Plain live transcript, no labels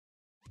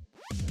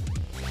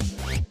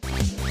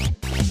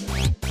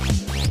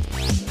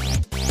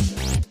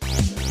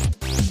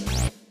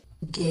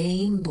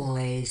Game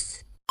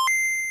Boys.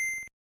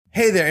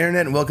 Hey there,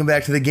 Internet, and welcome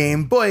back to the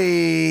Game Boys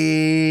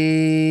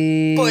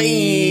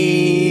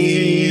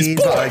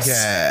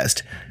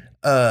podcast.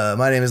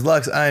 My name is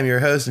Lux. I am your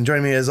host, and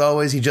joining me as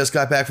always, he just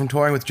got back from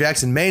touring with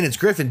Jackson, Maine. It's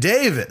Griffin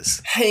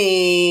Davis.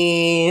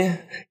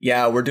 Hey.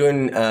 Yeah, we're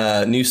doing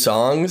new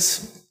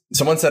songs.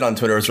 Someone said on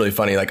Twitter, it's really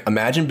funny, like,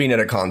 imagine being at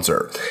a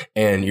concert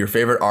and your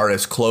favorite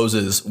artist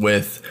closes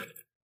with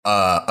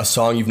a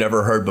song you've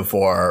never heard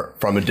before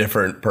from a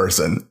different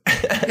person.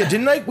 Yeah,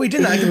 didn't I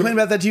complain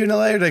about that to you in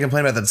LA, or did I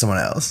complain about that to someone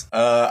else?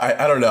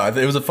 I don't know.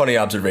 It was a funny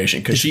observation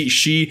because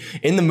she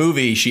in the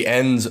movie, she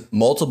ends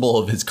multiple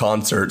of his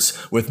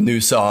concerts with new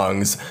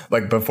songs,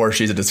 like before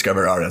she's a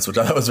discovered artist, which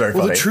I thought was very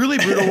funny. The truly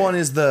brutal one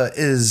is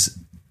the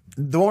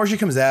one where she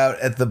comes out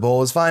at the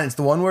bowl is fine. It's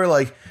the one where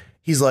like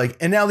he's like,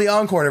 and now the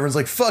encore, and everyone's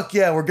like, fuck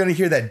yeah, we're gonna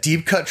hear that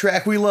deep cut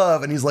track we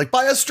love, and he's like,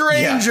 by a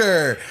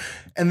stranger. Yeah.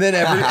 And then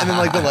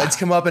like the lights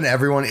come up and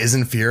everyone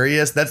isn't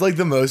furious. That's like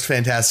the most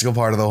fantastical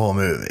part of the whole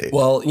movie.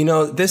 Well, you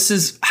know,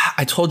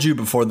 I told you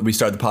before we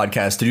started the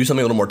podcast to do something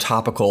a little more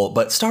topical,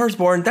 but Star is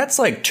Born, that's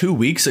like 2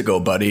 weeks ago,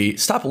 buddy.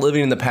 Stop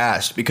living in the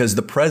past, because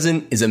the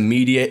present is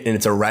immediate and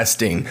it's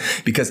arresting,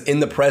 because in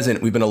the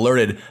present, we've been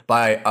alerted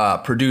by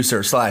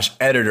producer /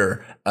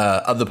 editor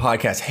of the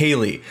podcast,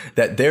 Haley,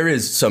 that there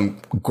is some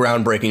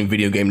groundbreaking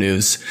video game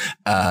news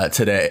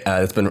today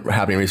that's been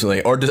happening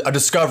recently, or a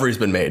discovery's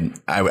been made,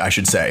 I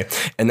should say.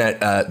 And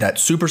that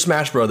Super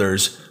Smash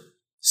Brothers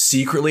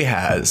secretly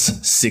has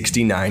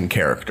 69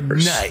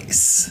 characters.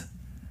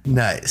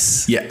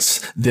 Nice.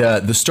 Yes.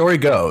 The story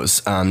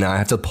goes, now I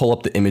have to pull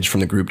up the image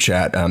from the group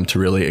chat to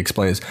really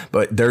explain this,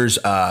 but there's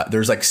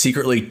like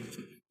secretly,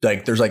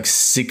 like there's like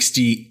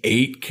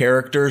 68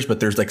 characters, but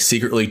there's like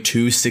secretly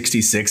 2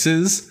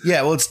 66s.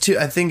 Yeah, well,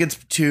 I think it's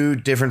two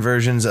different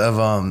versions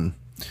of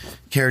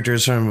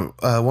characters from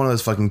one of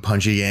those fucking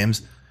Punchy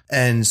games.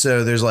 And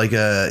so there's like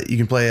you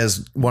can play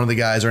as one of the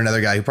guys or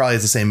another guy who probably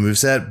has the same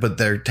moveset, but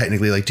they're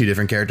technically like two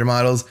different character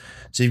models.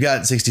 So you've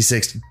got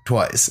 66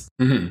 twice.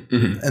 And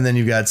then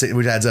you've got,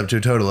 which adds up to a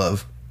total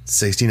of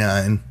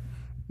 69.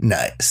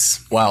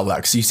 Nice. Wow,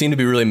 Lex, you seem to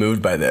be really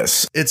moved by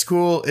this. It's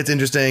cool. It's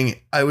interesting.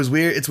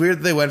 It's weird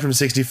that they went from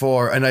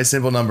 64, a nice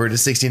simple number, to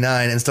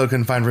 69 and still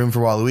couldn't find room for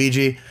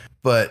Waluigi.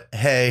 But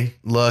hey,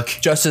 look.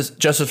 Justice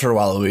for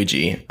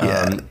Waluigi.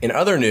 Yeah. In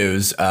other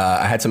news,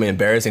 I had something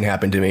embarrassing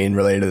happen to me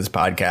related to this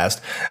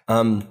podcast.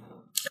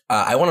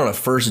 I went on a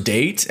first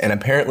date, and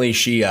apparently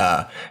she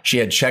had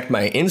checked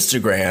my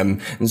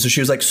Instagram, and so she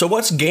was like, "So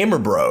what's Gamer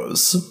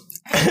Bros?"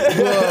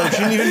 Whoa, she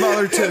didn't even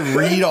bother to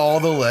read all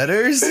the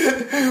letters?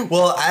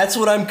 Well, that's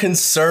what I'm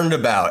concerned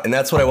about, and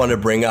that's what I wanted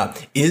to bring up.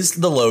 Is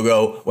the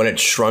logo, when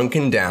it's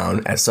shrunken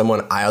down, as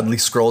someone idly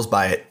scrolls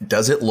by it,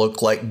 does it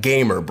look like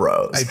Gamer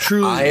Bros?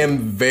 I am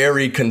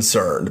very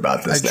concerned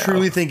about this now. I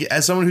truly think,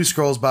 as someone who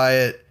scrolls by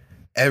it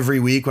every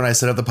week when I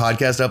set up the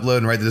podcast upload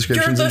and write the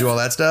descriptions and do all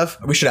that stuff.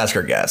 We should ask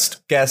our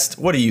guest. Guest,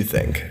 what do you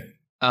think?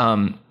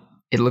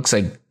 It looks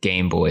like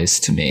Game Boys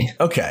to me.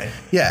 Okay.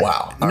 Yeah.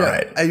 Wow. All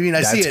right. I mean,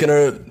 I see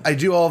it. I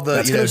do all the.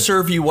 That's going to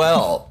serve you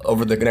well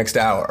over the next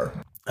hour.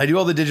 I do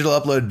all the digital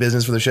upload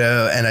business for the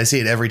show, and I see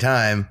it every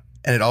time,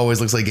 and it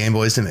always looks like Game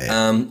Boys to me.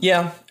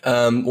 Yeah.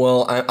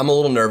 Well, I'm a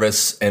little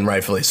nervous, and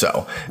rightfully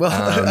so. Well,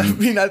 I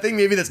mean, I think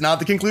maybe that's not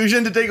the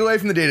conclusion to take away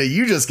from the data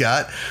you just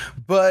got,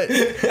 but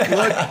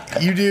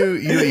look, you do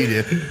what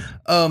you do.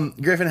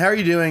 Griffin, how are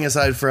you doing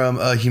aside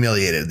from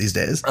humiliated these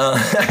days?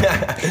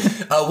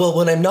 Well,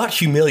 when I'm not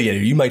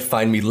humiliated, you might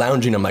find me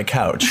lounging on my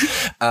couch,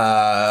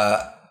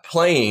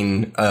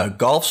 playing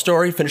Golf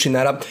Story, finishing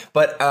that up.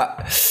 But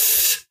I've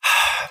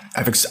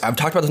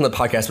talked about this on the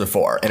podcast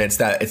before, and it's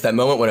that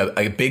moment when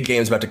a big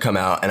game's about to come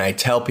out, and I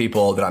tell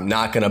people that I'm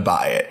not going to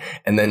buy it,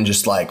 and then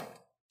just like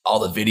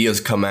all the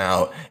videos come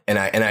out, and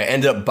I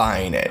end up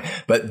buying it.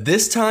 But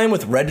this time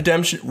with Red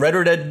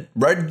Dead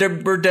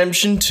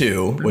Redemption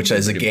 2, which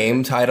is a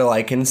game title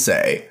I can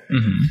say.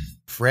 Mm-hmm.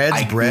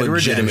 Fred's Bread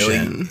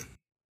Redemption.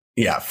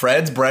 Yeah,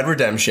 Fred's Bread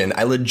Redemption.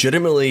 I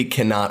legitimately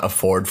cannot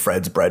afford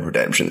Fred's Bread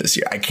Redemption this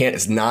year. I can't.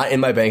 It's not in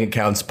my bank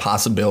account's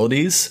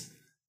possibilities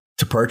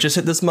to purchase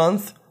it this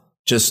month,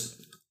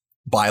 just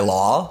by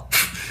law,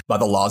 by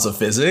the laws of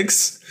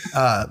physics.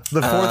 The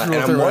fourth rule, and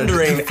I'm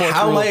wondering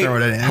how am I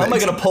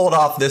going to pull it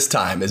off this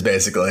time is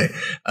basically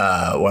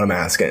what I'm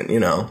asking, you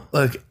know.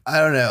 Look, I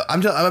don't know.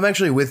 I'm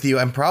actually with you.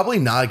 I'm probably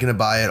not going to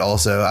buy it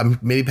also.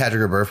 Maybe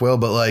Patrick or Burf will,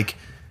 but like,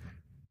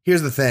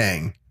 here's the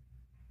thing.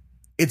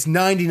 It's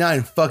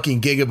 99 fucking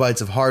gigabytes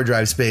of hard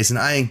drive space, and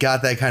I ain't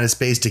got that kind of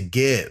space to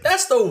give.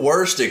 That's the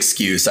worst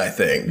excuse, I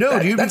think. No,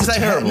 dude, that's because a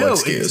terrible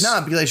excuse. It's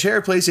not, because I share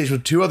a PlayStation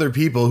with 2 other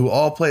people who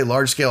all play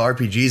large-scale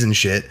RPGs and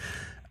shit.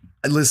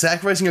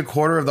 Sacrificing a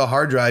quarter of the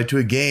hard drive to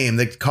a game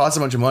that costs a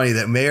bunch of money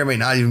that may or may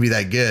not even be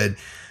that good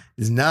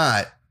is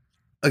not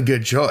a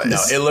good choice. No,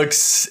 it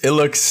looks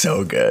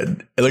so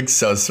good. It looks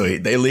so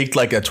sweet. They leaked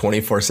like a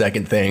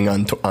 24-second thing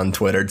on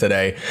Twitter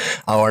today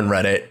or on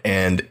Reddit,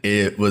 and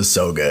it was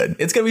so good.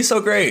 It's gonna be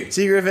so great.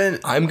 See, Griffin,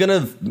 I'm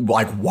gonna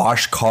like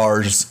wash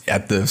cars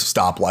at the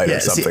stoplight or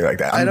something like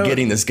that. I'm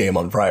getting this game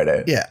on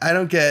Friday. Yeah, I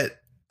don't get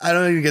I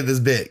don't even get this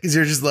bit because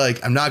you're just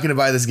like, I'm not going to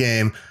buy this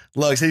game.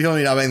 Look, say you told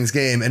me not buying this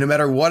game, and no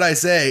matter what I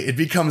say, it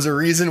becomes a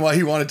reason why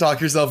you want to talk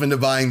yourself into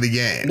buying the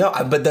game. No,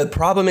 but the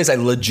problem is I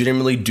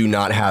legitimately do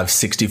not have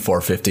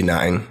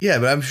 6459. Yeah,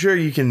 but I'm sure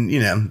you can,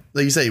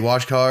 like you say, you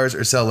wash cars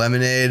or sell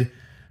lemonade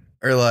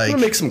or like I'm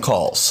gonna make some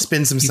calls,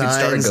 spin some can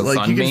start a signs.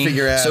 Like you can GoFundMe.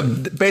 figure out. So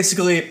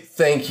basically,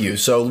 thank you.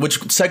 So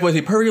which segues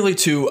me perfectly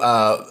to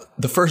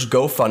the first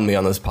GoFundMe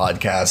on this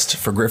podcast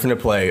for Griffin to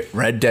play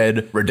Red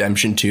Dead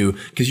Redemption 2,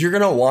 because you're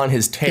gonna want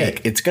his take.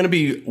 Yeah. It's gonna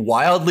be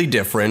wildly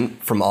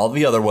different from all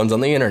the other ones on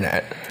the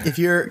internet.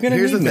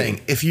 Here's the thing: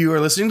 if you are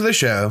listening to the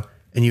show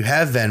and you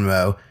have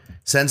Venmo,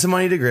 send some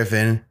money to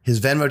Griffin. His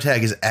Venmo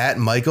tag is at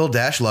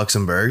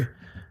Michael-Luxembourg.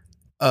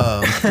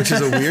 Which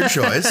is a weird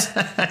choice.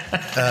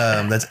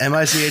 That's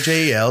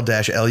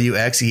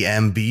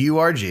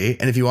MICHAEL-LUXEMBURG.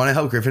 And if you want to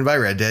help Griffin buy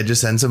Red Dead,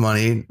 just send some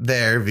money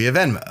there via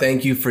Venmo.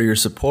 Thank you for your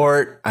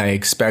support. I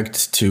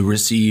expect to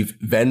receive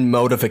Venmo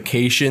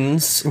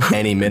notifications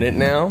any minute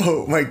now.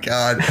 Oh my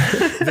God.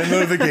 Venmo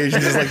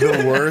notification is like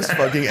the worst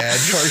fucking ad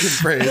jargon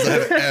phrase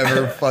I've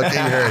ever fucking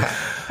heard.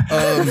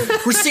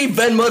 Receive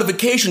Venmo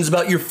notifications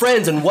about your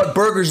friends and what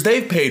burgers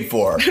they've paid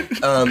for.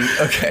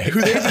 Okay.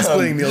 Who they've been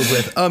splitting meals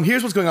with.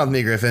 Here's what's going on with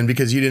me, Griffin,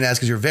 because you didn't ask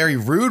because you're very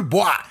rude.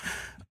 Blah.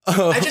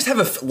 I just have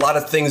a lot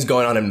of things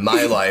going on in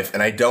my life,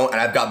 and I've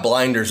got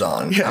blinders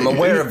on. I'm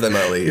aware of them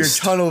at least. You're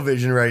tunnel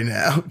vision right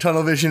now.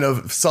 Tunnel vision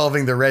of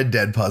solving the Red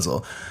Dead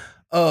puzzle.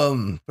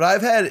 But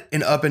I've had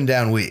an up and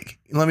down week.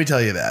 Let me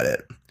tell you about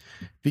it.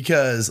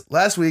 Because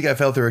last week I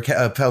fell through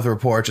a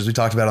porch, as we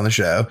talked about on the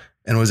show,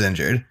 and was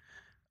injured.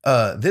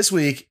 This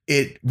week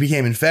it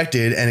became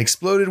infected and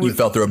exploded with. You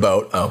fell through a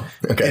boat. Oh,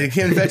 okay. It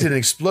became infected and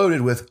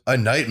exploded with a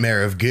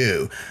nightmare of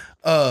goo.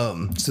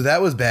 So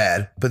that was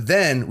bad. But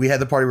then we had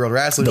the Party World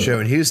Wrestling show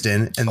in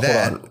Houston, and Hold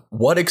on.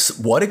 What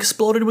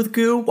exploded with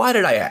goo? Why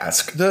did I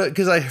ask?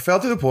 Because I fell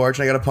through the porch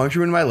and I got a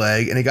puncture in my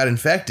leg and it got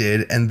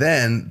infected, and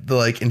then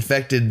the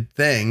infected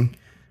thing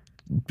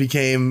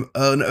became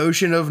an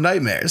ocean of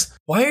nightmares.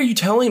 Why are you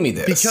telling me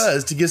this?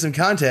 Because to give some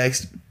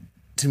context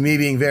to me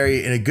being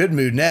very in a good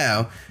mood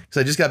now,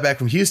 because I just got back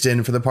from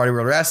Houston for the Party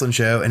World Wrestling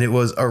show and it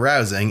was a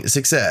rousing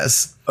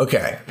success.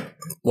 Okay.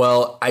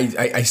 Well,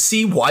 I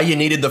see why you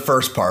needed the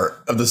first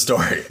part of the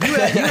story. You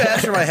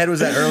asked where my head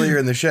was at earlier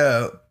in the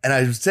show, and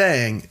I was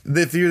saying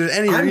that if there's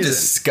any I'm reason,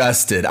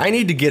 disgusted. I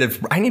need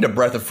a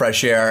breath of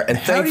fresh air, and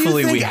how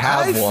thankfully do you we think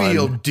have I one.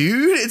 feel,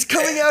 dude? It's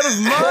coming out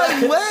of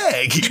my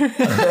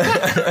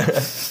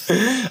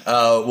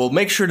leg. We'll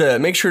make sure to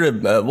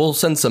we'll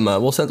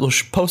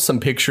post some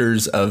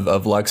pictures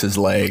of Lux's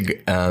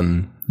leg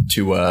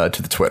to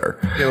the Twitter.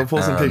 Yeah, we'll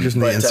pull some pictures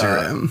from the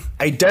Instagram.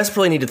 I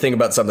desperately need to think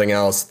about something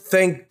else.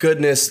 Thank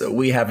goodness that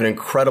we have an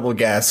incredible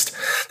guest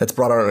that's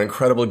brought on an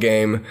incredible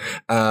game.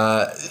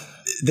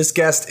 This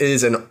guest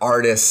is an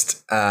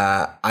artist.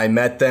 I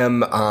met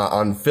them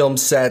on film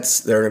sets.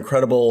 They're an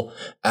incredible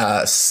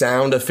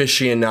sound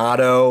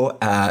aficionado.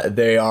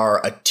 They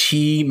are a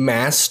tea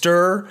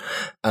master.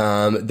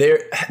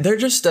 They're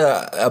just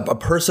a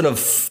person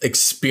of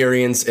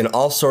experience in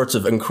all sorts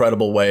of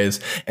incredible ways,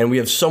 and we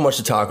have so much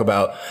to talk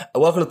about.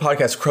 Welcome to the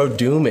podcast, Crow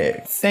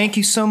Doomig. Thank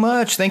you so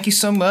much.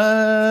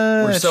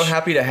 We're so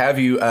happy to have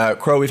you,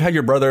 Crow. We've had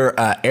your brother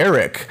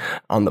Eric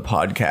on the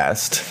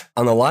podcast,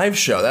 on the live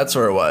show. That's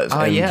where it was.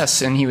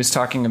 Yes, and he was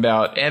talking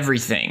about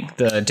everything,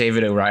 the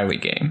David O'Reilly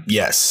game.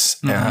 Yes,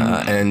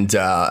 and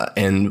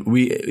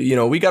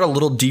we got a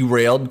little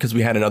derailed because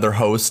we had another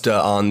host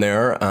on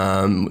there.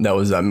 That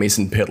was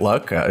Mason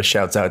Pitluck.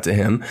 Shouts out to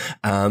him.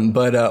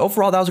 But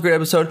overall, that was a great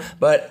episode.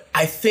 But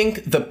I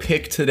think the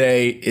pick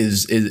today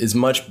is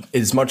much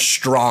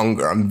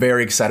stronger. I'm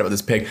very excited about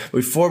this pick.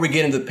 Before we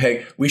get into the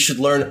pick, we should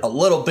learn a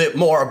little bit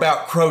more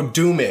about Crow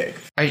Doomig.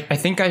 I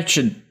think I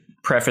should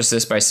preface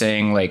this by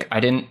saying,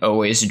 I didn't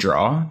always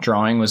draw.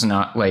 Drawing was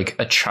not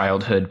a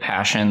childhood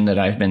passion that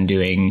I've been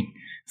doing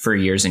for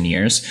years and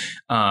years.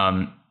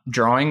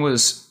 Drawing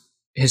has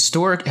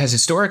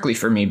historically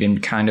for me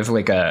been kind of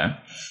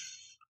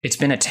it's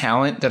been a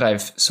talent that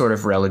I've sort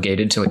of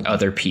relegated to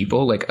other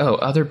people.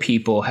 Other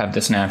people have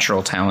this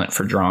natural talent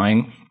for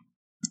drawing,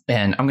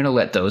 and I'm going to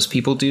let those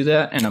people do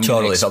that. And I'm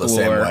going to explore, the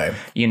same way.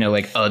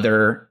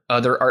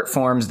 Other art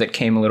forms that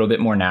came a little bit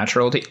more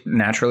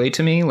naturally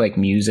to me, like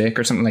music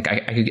or something.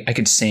 I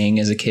could sing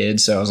as a kid,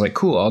 so I was like,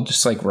 cool, I'll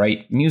just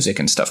write music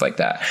and stuff like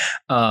that.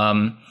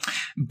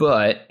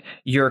 But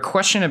your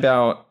question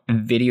about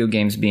video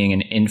games being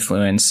an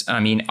influence, I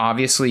mean,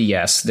 obviously,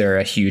 yes, they're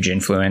a huge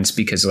influence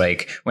because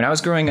when I was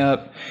growing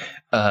up,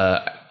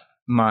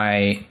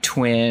 my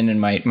twin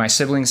and my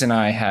siblings and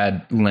I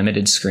had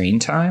limited screen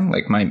time.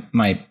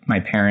 My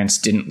parents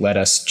didn't let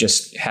us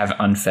just have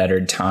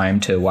unfettered time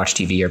to watch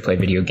TV or play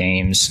video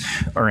games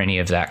or any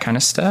of that kind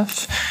of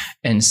stuff.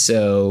 And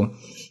so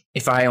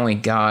if I only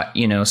got,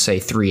 say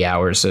 3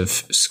 hours of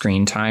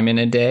screen time in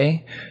a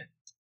day,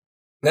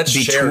 that's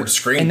shared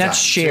screen time. And that's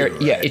shared. Too,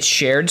 right? Yeah, it's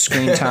shared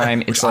screen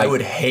time. It's I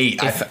would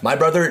hate. My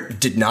brother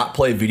did not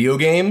play video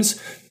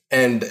games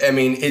And I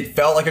mean, it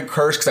felt like a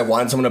curse because I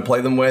wanted someone to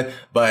play them with,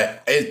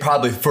 but it's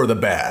probably for the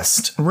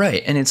best.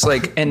 Right. And it's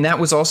like, and that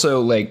was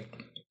also like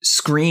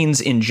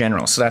screens in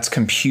general. So that's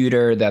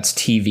computer, that's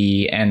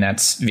TV, and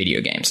that's video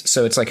games.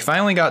 So it's like, if I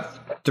only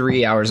got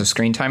 3 hours of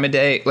screen time a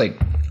day, like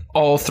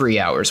all 3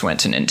 hours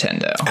went to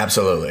Nintendo.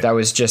 Absolutely. That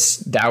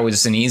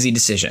was an easy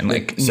decision.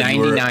 Like So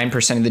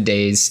 99% of the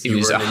days, it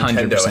was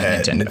 100%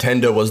 Nintendo.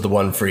 Nintendo was the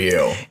one for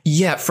you.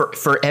 Yeah,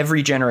 for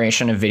every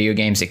generation of video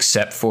games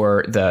except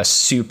for the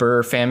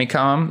Super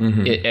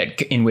Famicom,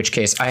 in which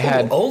case I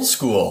had old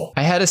school.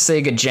 I had a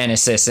Sega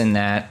Genesis in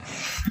that.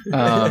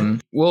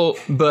 Well,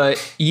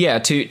 but yeah,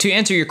 to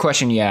answer your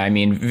question, yeah, I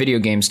mean, video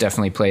games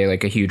definitely play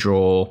like a huge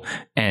role,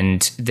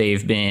 and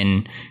they've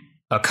been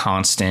a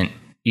constant,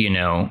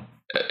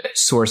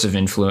 source of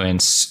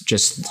influence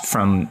just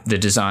from the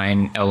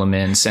design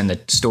elements and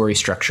the story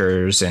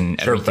structures and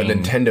everything. But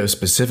Nintendo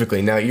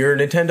specifically. Now, your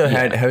Nintendo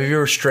had, have you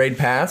ever strayed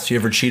paths? You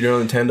ever cheated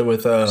on Nintendo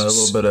with a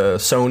little bit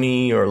of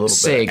Sony or a little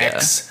Sega. bit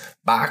of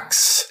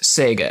Xbox?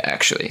 Sega,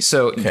 actually.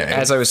 So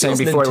as I was saying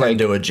Feels before,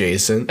 Nintendo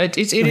adjacent. It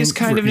is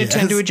kind of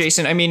Nintendo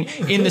adjacent. I mean,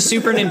 in the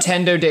Super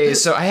Nintendo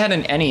days, so I had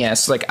an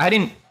NES. Like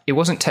it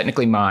wasn't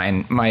technically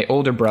mine. My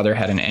older brother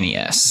had an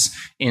NES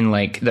in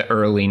like the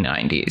early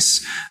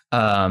 90s.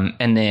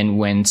 And then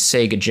when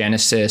Sega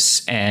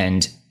Genesis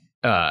and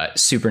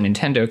Super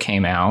Nintendo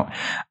came out,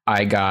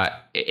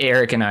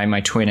 Eric and I,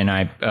 my twin and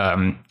I,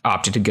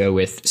 opted to go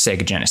with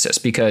Sega Genesis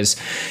because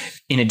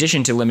in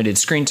addition to limited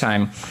screen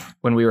time,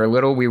 when we were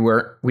little, we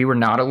were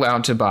not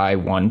allowed to buy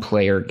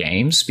one-player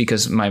games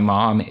because my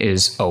mom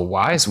is a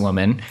wise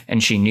woman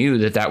and she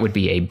knew that would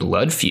be a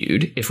blood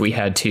feud if we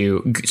had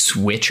to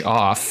switch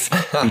off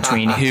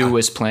between who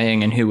was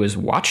playing and who was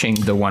watching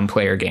the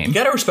one-player game. You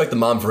got to respect the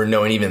mom for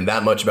knowing even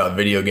that much about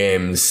video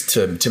games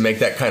to make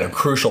that kind of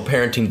crucial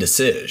parenting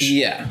decision.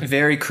 Yeah,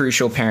 very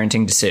crucial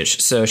parenting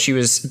decision. So she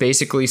was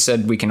basically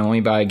said we can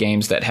only buy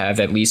games that have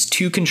at least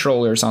 2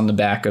 controllers on the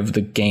back of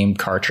the game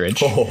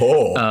cartridge.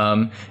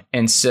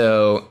 And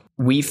so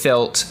we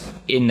felt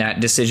in that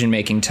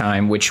decision-making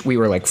time, which we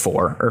were like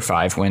 4 or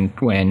 5 when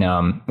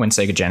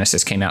Sega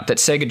Genesis came out, that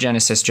Sega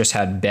Genesis just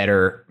had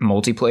better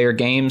multiplayer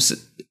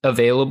games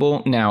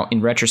available. Now,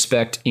 in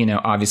retrospect,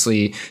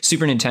 obviously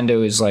Super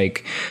Nintendo is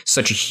like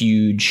such a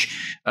huge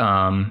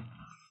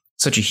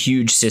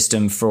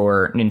system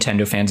for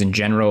Nintendo fans in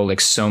general. Like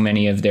so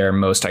many of their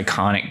most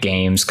iconic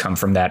games come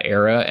from that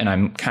era, and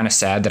I'm kind of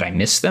sad that I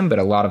missed them, but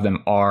a lot of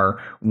them are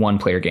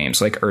one-player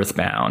games like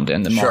Earthbound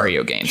and the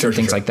Mario games and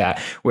things like that.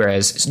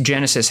 Whereas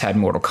Genesis had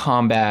Mortal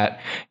Kombat,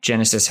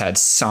 Genesis had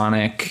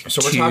Sonic.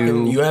 So we're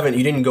talking,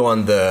 you didn't go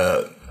on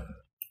the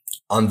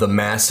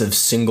massive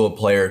single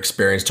player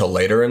experience till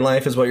later in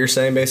life is what you're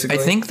saying, basically?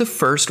 I think the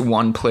first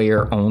one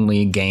player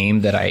only game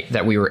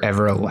that we were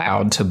ever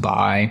allowed to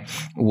buy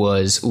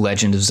was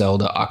Legend of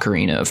Zelda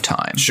Ocarina of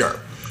Time. Sure.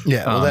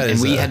 Yeah, well,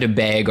 and we had to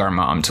beg our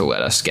mom to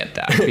let us get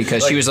that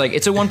because she was like,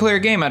 it's a one-player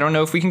game. I don't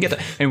know if we can get that.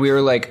 And we were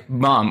like,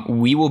 Mom,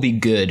 we will be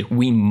good.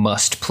 We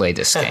must play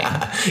this game.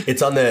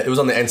 It was on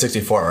the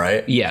N64,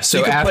 right? Yeah. So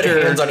you could put your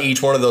hands on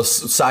each one of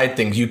those side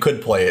things. You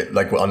could play it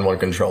like on one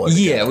controller.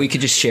 Yeah, we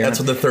could just share. That's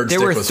what the third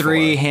stick was for. There were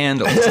 3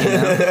 handles.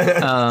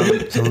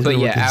 But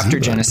yeah, after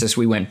Genesis,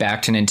 we went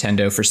back to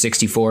Nintendo for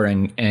 64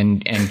 and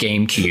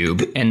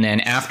GameCube. And then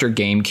after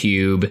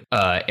GameCube,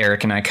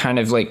 Eric and I kind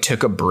of like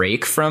took a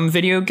break from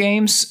video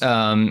games.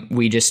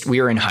 We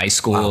were in high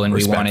school and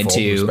we wanted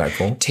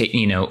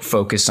to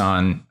focus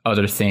on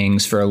other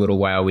things for a little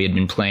while. We had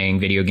been playing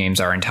video games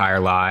our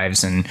entire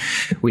lives, and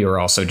we were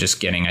also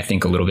just getting, I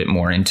think, a little bit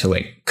more into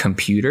like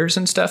computers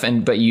and stuff,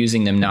 but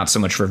using them not so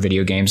much for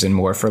video games and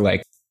more for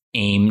like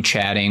AIM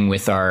chatting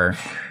with our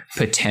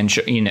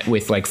potential,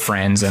 with like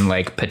friends and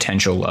like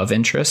potential love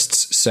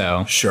interests.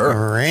 So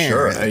sure.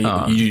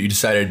 You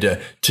decided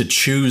to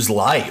choose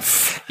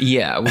life.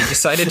 Yeah, we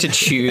decided to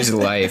choose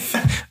life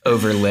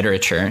over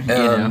literature.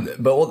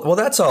 But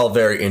that's all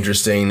very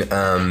interesting.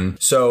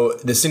 So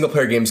the single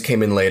player games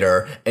came in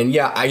later, and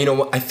yeah,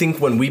 I think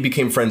when we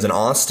became friends in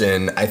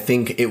Austin, I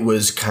think it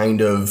was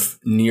kind of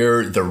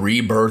near the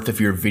rebirth of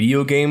your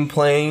video game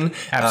playing.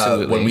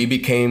 Absolutely. When we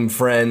became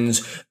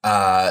friends,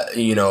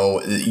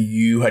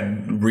 you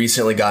had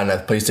recently gotten a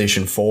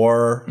PlayStation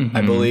 4,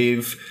 I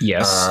believe.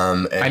 Yes.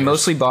 I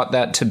mostly bought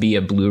that to be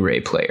a Blu-ray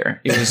player.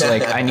 It was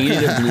like, I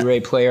needed a Blu-ray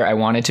player. I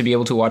wanted to be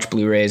able to watch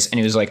Blu-rays. And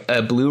it was like,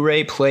 a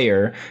Blu-ray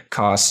player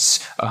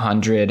costs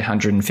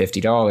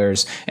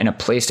 $150 and a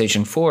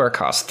PlayStation 4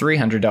 costs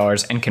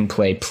 $300 and can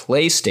play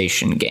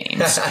PlayStation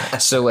games.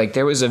 So like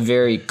there was a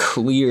very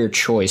clear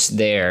choice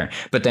there.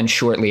 But then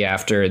shortly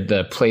after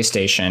the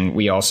PlayStation,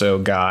 we also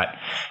got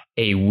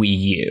a Wii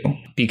U.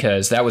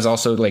 because that was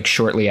also like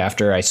shortly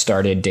after I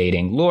started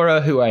dating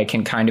Laura, who I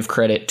can kind of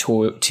credit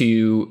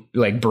to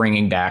like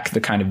bringing back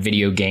the kind of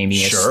video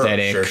gamey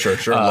aesthetic.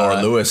 Sure.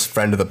 Laura Lewis,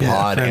 friend of the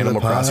pod,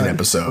 Animal Crossing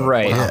episode.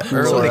 Right. Wow.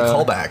 Early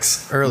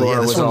callbacks.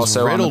 Laura was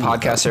also on the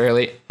podcast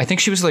early. I think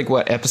she was like,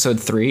 what, episode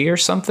 3 or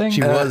something?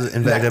 She was,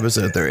 in fact,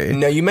 episode 3.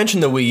 Now, you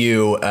mentioned the Wii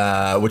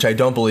U, which I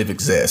don't believe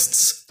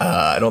exists.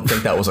 I don't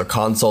think that was a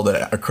console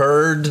that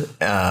occurred.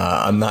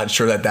 I'm not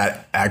sure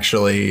that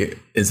actually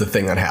is the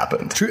thing that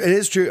happened. True, it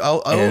is true.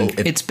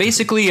 It's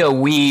basically a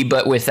Wii,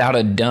 but without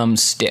a dumb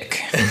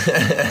stick,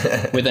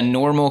 with a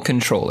normal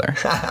controller.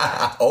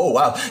 Oh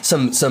wow!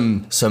 Some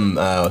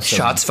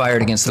shots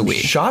fired against the Wii.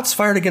 Shots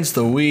fired against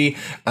the Wii.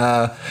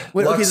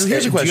 Wait, okay, so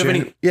here's a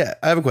question. Yeah,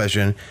 I have a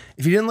question.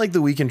 If you didn't like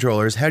the Wii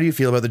controllers, how do you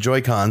feel about the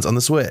Joy-Cons on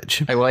the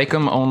Switch? I like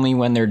them only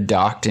when they're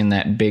docked in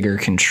that bigger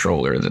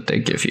controller that they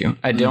give you.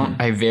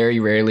 I very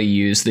rarely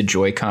use the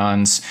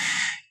Joy-Cons.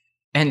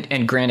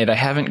 And granted, I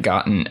haven't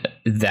gotten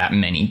that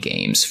many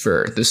games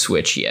for the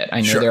Switch yet.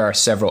 I know there are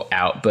several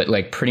out, but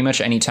like pretty much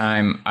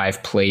anytime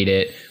I've played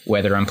it,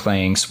 whether I'm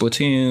playing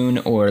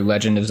Splatoon or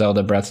Legend of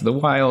Zelda Breath of the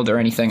Wild or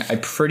anything, I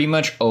pretty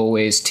much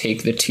always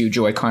take the 2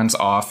 Joy-Cons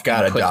off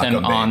and put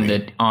them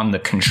on the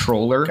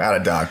controller.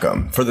 Gotta dock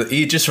them for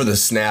the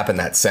snap and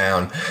that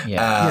sound.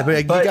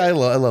 But I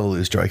love a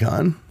loose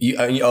Joy-Con.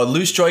 A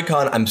loose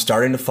Joy-Con. I'm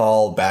starting to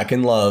fall back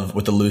in love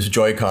with the loose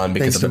Joy-Con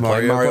because of the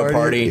Mario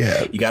Party.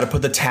 Yeah. You got to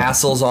put the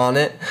tassels on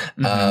it,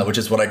 which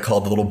is what I call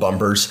the little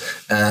bumpers,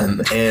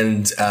 and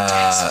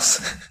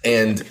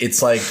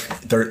it's like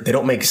they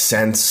don't make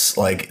sense.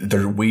 Like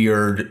they're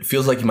weird. It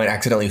feels like you might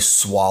accidentally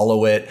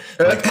swallow it.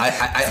 Like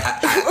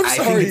I'm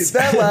sorry,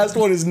 that last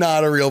one is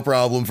not a real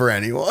problem for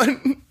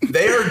anyone.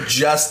 They are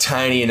just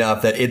tiny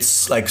enough that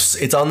it's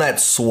on that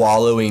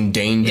swallowing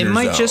danger zone. It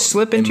might just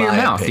slip into your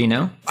mouth, you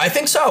know? I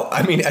think so.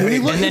 I mean, and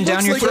then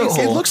down your throat hole.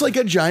 It looks like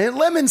a giant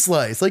lemon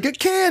slice, like a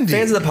candy.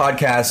 Fans of the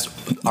podcast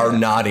are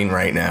nodding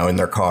right now in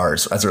their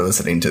cars as they're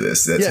listening to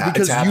this.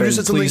 Because you just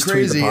said something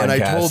crazy, and I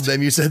told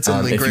them you said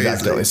something crazy. If you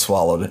accidentally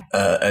swallowed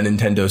a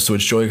Nintendo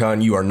Switch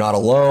Joy-Con, you are not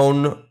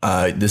alone.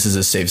 This is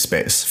a safe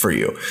space for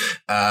you.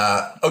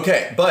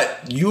 Okay,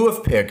 but you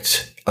have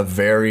picked a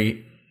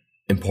very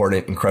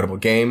important, incredible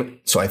game.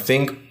 So I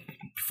think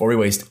before we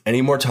waste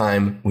any more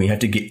time, we have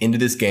to get into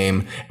this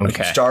game, and we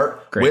can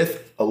start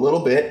with a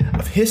little bit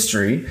of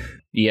history.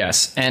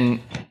 Yes,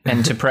 and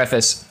to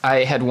preface,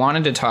 I had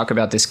wanted to talk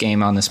about this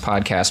game on this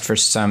podcast for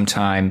some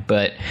time,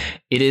 but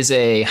it is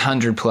a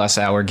 100+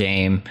 hour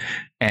game,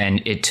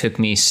 and it took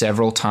me it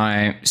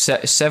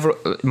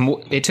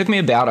took me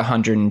about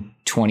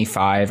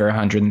 125 or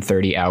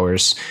 130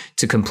 hours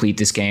to complete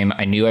this game.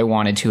 I knew I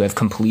wanted to have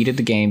completed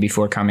the game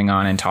before coming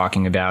on and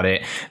talking about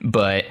it,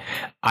 but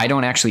I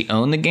don't actually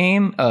own the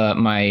game.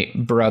 My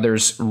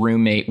brother's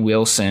roommate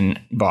Wilson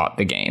bought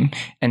the game,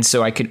 and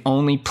so I could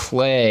only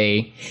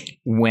play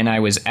when I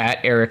was at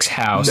Eric's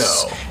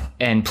house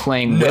and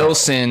playing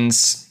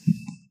Wilson's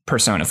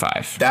Persona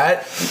 5.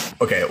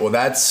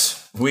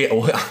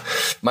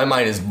 My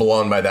mind is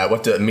blown by that. We'll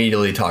have to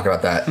immediately talk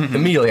about that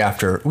immediately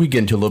after we get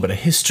into a little bit of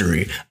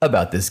history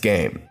about this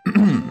game.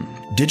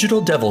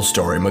 Digital Devil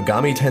Story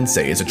Megami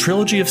Tensei is a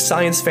trilogy of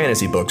science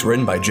fantasy books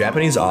written by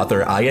Japanese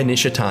author Aya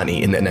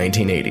Nishitani in the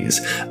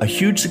 1980s. A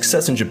huge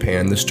success in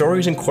Japan, the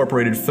stories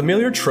incorporated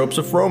familiar tropes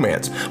of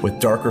romance with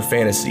darker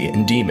fantasy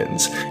and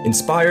demons.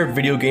 Inspired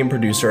video game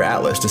producer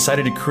Atlus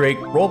decided to create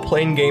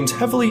role-playing games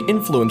heavily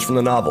influenced from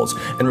the novels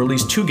and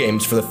released 2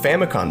 games for the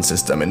Famicom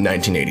system in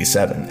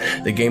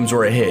 1987. The games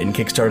were a hit and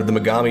kickstarted the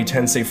Megami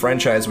Tensei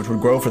franchise, which would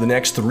grow for the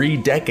next 3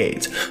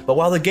 decades. But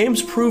while the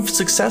games proved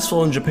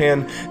successful in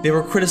Japan, they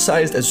were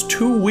criticized as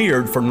too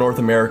weird for North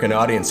American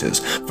audiences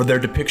for their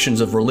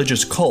depictions of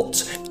religious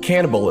cults,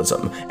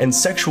 cannibalism, and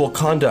sexual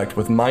conduct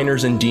with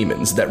minors and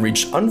demons that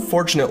reached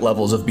unfortunate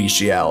levels of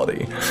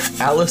bestiality.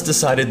 Atlus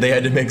decided they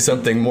had to make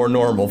something more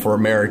normal for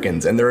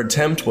Americans, and their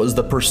attempt was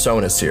the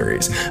Persona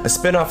series, a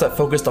spin-off that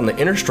focused on the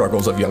inner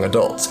struggles of young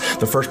adults.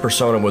 The first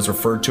Persona was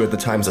referred to at the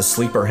time as a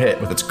sleeper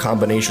hit, with its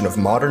combination of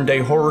modern-day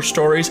horror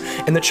stories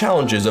and the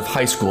challenges of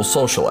high school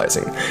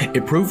socializing.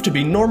 It proved to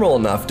be normal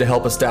enough to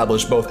help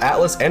establish both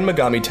Atlus and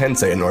Megami Tensei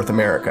in North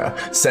America.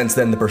 Since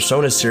then, the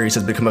Persona series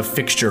has become a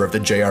fixture of the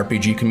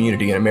JRPG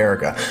community in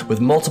America,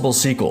 with multiple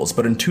sequels,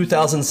 but in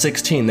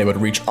 2016 they would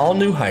reach all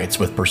new heights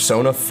with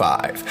Persona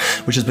 5,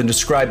 which has been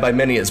described by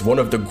many as one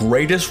of the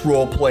greatest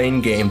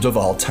role-playing games of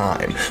all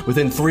time.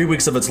 Within 3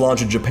 weeks of its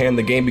launch in Japan,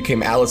 the game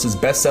became Atlus's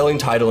best-selling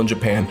title in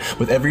Japan,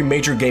 with every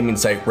major gaming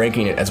site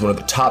ranking it as one of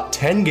the top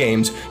 10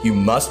 games you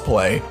must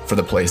play for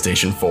the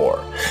PlayStation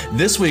 4.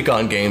 This week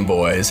on Game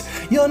Boys,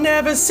 you'll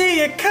never see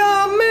it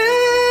coming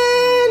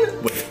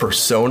with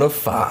Persona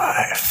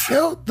 5.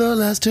 You're the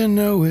last to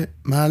know it,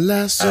 my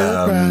last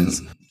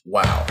surprise.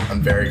 Wow,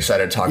 I'm very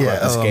excited to talk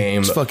about this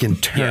game. Just fucking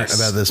turnt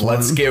about this one.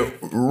 Let's get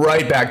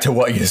right back to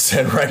what you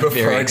said right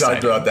before I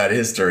talked about that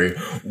history.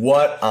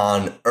 What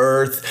on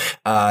earth?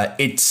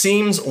 It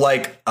seems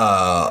like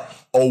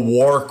a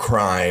war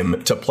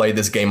crime to play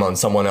this game on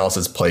someone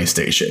else's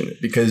PlayStation,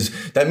 because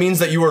that means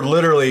that you are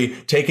literally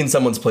taking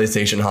someone's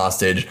PlayStation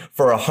hostage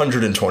for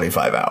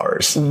 125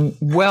 hours.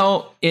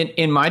 Well,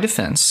 in my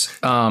defense,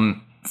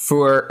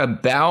 for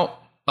about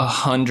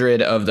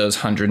 100 of those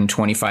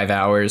 125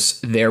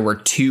 hours, there were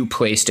 2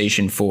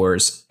 PlayStation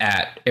 4s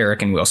at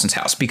Eric and Wilson's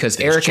house, because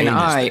Eric and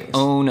I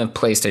own a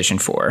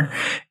PlayStation 4,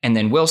 and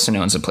then Wilson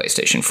owns a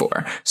PlayStation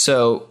 4.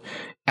 So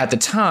at the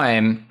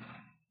time,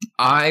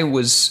 I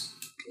was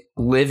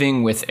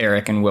living with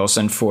Eric and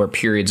Wilson for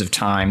periods of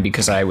time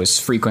because I was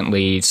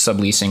frequently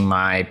subleasing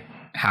my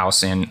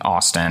house in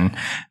Austin,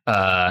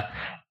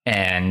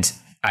 and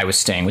I was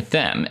staying with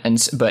them.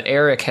 But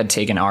Eric had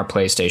taken our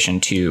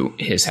PlayStation to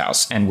his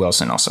house, and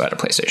Wilson also had a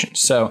PlayStation.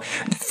 So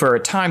for a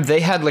time, they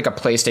had like a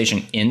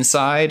PlayStation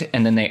inside,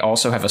 and then they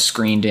also have a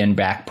screened-in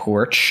back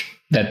porch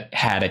that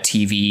had a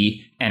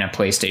TV and a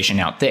PlayStation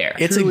out there.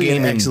 It's a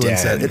game excellent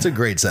set. It's a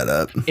great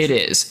setup. It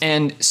is.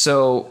 And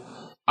so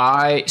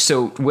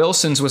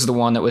Wilson's was the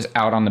one that was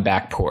out on the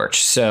back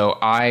porch. So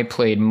I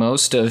played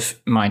most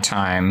of my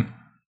time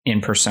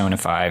in Persona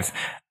 5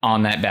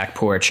 on that back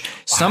porch,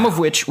 some of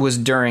which was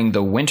during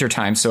the winter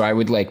time. So I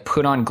would like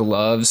put on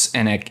gloves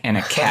and a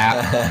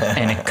cap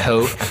and a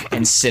coat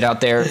and sit out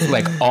there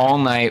like all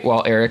night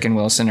while Eric and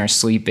Wilson are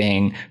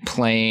sleeping,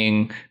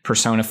 playing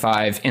Persona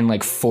 5 in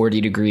like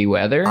 40-degree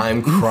weather.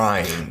 I'm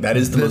crying. That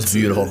is the most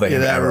beautiful thing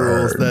I've ever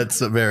heard.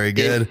 That's very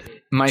good.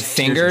 My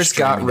fingers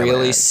got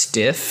really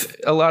stiff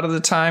a lot of the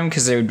time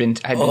because I'd been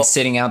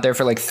sitting out there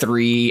for like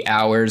 3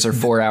 hours or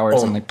 4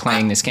 hours and like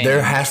playing this game.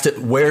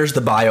 Where's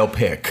the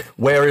biopic?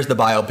 Where is the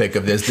biopic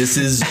of this? This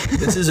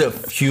is a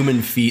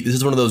human feat. This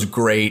is one of those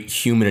great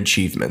human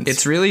achievements.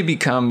 It's really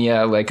become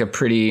like a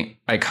pretty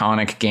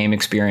iconic game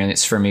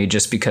experience for me,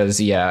 just because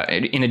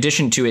in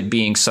addition to it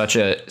being such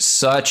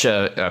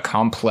a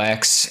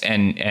complex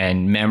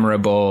and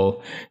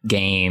memorable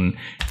game,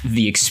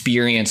 the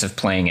experience of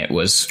playing it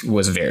was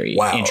very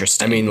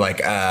interesting. I mean,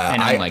 like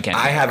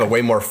I have a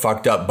way more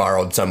fucked up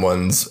borrowed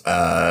someone's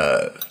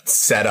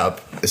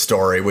setup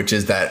story, which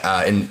is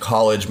that in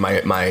college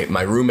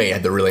my roommate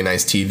had the really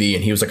nice TV,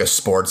 and he was like a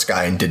sports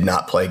guy and did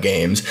not play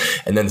games,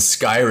 and then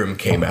Skyrim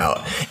came out,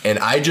 and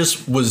I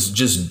just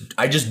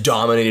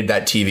dominated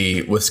that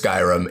TV with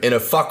Skyrim in a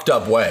fucked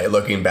up way.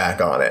 Looking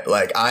back on it,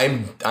 like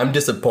I'm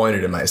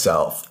disappointed in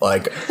myself.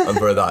 Like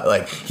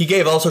like he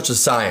gave all sorts of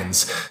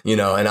signs,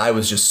 and I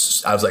was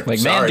like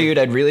sorry. Man, dude,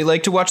 I'd really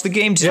like to watch the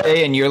game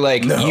today, and you're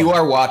like, no, you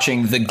are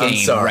watching the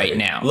game right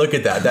now. Look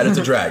at that is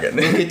a dragon.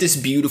 Look at this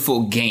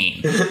beautiful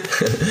game.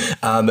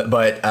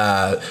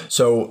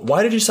 So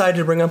why did you decide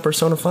to bring up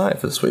Persona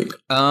 5 this week?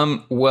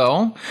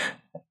 Well,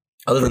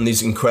 other than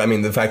these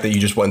the fact that you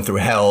just went through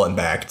hell and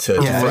back to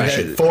finish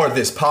it for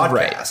this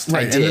podcast.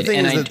 Right. And the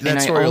thing is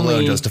that story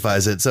alone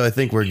justifies it, so I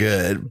think we're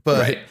good.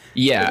 But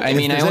yeah, I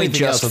mean, I only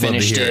just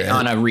finished it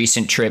on a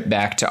recent trip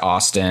back to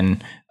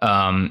Austin.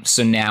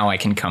 So now I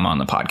can come on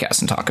the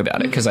podcast and talk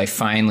about it, because I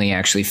finally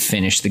actually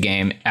finished the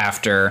game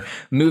after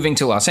moving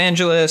to Los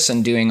Angeles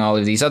and doing all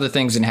of these other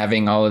things and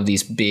having all of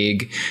these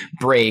big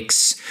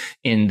breaks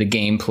in the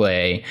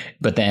gameplay.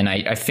 But then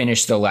I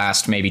finished the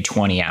last maybe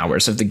 20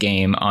 hours of the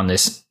game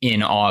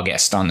in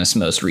August on this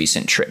most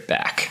recent trip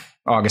back.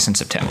 August and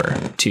September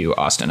to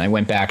Austin. I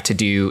went back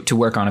to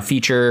work on a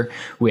feature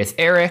with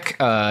Eric.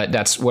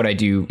 That's what I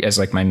do as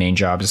like my main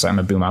job, is I'm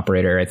a boom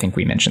operator. I think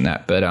we mentioned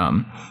that, but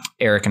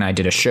Eric and I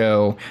did a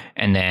show,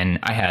 and then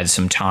I had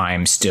some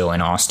time still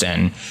in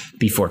Austin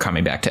before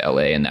coming back to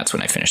LA, and that's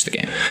when I finished the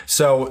game.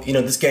 So,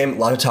 this game, a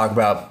lot to talk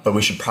about, but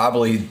we should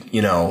probably,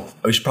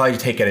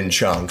 take it in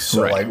chunks.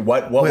 So like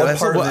what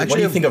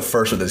do you think of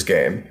first with this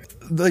game?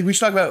 Like, we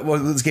should talk about what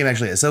this game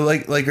actually is. So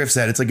like Griff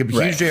said, it's like a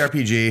huge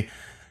JRPG.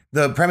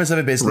 The premise of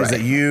it basically is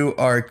that you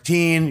are a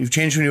teen, you've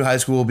changed to a new high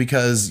school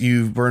because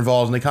you were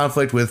involved in a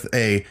conflict with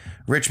a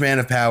rich man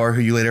of power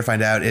who you later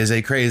find out is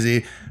a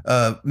crazy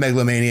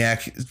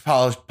megalomaniac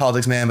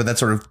politics man, but that's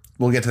sort of,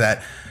 we'll get to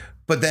that.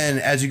 But then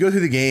as you go through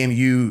the game,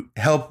 you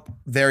help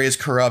various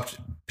corrupt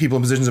people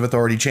in positions of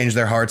authority change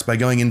their hearts by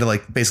going into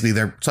like basically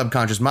their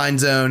subconscious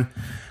mind zone,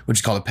 which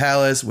is called a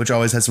palace, which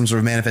always has some sort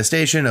of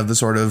manifestation of the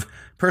sort of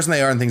person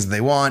they are and things that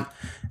they want.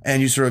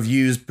 And you sort of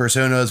use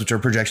personas, which are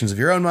projections of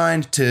your own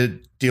mind, to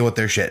deal with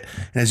their shit.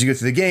 And as you go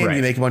through the game,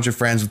 you make a bunch of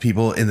friends with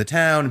people in the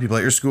town, and people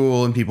at your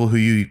school, and people who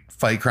you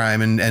fight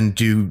crime and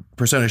do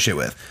persona shit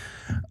with.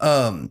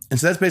 And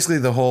so that's basically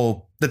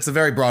that's a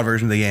very broad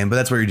version of the game, but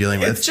that's what you're dealing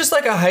with. It's just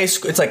like a high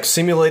school. It's like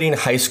simulating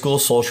high school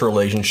social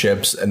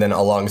relationships, and then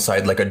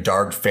alongside like a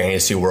dark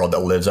fantasy world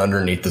that lives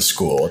underneath the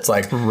school. It's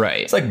like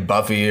it's like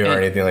Buffy or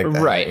anything like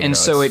that. Right, and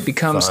so it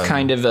becomes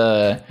kind of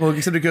a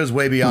except it goes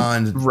way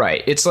beyond.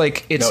 Right, it's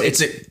like it's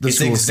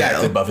exactly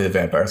scale. Buffy the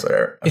Vampire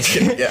Slayer.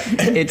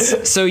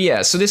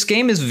 So this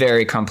game is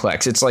very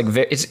complex. It's like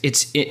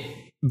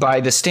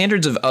by the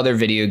standards of other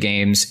video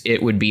games,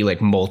 it would be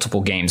like multiple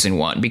games in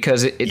one,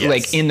 because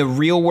like in the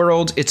real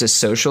world, it's a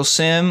social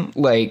sim.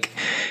 Like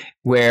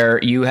where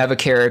you have a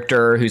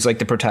character who's like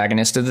the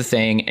protagonist of the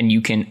thing, and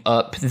you can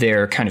up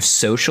their kind of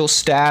social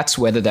stats,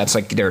 whether that's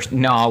like their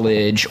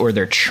knowledge or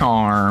their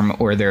charm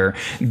or their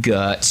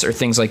guts or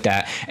things like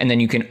that. And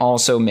then you can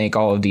also make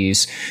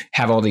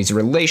have all these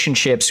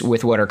relationships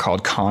with what are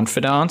called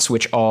confidants,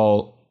 which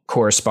all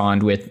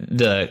correspond with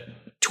the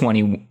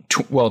 20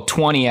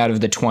 out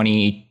of the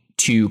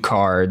 22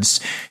 cards,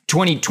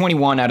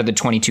 21 out of the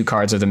 22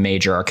 cards of the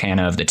major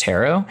arcana of the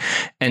tarot.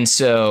 And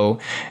so,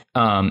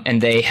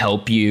 and they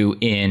help you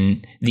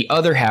in the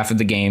other half of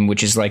the game,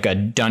 which is like a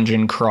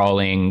dungeon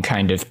crawling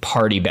kind of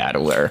party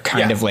battler,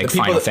 kind of like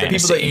Final Fantasy.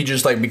 The people that you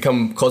just like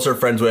become closer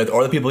friends with,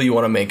 or the people you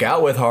want to make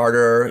out with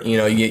harder,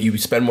 you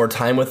spend more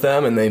time with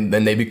them, and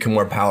then they become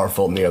more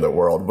powerful in the other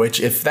world, which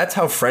if that's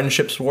how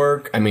friendships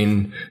work, I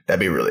mean, that'd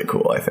be really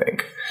cool, I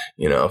think.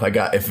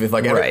 If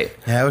I got right.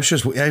 Yeah, if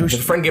a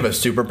friend gave a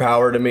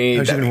superpower to me,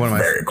 that'd be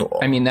very cool.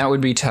 I mean, that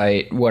would be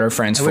tight. What are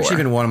friends for? I wish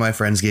even one of my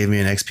friends gave me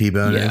an XP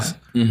bonus.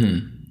 Yeah.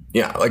 Mm-hmm.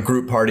 Yeah, like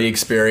group party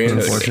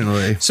experience.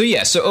 Unfortunately.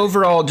 So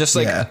overall, just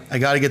like I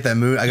got to get that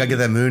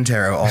moon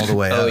tarot all the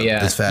way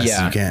up as fast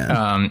as you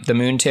can. The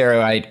moon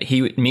tarot.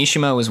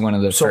 Mishima was one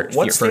of the first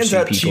what stands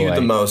out to you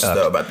the most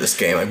though about this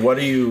game? Like, what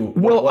do you?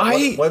 Well,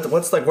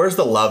 what's like? Where's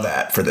the love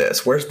at for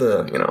this? Where's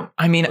the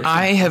I mean,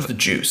 where's the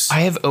juice.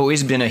 I have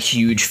always been a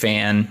huge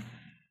fan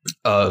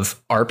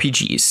of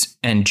RPGs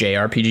and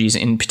JRPGs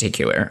in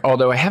particular,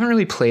 although I haven't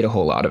really played a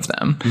whole lot of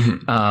them.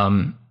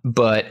 Mm-hmm.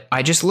 But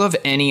I just love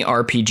any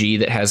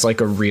RPG that has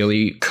like a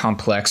really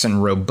complex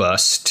and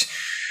robust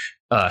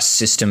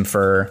system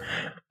for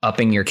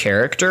upping your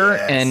character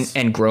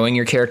and growing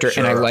your character.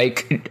 Sure. And I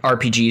like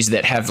RPGs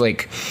that have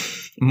like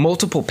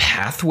multiple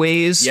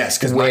pathways. Yes,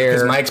 because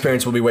my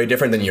experience will be way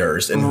different than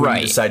yours, and who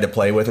you decide to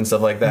play with and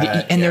stuff like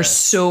that. There's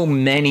so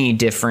many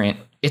different.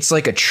 It's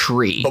like a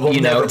tree,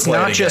 it's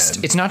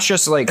not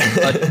just like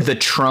the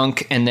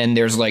trunk, and then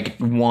there's like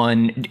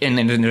one, and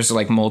then there's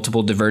like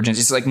multiple divergence.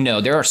 It's like,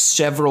 no, there are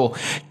several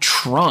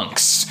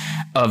trunks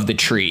of the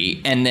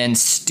tree, and then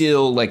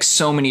still like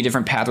so many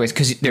different pathways,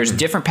 because there's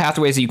different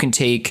pathways that you can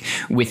take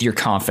with your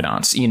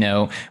confidants,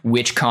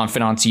 which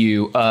confidants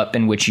you up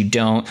and which you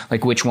don't,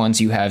 like which ones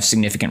you have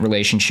significant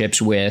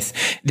relationships with.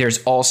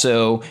 There's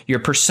also your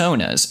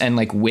personas, and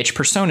like which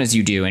personas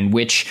you do, and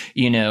which,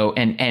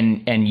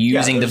 and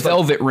using the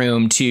Velvet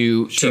Room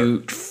to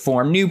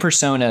form new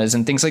personas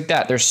and things like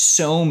that. There's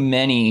so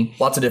many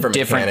lots of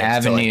different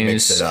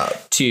avenues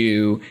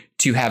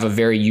to have a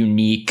very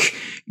unique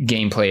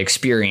gameplay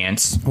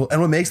experience. Well,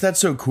 and what makes that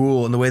so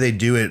cool and the way they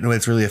do it and the way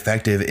it's really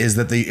effective is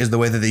the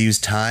way that they use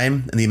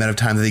time and the amount of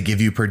time that they give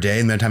you per day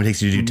and the amount of time it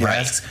takes you to do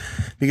tasks.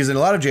 Because in a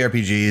lot of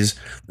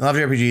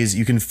JRPGs,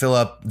 you can fill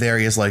up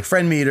various like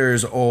friend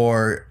meters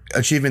or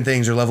achievement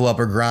things or level up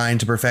or grind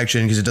to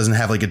perfection, because it doesn't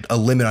have like a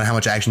limit on how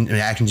much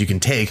actions you can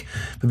take.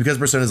 But because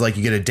Persona is like,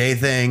 you get a day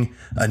thing,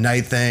 a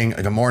night thing,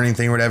 like a morning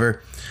thing or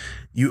whatever,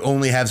 you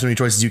only have so many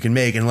choices you can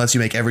make, and unless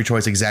you make every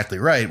choice exactly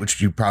right, which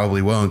you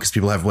probably won't, because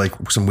people have like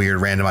some weird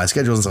randomized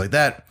schedules and stuff like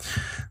that.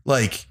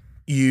 Like,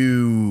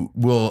 you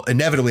will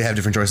inevitably have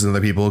different choices than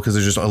other people, because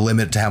there's just a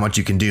limit to how much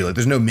you can do. Like,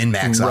 there's no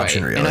min-max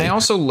option really. And I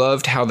also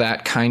loved how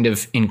that kind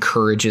of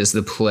encourages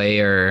the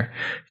player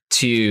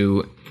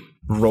to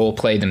role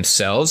play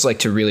themselves, like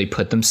to really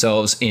put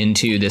themselves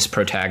into this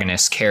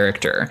protagonist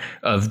character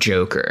of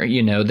Joker,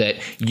 that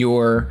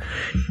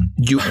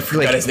I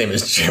forgot his name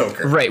is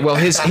Joker. Right. Well,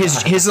 his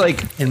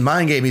like in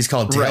my game, he's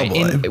called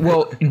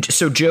Tailboy.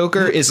 So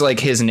Joker is like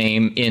his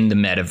name in the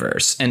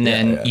metaverse. And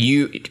then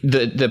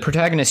the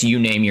protagonist you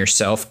name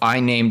yourself. I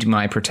named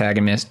my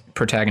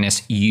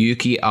protagonist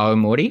Yuki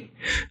Aomori,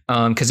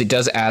 because it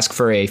does ask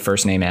for a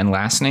first name and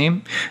last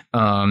name.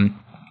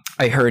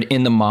 I heard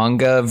in the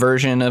manga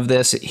version of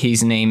this,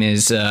 his name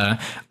is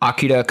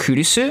Akira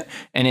Kurusu,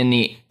 and in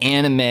the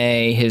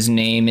anime, his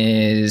name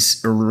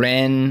is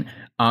Ren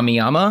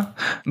Amiyama,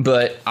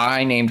 but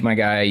I named my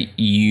guy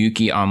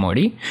Yuki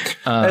Aomori.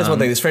 That is one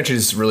thing. This franchise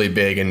is really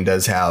big and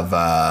does have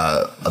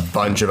a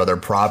bunch of other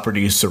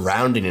properties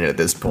surrounding it at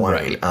this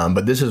point. Right.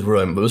 But this was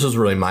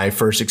really my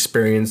first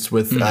experience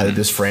with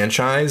this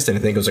franchise, and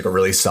I think it was like a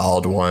really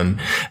solid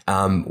one.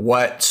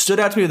 What stood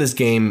out to me with this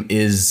game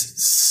is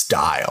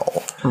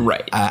style.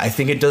 Right. I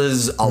think it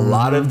does a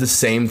lot of the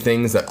same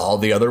things that all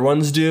the other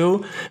ones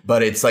do,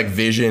 but it's like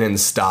vision and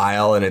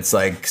style, and it's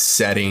like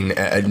setting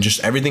and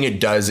just everything it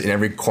does in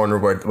every corner,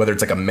 whether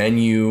it's like a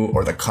menu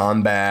or the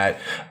combat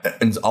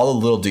and all the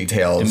little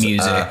details,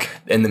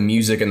 the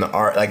music and the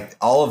art, like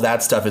all of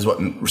that stuff is what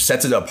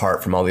sets it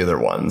apart from all the other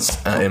ones,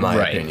 in my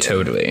opinion.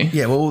 Totally.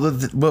 Yeah. Well,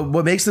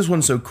 what makes this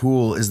one so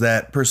cool is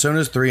that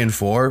Personas 3 and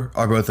 4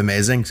 are both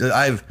amazing. So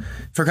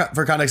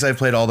for context, I've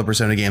played all the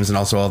Persona games and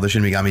also all the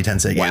Shin Megami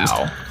Tensei games.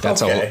 Wow,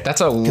 that's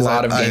a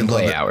lot of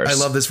gameplay hours.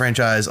 I love this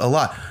franchise a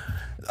lot.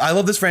 I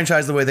love this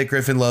franchise the way that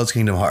Griffin loves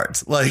Kingdom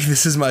Hearts. Like,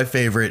 this is my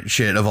favorite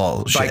shit of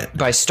all shit.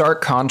 By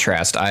stark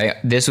contrast,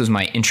 this was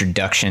my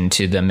introduction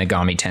to the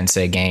Megami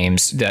Tensei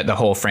games, the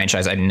whole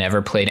franchise. I'd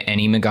never played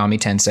any Megami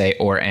Tensei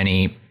or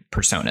any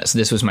Personas.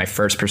 This was my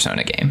first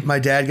Persona game. My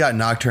dad got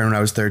Nocturne when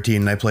I was 13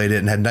 and I played it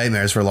and had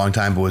nightmares for a long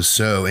time, but was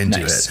so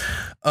into it.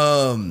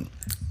 But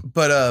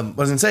what I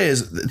was gonna say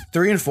is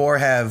 3 and 4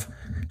 has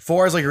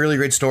like a really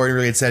great story,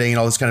 really great setting, and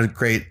all this kind of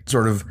great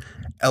sort of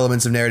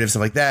elements of narrative,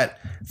 stuff like that.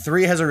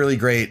 3 has a really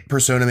great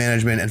persona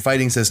management and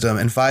fighting system,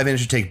 and 5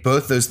 managed to take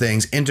both those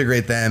things,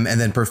 integrate them,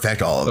 and then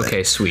perfect all of it.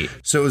 Okay, sweet.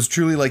 So it was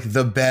truly like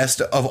the best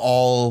of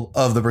all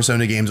of the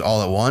Persona games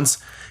all at once,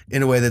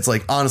 in a way that's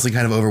like honestly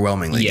kind of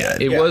overwhelmingly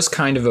good. It was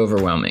kind of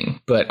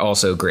overwhelming, but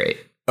also great.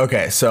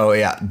 Okay, so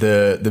yeah,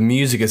 the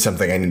music is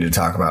something I need to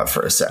talk about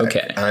for a sec.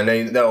 Okay. And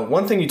I know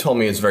one thing you told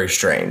me is very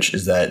strange,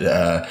 is that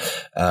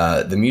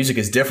the music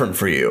is different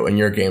for you in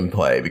your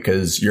gameplay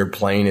because you're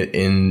playing it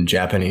in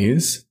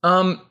Japanese.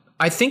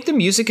 I think the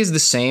music is the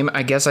same.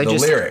 I guess The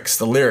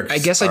lyrics. I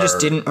guess I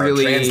just didn't are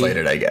really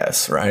translated, I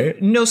guess,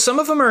 right? No, some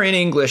of them are in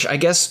English. I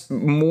guess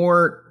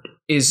more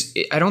is,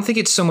 I don't think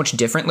it's so much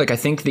different. Like, I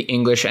think the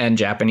English and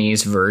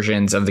Japanese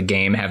versions of the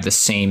game have the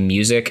same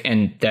music,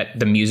 and that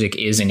the music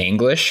is in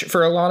English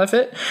for a lot of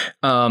it.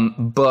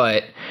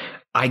 But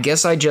I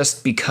guess I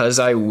just, because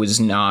I was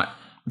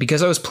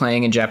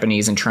playing in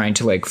Japanese and trying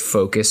to like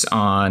focus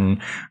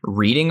on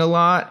reading a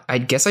lot, I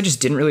guess I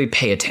just didn't really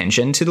pay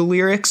attention to the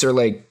lyrics, or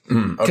like,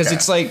 because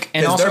it's like,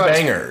 and also they're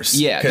bangers.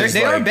 Yeah,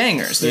 they are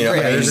bangers. They're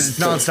great. It's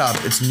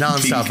nonstop. It's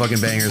nonstop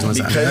fucking bangers on the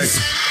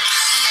soundtrack.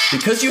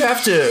 Because you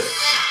have to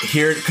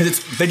hear,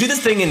 because they do this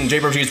thing in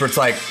JRPGs where it's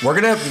like, we're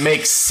gonna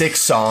make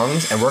 6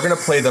 songs and we're gonna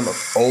play them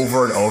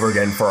over and over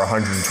again for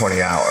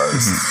 120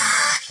 hours.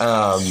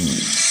 I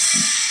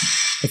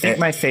think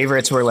my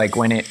favorites were like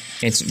when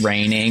it's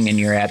raining and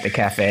you're at the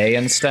cafe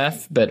and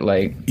stuff. But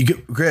like,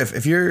 Griff,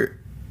 if you're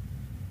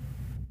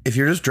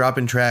just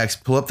dropping tracks,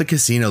 pull up the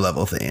casino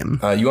level theme.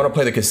 You want to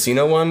play the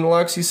casino one,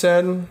 Lux? You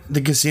said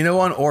the casino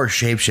one or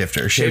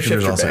Shapeshifter. Shapeshifter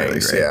is also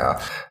really great.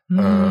 Yeah.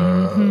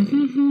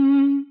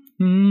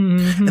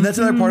 And that's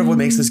another part of what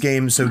makes this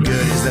game so good,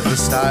 is that the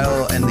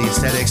style and the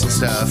aesthetics and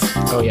stuff.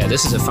 Oh yeah,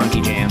 this is a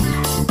funky jam.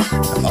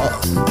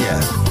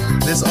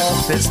 This all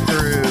fits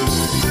through.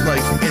 Like,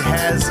 it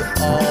has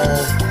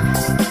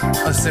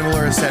all a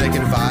similar aesthetic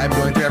and vibe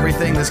going through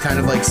everything. This kind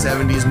of like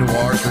 70s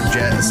noir sort of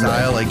jet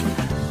style, like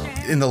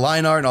in the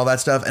line art and all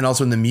that stuff, and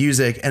also in the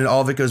music, and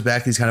all of it goes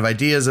back to these kind of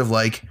ideas of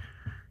like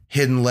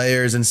hidden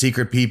layers and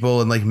secret people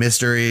and like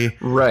mystery.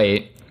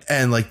 Right.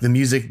 And like the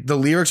music, the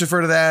lyrics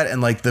refer to that,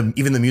 and like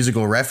even the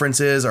musical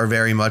references are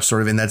very much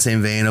sort of in that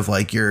same vein of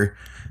like your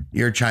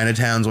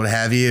Chinatowns, what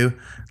have you,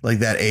 like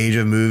that age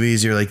of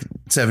movies, your like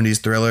 70s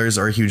thrillers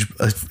are a huge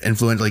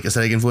influence, like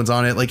aesthetic influence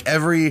on it. Like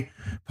every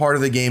part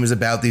of the game is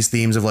about these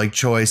themes of like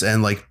choice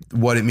and like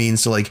what it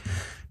means to like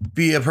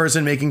be a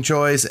person making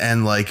choice,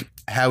 and like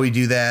how we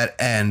do that,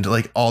 and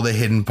like all the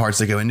hidden parts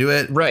that go into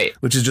it. Right.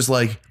 Which is just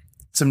like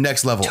some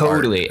next level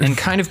totally art. And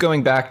kind of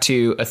going back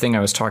to a thing I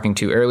was talking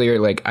to earlier,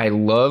 like I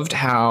loved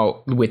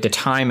how with the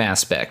time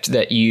aspect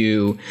that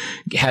you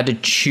had to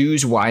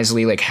choose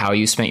wisely, like how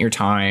you spent your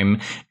time,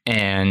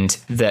 and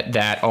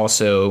that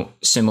also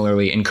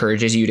similarly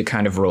encourages you to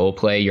kind of role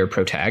play your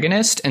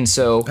protagonist. And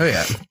so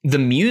the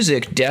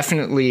music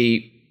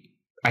definitely,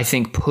 I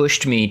think,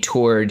 pushed me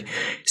toward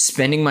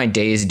spending my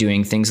days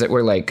doing things that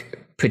were like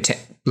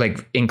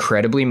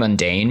incredibly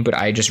mundane, but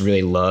I just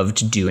really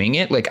loved doing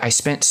it. Like I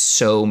spent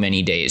so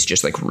many days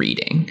just like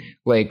reading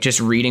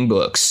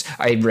books.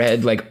 I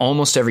read like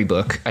almost every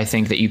book I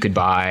think that you could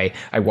buy.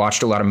 I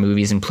watched a lot of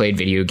movies and played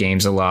video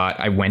games a lot.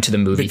 I went to the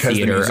movie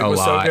theater a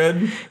lot. So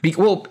good?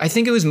 Well, I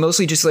think it was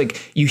mostly just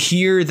like you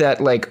hear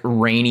that like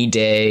rainy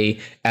day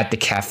at the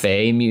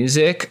cafe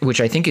music, which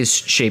I think is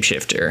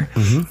Shapeshifter.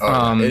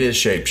 It is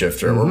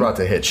Shapeshifter. We're about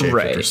to hit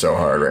Shapeshifter so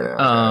hard right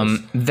now.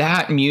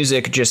 That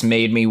music just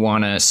made me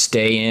want to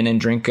stay in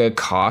and drink a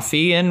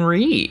coffee and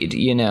read,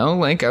 you know,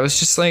 like I was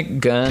just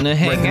like gonna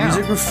hang out.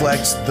 Music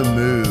reflects the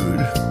mood.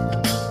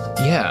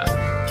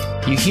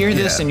 Yeah. You hear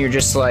this and you're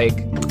just like,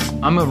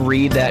 I'm gonna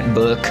read that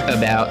book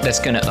about that's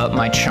gonna up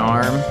my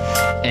charm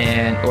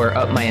or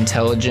up my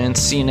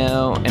intelligence, you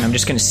know, and I'm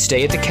just gonna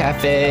stay at the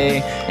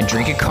cafe and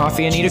drink a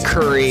coffee and eat a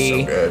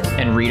curry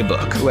and read a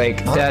book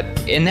like that.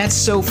 And that's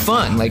so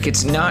fun. Like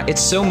it's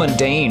so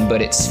mundane,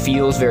 but it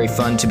feels very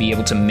fun to be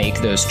able to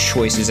make those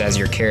choices as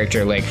your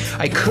character. Like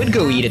I could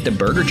go eat at the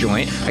burger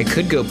joint, I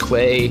could go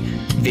play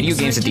video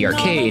games at the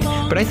arcade,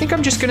 but I think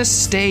I'm just gonna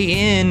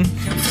stay in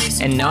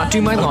and not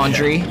do my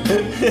laundry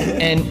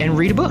and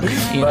read a book.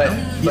 But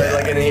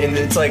like, and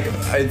it's like,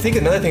 I think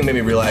another thing made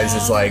me realize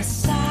is like,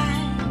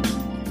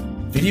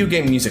 video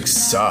game music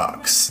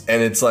sucks,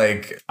 and it's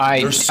like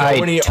I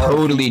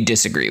totally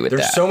disagree with that.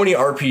 There's so many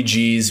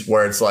RPGs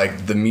where it's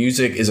like the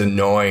music is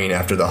annoying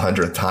after the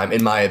 100th time,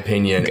 in my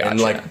opinion. Gotcha.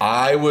 And like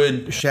I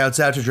would shouts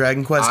out to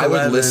Dragon Quest. I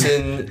would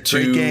listen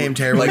to great game,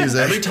 terrible like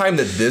music. Every time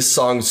that this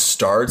song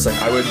starts,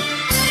 like I would.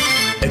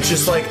 It's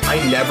just like I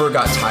never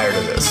got tired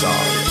of this song.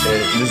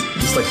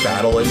 This like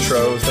battle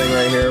intro thing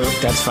right here.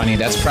 That's funny.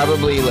 That's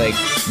probably like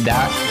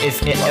that.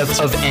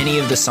 Of any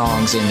of the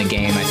songs in the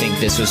game, I think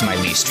this was my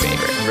least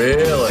favorite.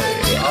 Really?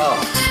 Yeah.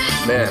 Oh.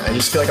 Man, I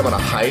just feel like I'm on a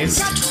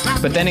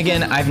heist. But then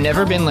again, I've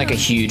never been like a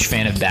huge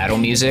fan of battle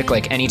music.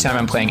 Like anytime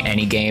I'm playing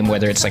any game,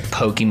 whether it's like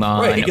Pokemon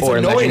Right, it gets or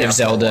annoying Legend of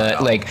after a Zelda,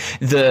 while. like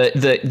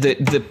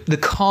the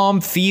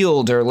calm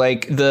field or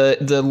like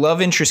the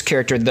love interest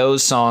character,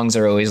 those songs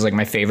are always like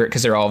my favorite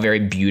because they're all very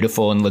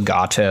beautiful and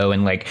legato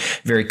and like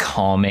very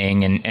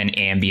calming and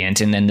ambient.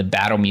 And then the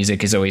battle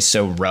music is always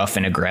so rough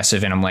and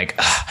aggressive, and I'm like,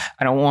 ugh,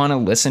 I don't want to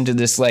listen to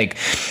this like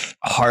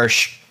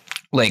harsh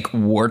like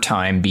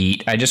wartime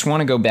beat. I just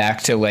want to go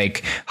back to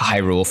like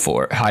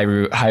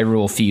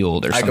Hyrule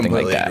Field or something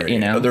like that. agree. You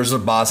know, There's the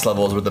boss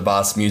levels where the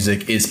boss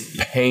music is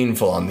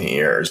painful on the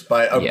ears.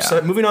 But Yeah.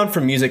 so moving on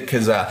from music,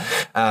 because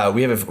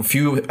we have a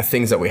few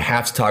things that we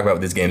have to talk about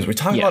with these games. We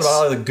talk about Yes.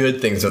 all of the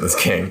good things of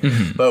this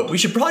game, but we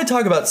should probably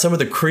talk about some of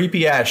the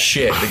creepy ass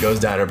shit that goes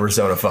down in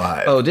Persona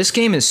 5. oh, this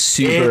game is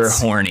super It's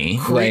horny.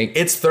 Like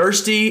It's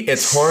thirsty,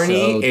 it's horny,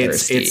 So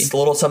thirsty. it's a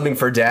little something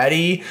for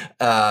daddy.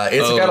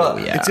 It's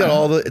It's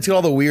got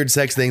all the weird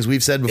sex things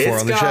we've said before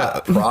It's on the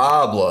got show.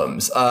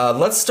 problems.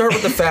 Let's start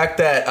with the fact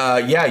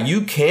that,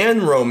 you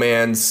can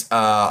romance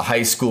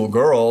high school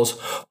girls,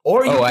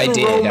 or you I can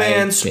did. I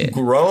romance did.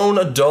 grown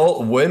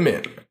adult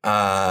women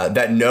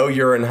that know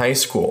you're in high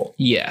school.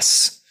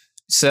 yes.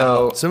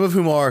 So Some of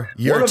whom are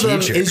your One of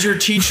them teacher. is your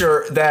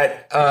teacher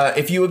that,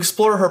 if you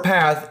explore her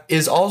path,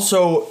 is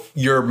also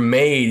your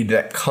maid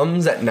that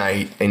comes at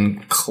night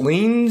and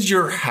cleans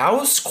your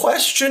house,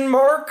 question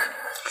mark?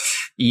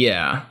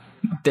 yeah,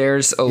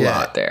 there's a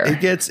lot there.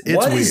 It's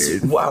What weird.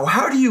 is wow?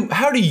 How do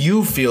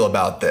you feel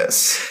about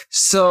this?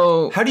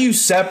 So How do you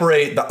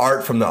separate the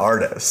art from the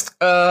artist?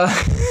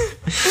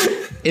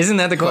 isn't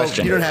that the Well,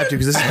 question? you don't have to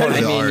because this is part of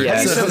I the mean, art. yeah, How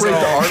do you this is separate the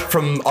all- art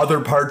from other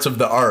parts of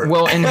the art?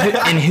 Well, and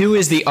who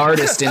is the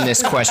artist in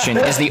this question?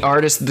 Is the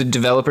artist the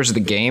developers of the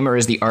game, or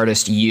is the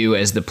artist you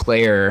as the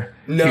player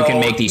who can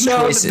make these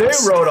choices?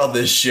 They wrote all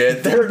this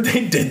shit.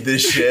 They did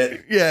this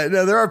shit. Yeah,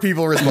 no, there are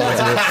people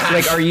responsible.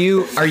 Like, are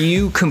you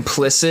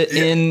complicit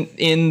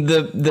in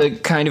the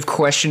kind of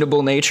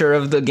questionable nature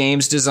of the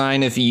game's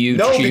design if you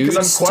No, choose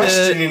because I'm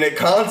questioning it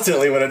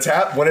constantly when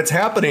it's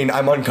happening.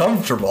 I'm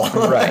uncomfortable.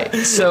 right?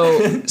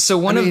 So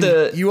one I mean, of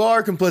the you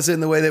are complicit in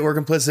the way that we're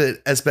complicit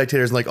as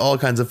spectators in like all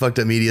kinds of fucked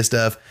up media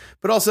stuff.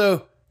 But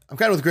also, I'm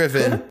kind of with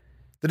Griffin.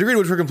 The degree to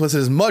which we're complicit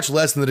is much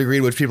less than the degree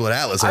to which people at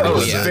Atlas are I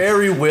was complicit.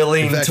 very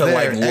willing In fact, to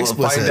they're find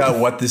explicit. out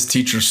what this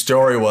teacher's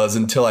story was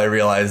until I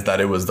realized that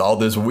it was all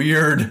this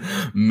weird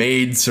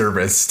maid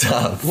service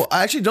stuff. Well,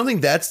 I actually don't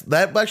think that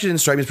actually didn't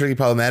strike me as particularly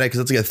problematic because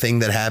that's like a thing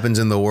that happens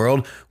in the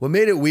world. What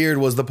made it weird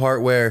was the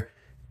part where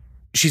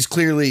she's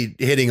clearly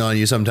hitting on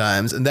you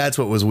sometimes, and that's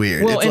what was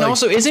weird. well, It's and like,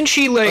 also isn't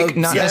she like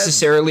not yeah.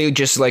 necessarily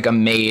just like a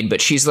maid,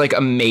 but she's like a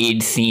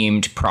maid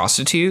themed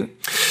prostitute?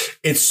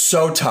 It's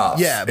so tough.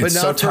 yeah, but it's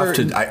not so for, tough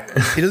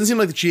to. it doesn't seem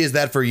like she is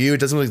that for you. It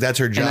doesn't look like that's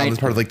her job. It's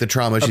part of like the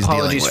trauma she's dealing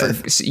Apologies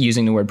with. for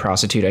using the word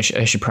prostitute.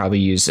 I should probably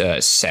use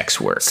sex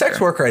worker. Sex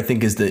worker, I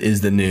think, is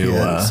the new.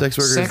 Sex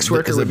worker. Sex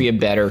worker would be a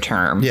better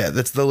term. Yeah,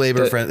 that's the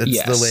labor friend. That's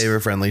yes. the labor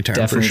friendly term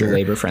Definitely for sure. the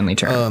labor friendly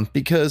term.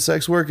 Because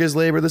sex work is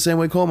labor the same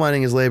way coal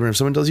mining is labor. If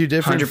someone tells you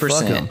different, 100%.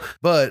 fuck 'em.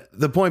 But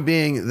the point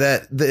being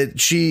that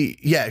she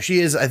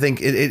is. I think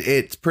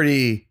it's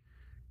pretty.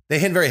 They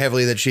hint very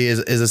heavily that she is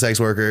a sex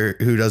worker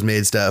who does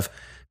maid stuff.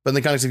 But in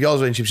the context of y'all's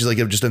relationship, she's like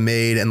just a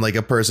maid and like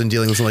a person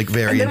dealing with some like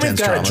very And then we've intense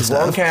got trauma a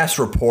drunk stuff. ass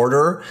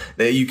reporter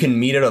that you can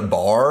meet at a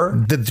bar.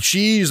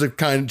 She is a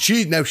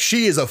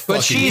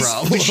fucking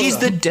problem. But she's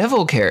the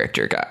devil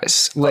character,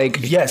 guys.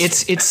 Like,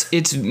 yes.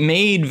 it's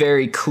made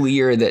very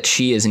clear that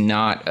she is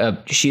not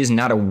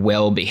a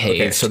well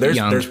behaved. Okay, so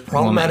there's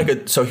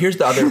problematic. So here's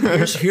the other.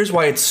 Here's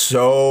why it's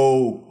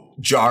so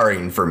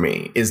jarring for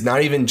me is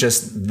not even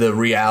just the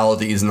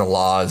realities and the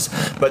laws,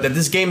 but that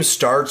this game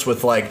starts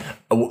with like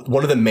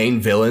one of the main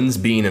villains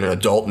being an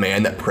adult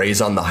man that preys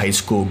on the high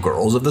school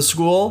girls of the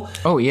school.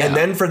 Oh, yeah. And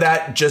then for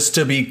that just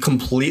to be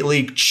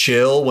completely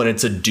chill when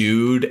it's a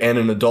dude and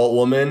an adult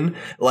woman,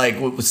 like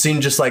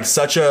seemed just like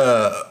such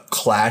a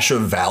clash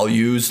of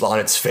values on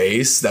its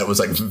face that was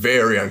like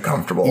very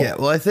uncomfortable. Yeah,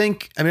 well, I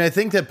think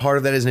that part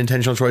of that is an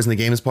intentional choice in the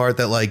game's part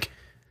that like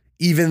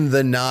even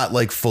the not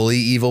like fully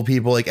evil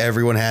people, like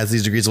everyone has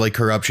these degrees of like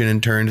corruption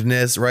and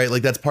turnedness, right?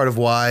 Like that's part of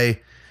why.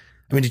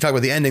 I mean, you talk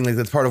about the ending, like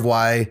that's part of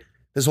why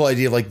this whole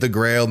idea of like the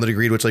Grail and the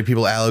degree to which like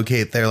people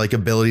allocate their like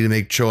ability to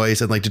make choice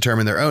and like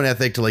determine their own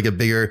ethic to like a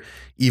bigger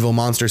evil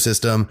monster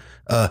system,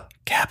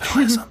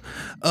 capitalism.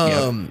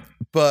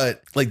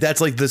 But like that's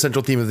like the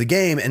central theme of the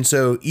game, and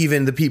so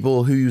even the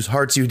people whose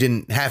hearts you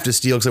didn't have to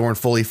steal because they weren't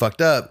fully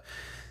fucked up,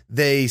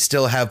 they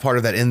still have part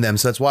of that in them.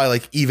 So that's why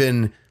like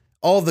even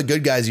all the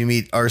good guys you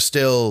meet are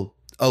still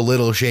a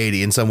little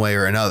shady in some way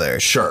or another.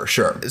 Sure.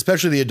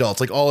 Especially the adults.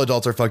 Like all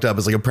adults are fucked up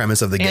is like a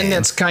premise of the game. And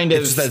that's kind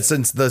of it's just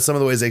that since some of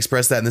the ways they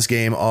express that in this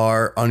game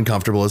are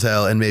uncomfortable as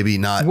hell and maybe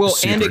not. well,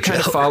 super and it kind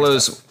of chill.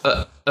 follows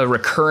a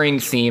recurring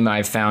theme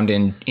I've found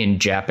in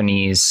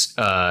Japanese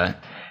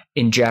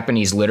in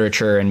Japanese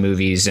literature and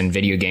movies and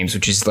video games,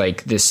 which is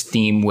like this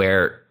theme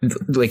where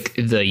like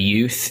the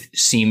youth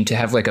seem to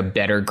have like a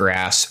better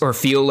grasp or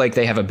feel like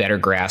they have a better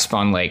grasp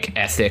on like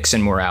ethics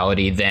and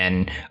morality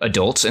than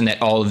adults, and that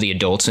all of the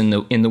adults in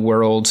the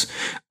world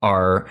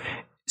are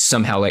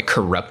somehow like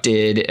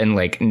corrupted and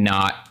like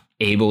not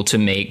able to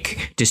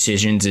make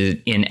decisions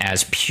in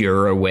as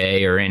pure a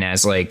way or in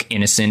as like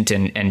innocent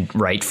and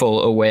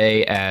rightful a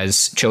way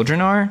as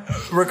children are.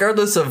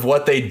 Regardless of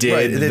what they did,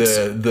 Right,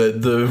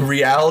 the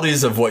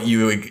realities of what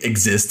you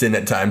exist in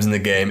at times in the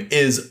game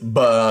is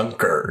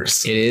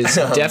bonkers. It is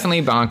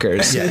definitely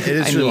bonkers. Yeah, it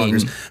is true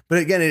bonkers. But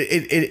again,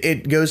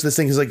 it goes to this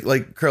thing is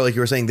like Curl, like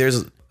you were saying,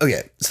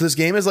 so this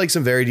game is like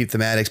some very deep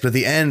thematics, but at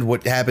the end,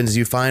 what happens is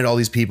you find all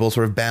these people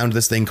sort of bound to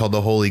this thing called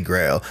the Holy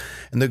Grail.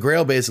 And the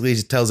Grail basically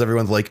tells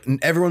everyone, like,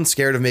 everyone's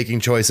scared of making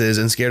choices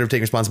and scared of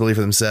taking responsibility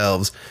for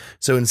themselves.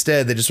 So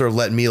instead, they just sort of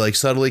let me like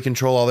subtly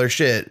control all their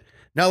shit.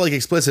 Not like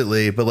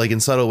explicitly, but like in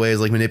subtle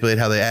ways, like manipulate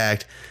how they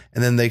act.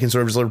 And then they can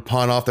sort of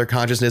pawn off their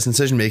consciousness and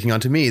decision making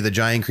onto me, the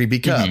giant creepy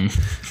cup.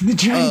 Mm-hmm. The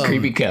giant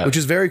creepy cup. Which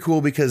is very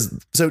cool because,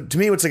 so to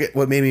me,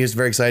 what made me just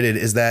very excited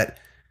is that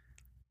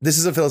this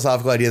is a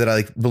philosophical idea that I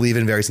like believe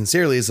in very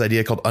sincerely. It's this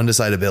idea called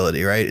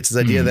undecidability, right? It's this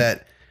idea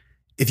that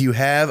if you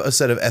have a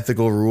set of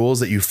ethical rules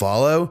that you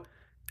follow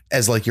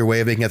as like your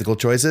way of making ethical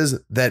choices,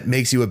 that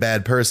makes you a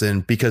bad person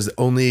because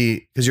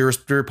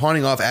you're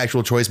pawning off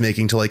actual choice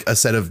making to like a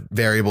set of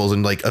variables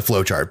and like a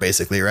flow chart,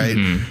 basically, right?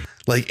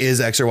 Like,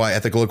 is X or Y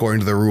ethical according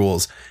to the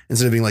rules?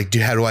 Instead of being like,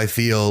 how do I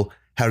feel?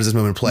 How does this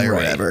moment play or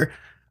whatever?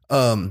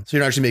 So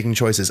you're not actually making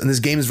choices. And this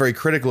game is very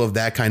critical of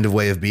that kind of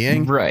way of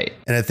being. Right.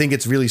 And I think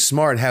it's really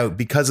smart how,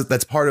 because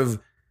that's part of,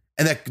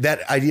 and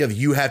that idea of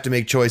you have to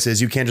make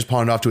choices, you can't just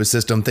pawn it off to a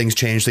system. Things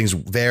change, things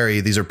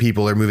vary. These are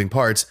people, they're moving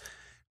parts,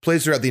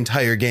 plays throughout the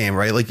entire game,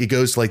 right? Like it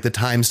goes to like the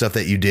time stuff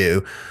that you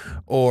do,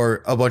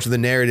 or a bunch of the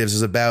narratives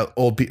is about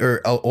older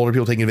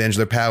people taking advantage of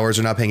their powers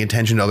or not paying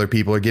attention to other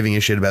people or giving a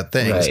shit about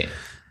things. Right.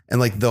 And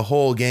like the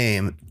whole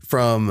game,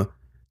 from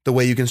the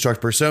way you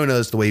construct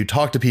personas, the way you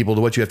talk to people,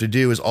 to what you have to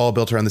do, is all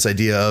built around this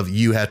idea of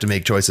you have to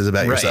make choices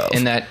about yourself.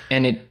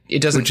 And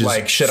it doesn't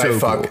like, should I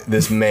fuck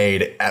this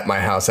maid at my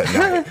house at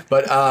night?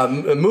 But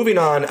moving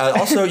on,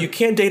 also you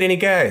can't date any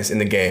guys in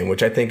the game,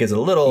 which I think is a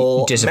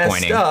little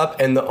disappointing. Messed up.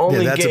 And the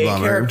only gay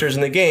characters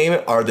in the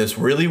game are this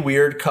really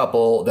weird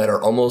couple that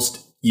are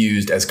almost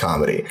used as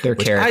comedy. They're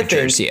which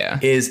caricatures, I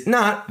think is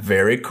not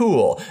very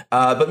cool.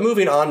 But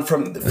moving on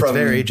from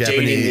very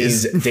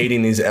Japanese.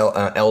 dating these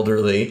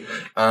elderly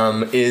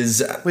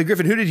is. Wait,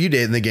 Griffin, who did you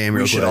date in the game?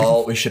 We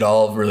should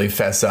all really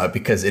fess up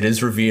because it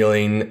is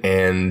revealing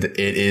and it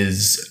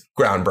is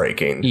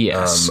groundbreaking.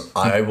 Yes.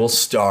 I will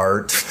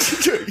start.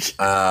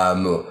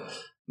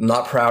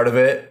 Not proud of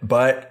it,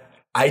 but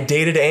I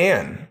dated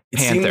Anne.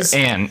 Anne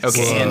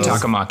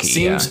Takamaki.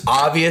 Seems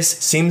obvious,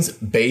 seems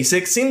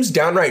basic, seems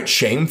downright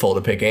shameful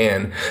to pick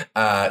Anne.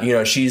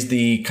 She's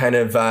the kind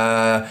of,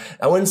 I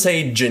wouldn't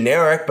say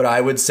generic, but I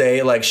would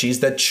say like she's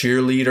the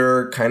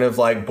cheerleader, kind of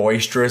like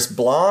boisterous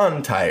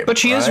blonde type. But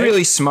she is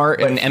really smart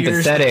and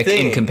empathetic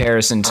in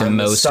comparison to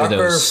most of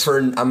those.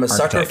 I'm a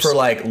sucker for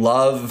like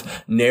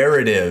love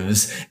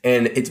narratives.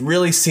 And it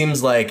really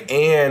seems like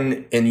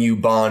Anne and you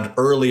bond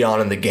early on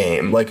in the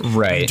game. Like,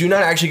 you do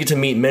not actually get to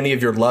meet many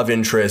of your love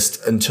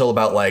interests until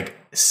about like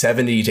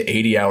 70 to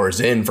 80 hours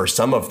in for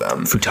some of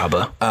them.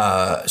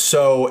 Futaba.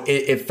 So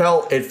it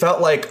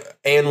felt like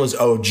Anne was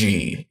OG,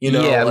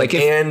 like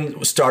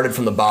Anne started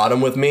from the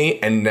bottom with me,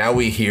 and now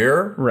we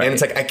here, and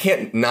it's like I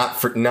can't not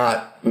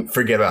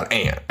forget about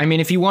Anne. I mean,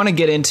 if you want to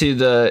get into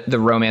the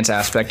romance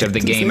aspect of the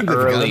game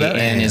early,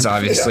 Anne is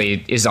obviously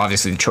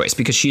the choice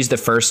because she's the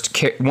first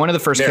one of the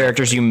first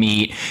characters you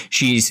meet.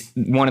 She's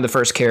one of the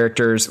first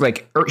characters.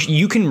 Like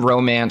you can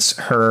romance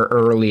her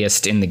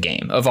earliest in the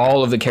game of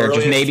all of the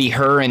characters. Maybe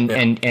her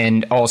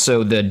and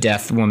also the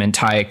death woman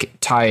Tai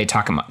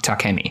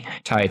Takemi.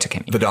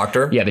 The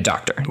doctor. Yeah, the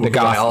doctor. The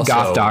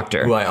goth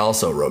doctor. Who I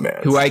also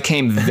romanced. Who I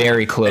came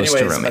very close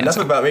to romance. Enough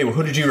about me.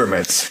 Who did you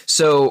romance?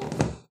 So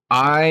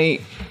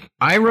I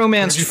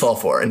romanced. What did you fall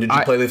for? And did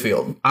you play the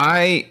field?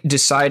 I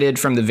decided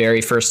from the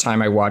very first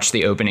time I watched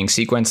the opening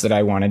sequence that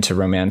I wanted to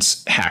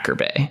romance Hacker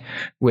Bay,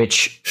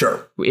 which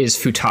is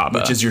Futaba.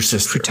 Which is your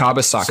sister.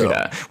 Futaba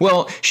Sakura. So.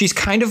 Well, she's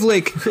kind of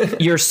like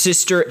your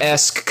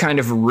sister-esque kind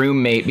of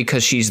roommate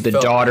because she's the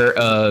daughter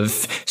of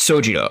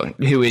Sojiro,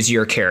 who is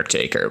your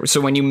caretaker.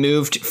 So when you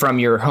moved from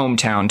your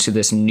hometown to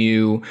this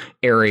new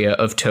area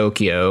of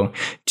Tokyo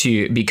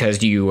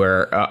because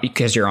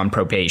you're on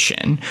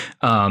probation,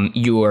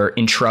 you are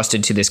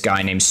entrusted to this guy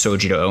named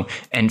Sojiro,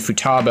 and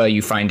Futaba,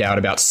 you find out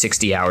about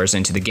 60 hours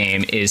into the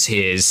game, is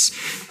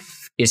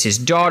his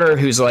daughter,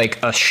 who's like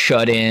a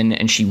shut-in,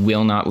 and she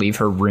will not leave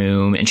her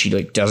room, and she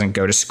like doesn't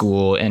go to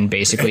school, and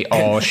basically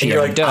all she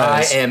ever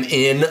does. I am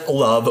in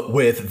love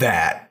with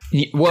that.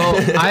 Well,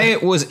 I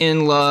was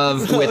in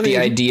love with the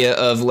idea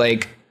of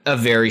like a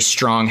very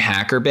strong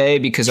hacker bay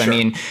because I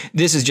mean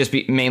this is just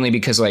mainly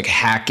because like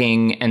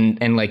hacking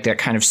and like that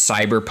kind of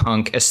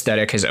cyberpunk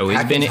aesthetic has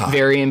always been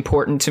very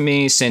important to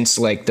me since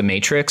like the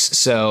Matrix.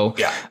 So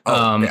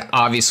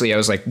obviously I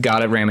was like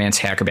gotta romance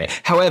hacker bay.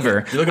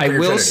 However, I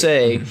will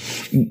say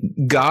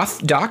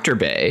Goth Dr.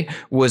 Bay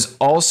was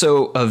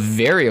also a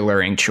very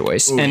alluring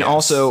choice and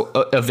also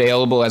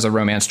available as a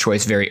romance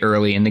choice very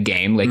early in the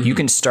game. Like you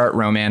can start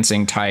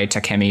romancing Tai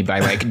Takemi by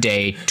like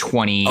day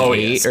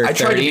 28 or 30. I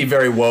tried to be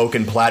very woke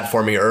and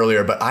platformy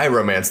earlier, but I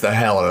romanced the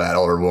hell out of that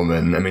older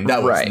woman. I mean,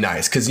 that was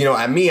nice because, you know,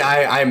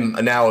 I'm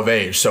now of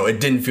age, so it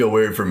didn't feel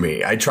weird for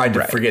me. I tried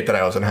to forget that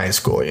I was in high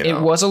school, you know?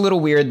 It was a little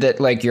weird that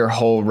like your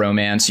whole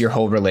romance, your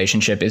whole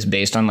relationship is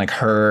based on like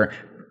her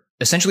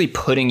essentially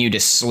putting you to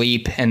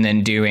sleep and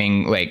then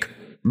doing like,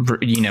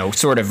 you know,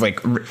 sort of like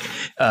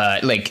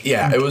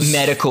it was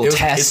medical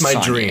tests. It's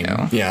my dream.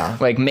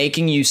 Like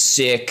making you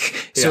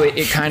sick. So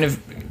it kind of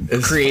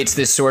creates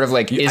this sort of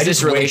like, is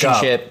this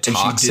relationship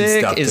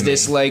toxic? Is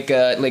this like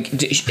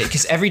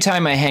because every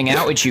time I hang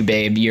out with you,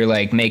 babe, you're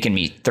like making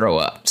me throw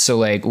up. So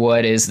like,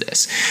 what is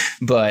this?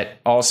 But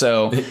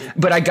also,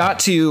 but I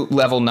got to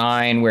level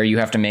 9 where you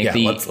have to make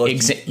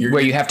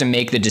where you have to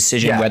make the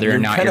decision whether or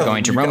not you're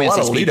going to romance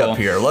these people. A lot of lead up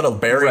here, a lot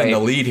of burying the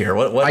lead here.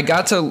 What? I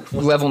got to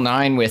level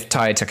 9 with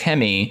Tai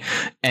Takemi,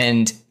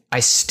 and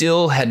I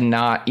still had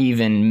not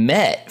even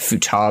met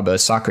Futaba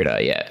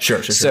Sakura yet.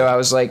 Sure. So I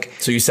was like,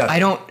 so you said I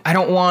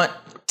don't want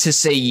to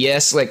say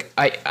yes. Like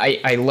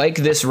I like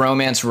this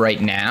romance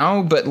right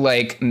now, but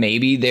like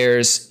maybe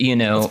there's, you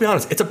know, let's be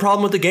honest, it's a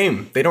problem with the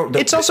game.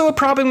 It's also a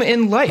problem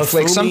in life.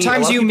 Like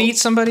sometimes you meet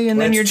somebody and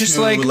then you're just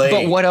like,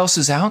 but what else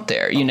is out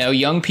there? You know,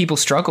 young people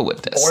struggle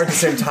with this. Or at the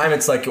same time,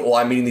 it's like, well,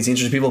 I'm meeting these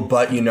interesting people,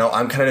 but you know,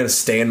 I'm kind of going to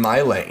stay in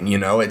my lane. You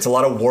know, it's a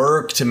lot of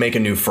work to make a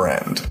new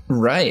friend.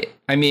 Right.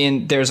 I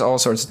mean, there's all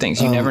sorts of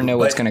things. You never know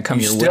what's going to come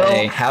your way. You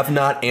still have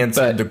not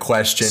answered the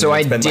question. So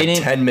it's been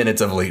like 10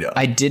 minutes of lead up.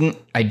 I did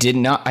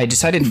not. I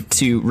decided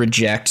to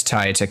reject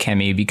Tai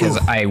Takemi because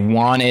I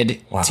wanted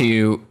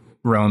to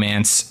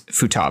romance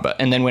Futaba.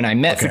 And then when I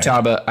met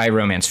Futaba, I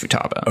romanced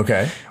Futaba.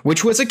 Okay.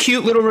 Which was a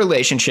cute little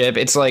relationship.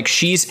 It's like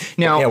she's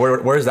now. Yeah,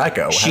 where does that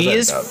go? She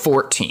is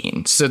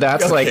 14. So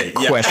that's like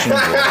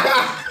questionable.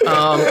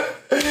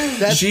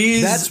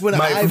 That's when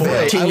my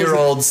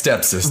 14-year-old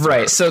stepsister.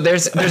 Right. So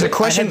there's a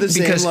question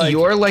because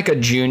you're like a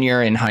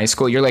junior in high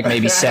school. You're like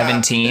maybe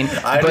 17.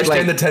 I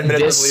understand the 10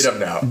 minutes lead up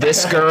now.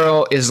 This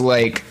girl is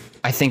like,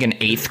 I think an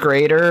 8th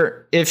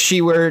grader if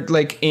she were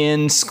like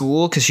in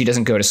school, because she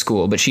doesn't go to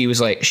school, but she's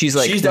would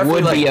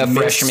be a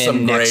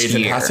freshman next year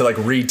and has to like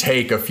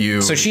retake a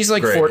few. So she's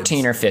like grades.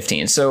 14 or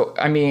 15. So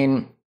I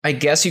mean, I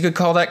guess you could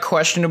call that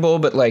questionable,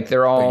 but like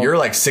they're all. But you're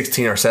like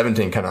 16 or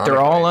 17 kind of. They're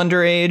all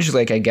underage.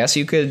 Like I guess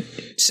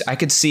I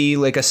could see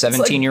like a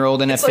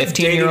 17-year-old and a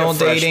 15-year-old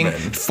dating.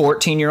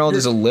 14-year-old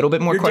is a little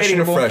bit more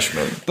questionable. Dating a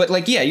freshman. But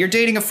like, yeah, you're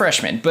dating a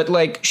freshman. But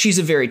like, she's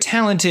a very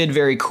talented,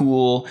 very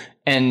cool,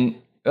 and.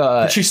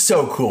 But she's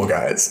so cool,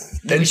 guys.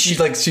 And she's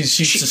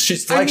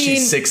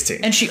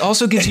 16. And she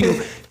also gives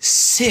you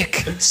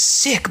sick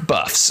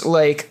buffs.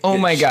 Like, oh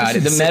my god,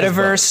 the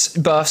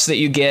metaverse buffs that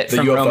you get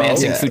from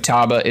romancing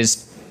Futaba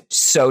is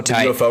so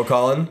tight. The UFO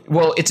Colin?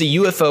 Well, it's a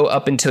UFO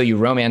up until you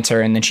romance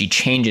her, and then she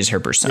changes her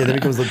persona. Yeah, then it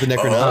becomes like the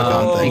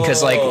Necronomicon thing.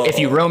 Because like, if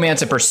you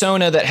romance a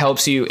persona that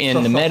helps you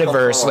in the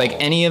metaverse, like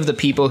any of the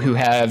people who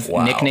have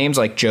nicknames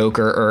like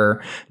Joker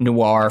or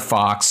Noir,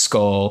 Fox,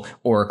 Skull,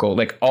 Oracle,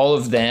 like all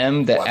of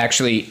them that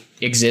actually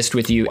exist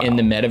with you in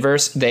the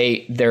metaverse,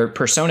 their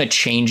persona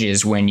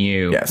changes when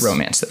you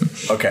romance them.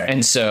 Okay.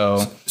 And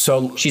so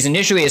she's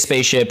initially a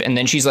spaceship, and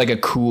then she's like a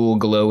cool,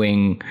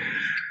 glowing...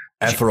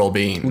 ethereal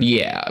being.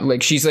 Yeah,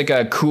 like she's like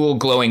a cool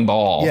glowing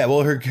ball. Yeah,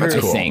 well, her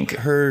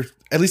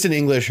at least in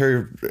English,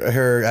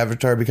 her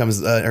avatar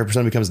becomes her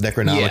persona becomes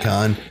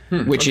Necronomicon,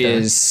 which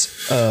is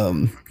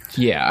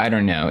I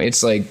don't know.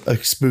 It's like a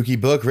spooky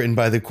book written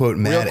by the quote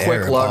Mad Real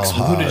quick, Lux,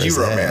 who did you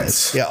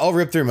romance? Yeah, I'll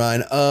rip through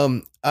mine.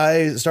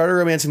 I started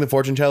romancing the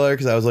fortune teller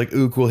because I was like,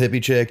 ooh, cool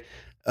hippie chick.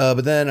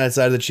 But then I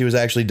decided that she was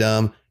actually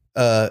dumb.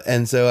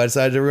 And so I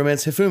decided to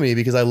romance Hifumi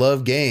because I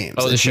love games.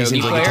 Oh, the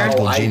shogi player? I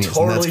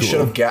totally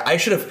should have. I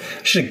should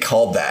have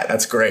called that.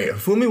 That's great.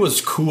 Hifumi was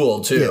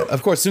cool too. Yeah,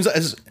 of course.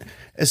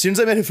 As soon as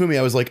I met Hifumi,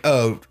 I was like,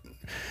 oh,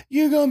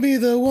 you're gonna be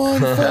the one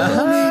for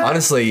me.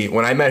 Honestly,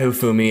 when I met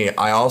Hifumi,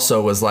 I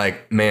also was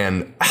like,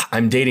 man,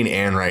 I'm dating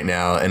Anne right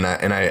now, and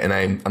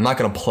I'm not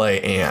gonna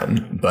play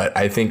Anne, but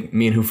I think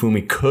me and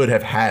Hifumi could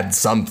have had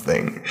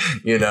something,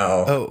 you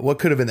know. Oh, what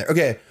could have been there?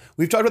 Okay.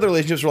 We've talked about the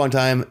relationships for a long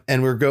time,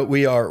 and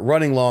we are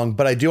running long,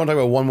 but I do want to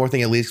talk about one more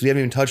thing at least, because we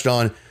haven't even touched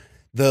on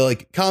the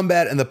like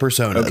combat and the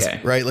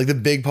personas, right? Like the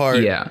big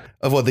part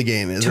of what the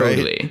game is,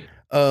 right?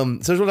 So I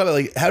just want to talk about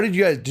like, how did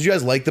you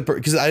guys like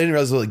because I didn't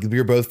realize like we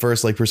were both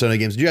first like Persona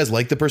games. Did you guys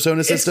like the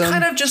Persona system? It's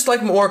kind of just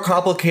like more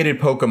complicated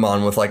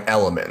Pokemon with like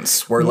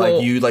elements where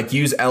like you like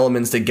use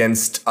elements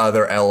against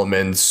other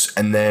elements,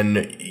 and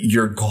then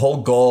your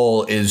whole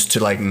goal is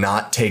to like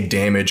not take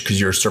damage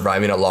because you're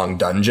surviving a long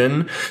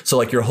dungeon. So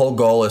like your whole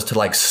goal is to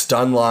like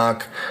stun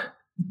lock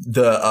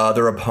the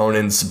other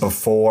opponents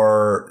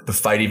before the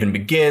fight even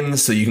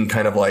begins, so you can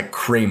kind of like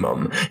cream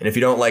them. And if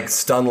you don't like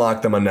stun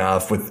lock them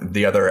enough with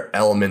the other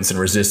elements and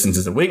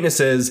resistances and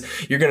weaknesses,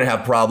 you're going to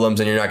have problems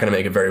and you're not going to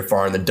make it very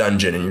far in the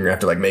dungeon, and you're going to have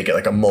to like make it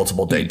like a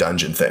multiple day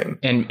dungeon thing.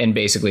 And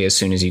basically as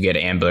soon as you get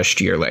ambushed,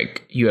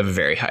 you have a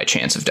very high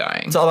chance of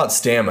dying. It's all about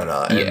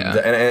stamina.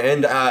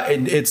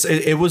 And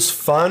it was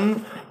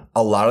fun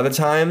a lot of the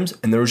times,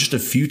 and there was just a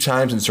few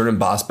times in certain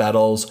boss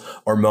battles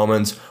or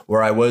moments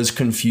where I was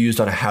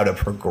confused on how to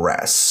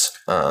progress.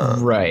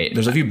 Right.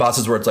 There's a few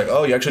bosses where it's like,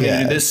 oh, you actually need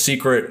to do this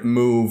secret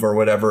move or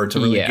whatever to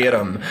really get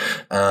them.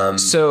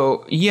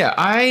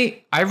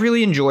 I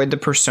really enjoyed the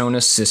Persona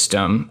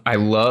system. I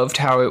loved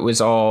how it was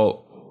all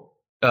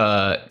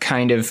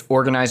kind of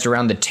organized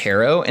around the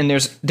tarot, and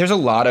there's a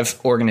lot of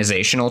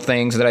organizational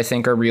things that I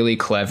think are really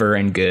clever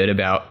and good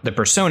about the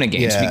Persona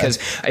games, because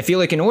I feel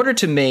like in order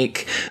to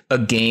make a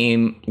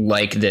game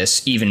like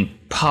this even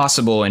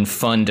possible and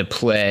fun to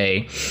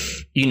play,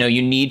 you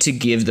need to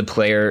give the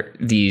player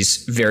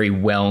these very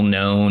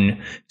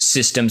well-known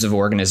systems of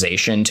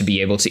organization to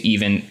be able to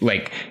even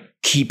like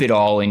keep it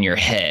all in your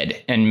head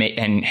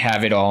and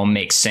have it all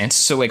make sense.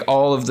 So like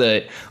all of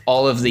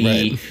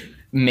the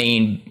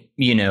main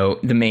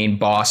the main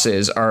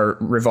bosses are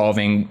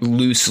revolving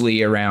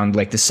loosely around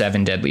like the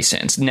 7 deadly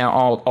sins. Now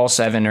all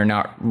 7 are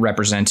not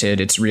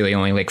represented. It's really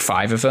only like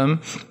 5 of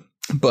them,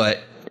 but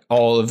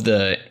all of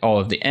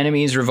the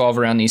enemies revolve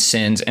around these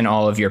sins, and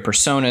all of your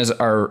personas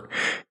are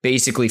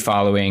basically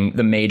following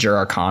the major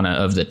arcana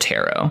of the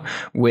tarot,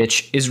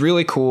 which is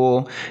really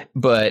cool,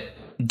 but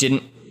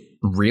didn't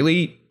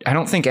really, I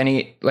don't think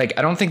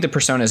the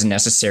personas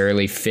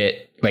necessarily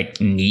fit like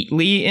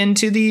neatly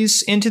into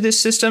this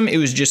system. It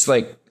was just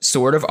like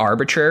sort of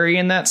arbitrary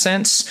in that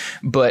sense,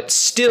 but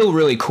still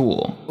really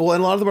cool. Well,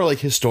 and a lot of them are like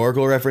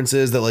historical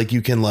references that like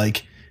you can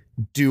like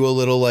do a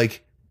little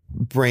like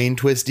brain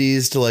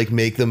twisties to like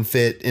make them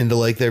fit into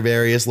like their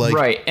various like,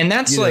 right. And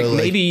that's like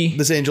maybe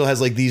this angel has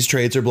like these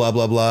traits or blah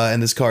blah blah,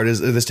 and this card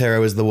is, or this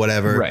tarot is the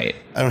whatever. Right.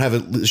 I don't have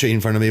it straight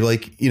in front of me, but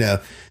like,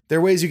 there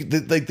are ways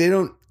like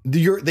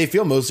they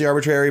feel mostly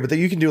arbitrary, but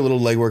you can do a little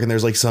legwork, and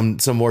there's like some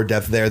more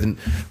depth there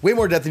way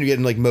more depth than you get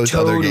in like most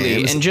other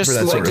games. And just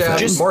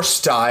just more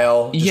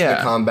style, the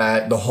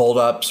combat, the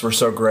holdups were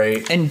so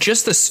great, and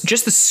just the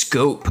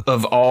scope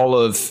of all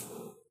of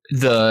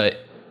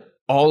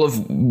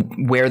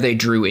where they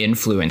drew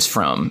influence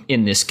from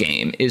in this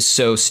game is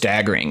so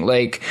staggering.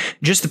 Like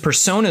just the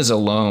personas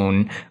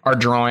alone are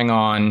drawing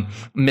on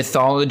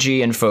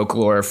mythology and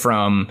folklore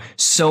from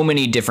so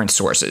many different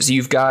sources.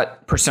 You've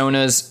got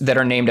personas that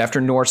are named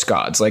after Norse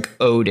gods like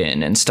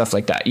Odin and stuff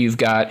like that. You've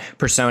got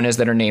personas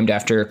that are named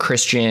after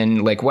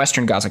Christian, like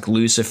Western gods like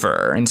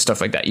Lucifer and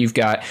stuff like that. You've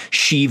got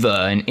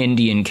Shiva, an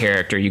Indian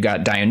character. You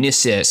got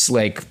Dionysus,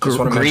 like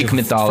Greek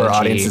mythology. For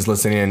audiences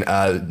listening in,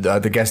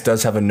 the guest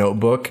does have a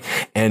notebook,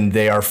 and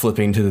they are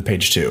flipping to the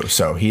page 2.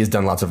 So he has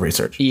done lots of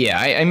research. Yeah,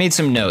 I made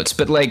some notes,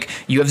 but like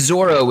you have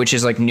Zorro, which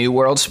is like New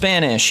World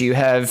Spanish. You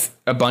have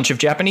a bunch of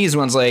Japanese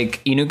ones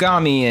like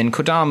Inugami and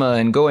Kodama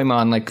and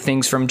Goemon, like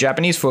things from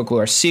Japanese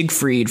folklore.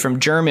 Siegfried from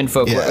German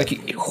folklore, like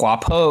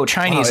Huapo,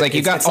 Chinese. Like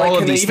you got all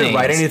of these things. Can they even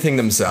write anything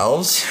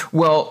themselves?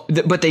 Well,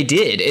 but they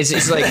did.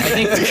 It's like I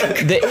think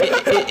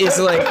it's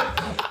like.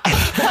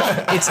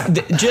 It's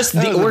just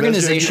the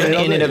organization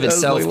in and of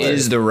itself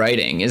is the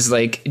writing, is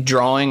like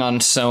drawing on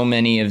so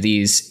many of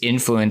these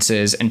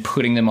influences and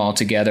putting them all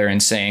together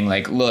and saying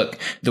like, look,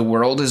 the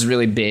world is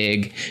really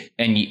big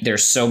and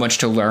there's so much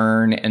to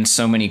learn and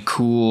so many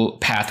cool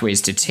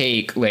pathways to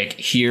take. Like,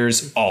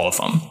 here's all of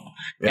them.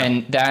 Yeah.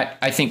 And that,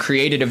 I think,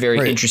 created a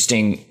very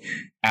interesting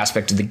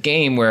aspect of the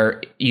game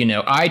where,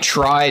 I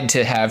tried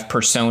to have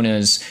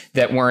personas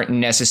that weren't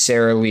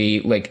necessarily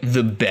like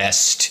the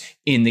best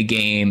in the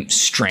game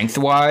strength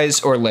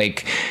wise, or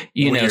like,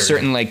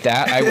 certain like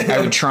that. I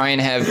would try and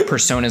have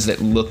personas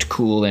that looked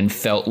cool and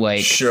felt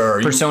like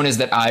personas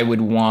that I would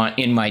want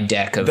in my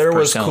deck of There personas.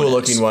 was cool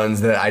looking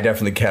ones that I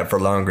definitely kept for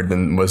longer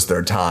than was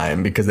their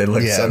time because they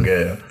looked so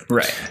good.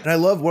 Right. And I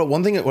love one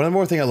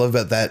more thing I love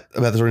about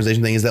this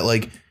organization thing is that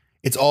like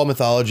it's all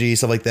mythology,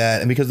 stuff like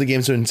that. And because the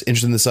game's so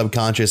interested in the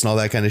subconscious and all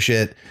that kind of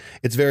shit,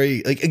 it's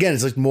very like, again,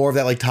 it's like more of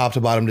that like top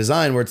to bottom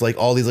design where it's like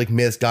all these like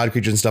myths, god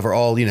creatures and stuff are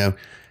all,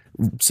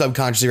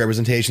 subconsciously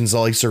representations,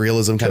 all like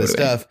surrealism kind of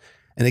stuff.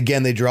 And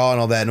again, they draw on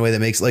all that in a way that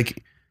makes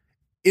like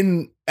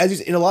in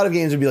a lot of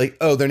games it'd be like,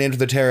 oh, they're named for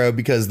the tarot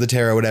because the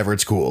tarot, whatever,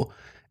 it's cool.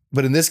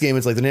 But in this game,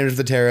 it's like they're named for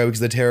the tarot because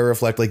the tarot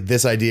reflect like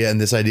this idea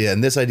and this idea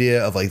and this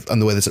idea of like on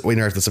the way this we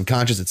interact with the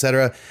subconscious,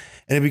 etc.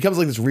 And it becomes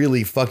like this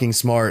really fucking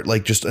smart,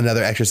 like just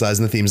another exercise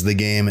in the themes of the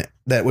game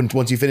that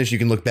once you finish, you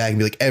can look back and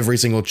be like, every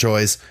single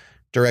choice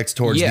directs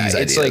towards these ideas.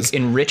 It's like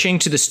enriching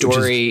to the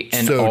story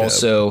and so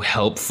also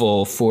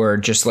helpful for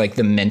just like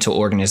the mental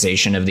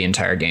organization of the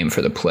entire game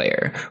for the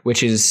player,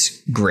 which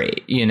is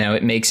great.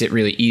 It makes it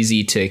really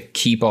easy to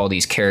keep all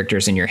these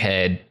characters in your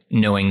head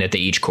knowing that they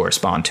each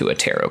correspond to a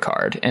tarot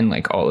card, and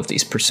like all of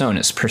these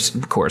personas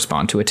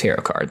correspond to a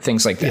tarot card,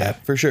 things like that. Yeah,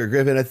 for sure.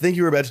 Griffin, I think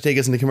you were about to take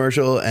us into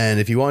commercial, and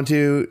if you want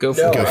to, Go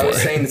for it. I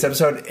was saying this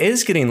episode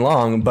is getting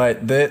long,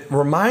 but that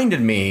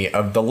reminded me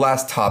of the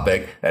last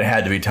topic that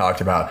had to be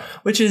talked about,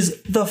 which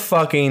is the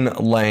fucking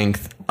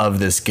length of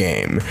this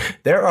game.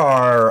 There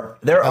are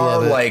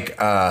like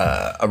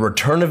a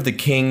Return of the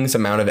King's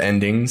amount of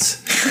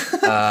endings.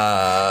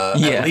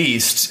 At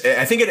least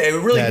I think it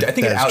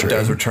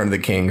outdoes true. Return of the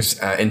King's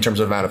in terms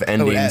of amount of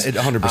endings.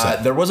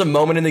 100%. There was a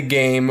moment in the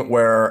game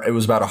where it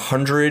was about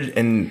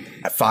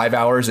 105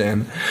 hours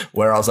in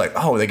where I was like,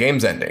 oh, the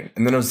game's ending.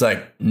 And then I was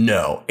like,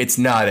 no, it's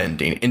not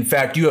ending. In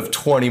fact, you have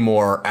 20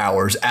 more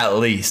hours at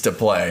least to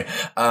play.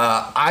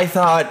 I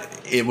thought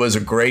it was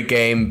a great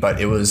game, but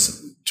it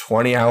was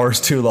 20 hours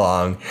too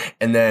long.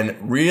 And then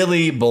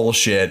really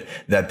bullshit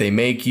that they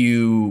make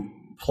you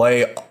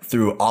play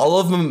through all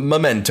of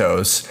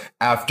Mementos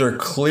after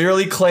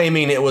clearly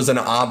claiming it was an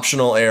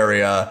optional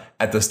area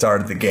at the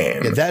start of the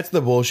game. Yeah, that's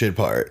the bullshit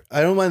part.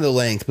 I don't mind the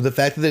length, but the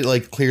fact that it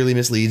like clearly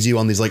misleads you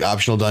on these like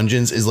optional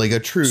dungeons is like a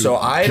true. So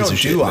I piece don't of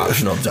shit do move.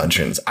 optional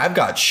dungeons. I've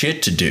got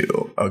shit to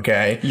do.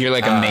 Okay, You're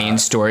like a main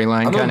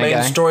storyline I'm kind a of main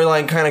guy.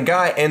 storyline kind of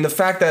guy, and the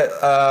fact that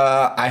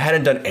I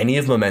hadn't done any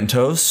of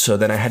Mementos, so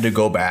then I had to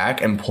go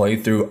back and play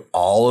through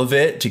all of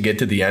it to get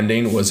to the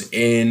ending was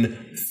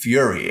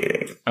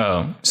infuriating.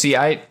 Oh, see,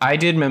 I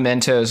did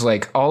Mementos,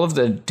 like all of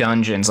the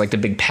dungeons, like the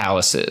big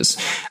palaces.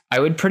 I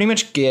would pretty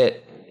much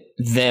get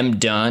them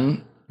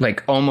done,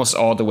 like almost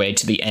all the way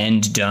to the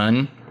end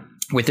done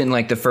within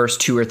like the first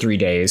 2 or 3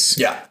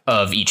 days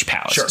of each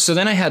palace. Sure. So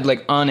then I had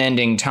like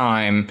unending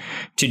time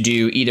to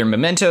do either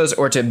Mementos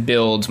or to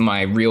build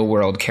my real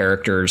world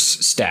characters'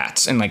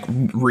 stats and like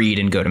read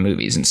and go to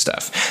movies and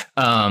stuff.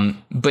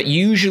 But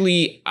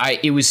usually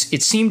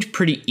it seemed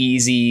pretty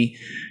easy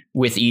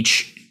with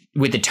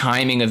the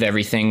timing of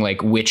everything,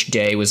 like which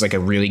day was like a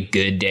really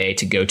good day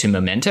to go to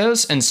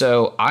Mementos. And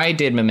so I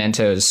did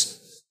Mementos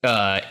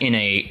in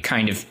a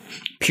kind of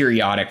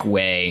periodic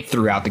way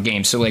throughout the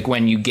game. So like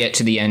when you get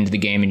to the end of the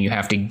game and you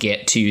have to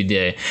get to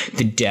the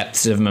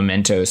depths of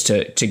Mementos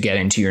to get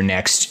into your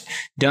next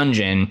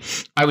dungeon,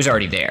 I was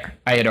already there.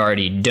 I had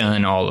already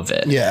done all of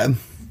it. Yeah,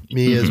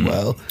 me as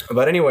well.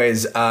 But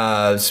anyways,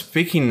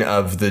 speaking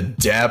of the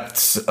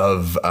depths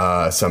of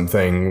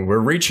something, we're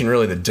reaching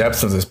really the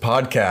depths of this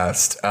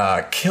podcast.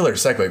 Killer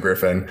segue,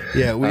 Griffin.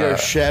 Yeah, we are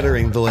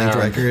shattering the length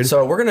record.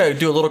 So we're going to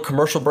do a little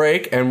commercial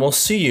break, and we'll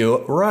see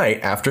you right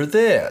after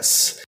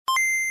this.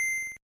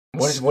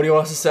 What do you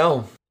want us to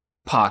sell?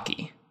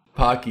 Pocky.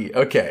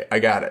 Okay, I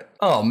got it.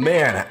 Oh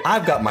man,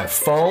 I've got my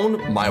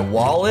phone, my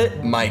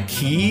wallet, my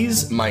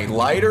keys, my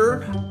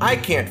lighter. I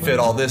can't fit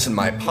all this in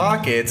my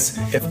pockets.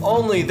 If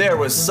only there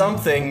was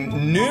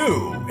something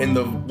new in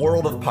the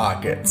world of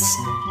pockets.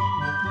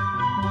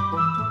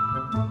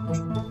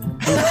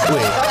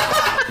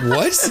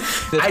 What?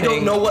 I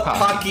don't know what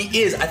Pocky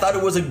is. I thought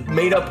it was a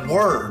made-up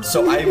word,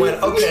 so I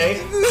went,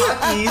 okay,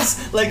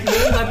 Pockies, like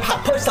maybe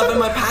put stuff in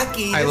my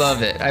Pockies. I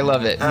love it.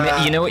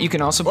 You know what you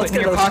can also put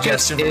in your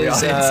pocket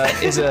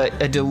is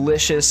a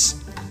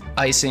delicious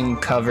icing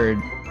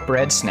covered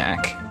bread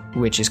snack,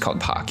 which is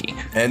called Pocky.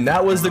 And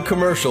that was the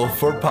commercial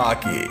for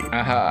Pocky.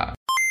 Aha.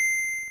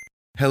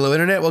 Hello,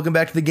 Internet. Welcome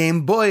back to the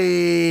Game Boys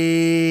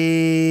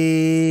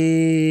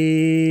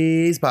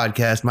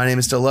podcast. My name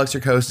is still Lux.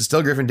 Your host is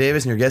still Griffin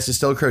Davis, and your guest is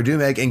still Crow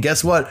Dumeg. And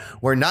guess what?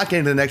 We're not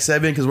getting to the next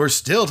segment because we're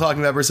still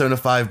talking about Persona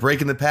 5,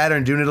 breaking the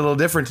pattern, doing it a little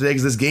different today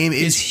because this game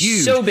is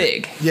huge. So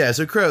big. Yeah,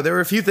 so Crow, there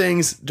were a few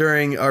things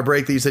during our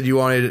break that you said you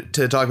wanted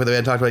to talk about that we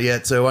hadn't talked about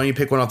yet. So why don't you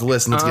pick one off the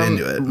list and let's get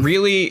into it.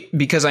 Really,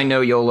 because I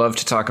know you'll love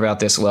to talk about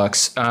this,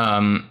 Lux.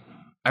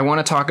 I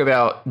want to talk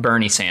about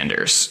Bernie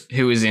Sanders,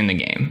 who is in the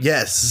game.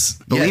 Yes.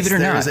 Believe it or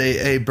not. There's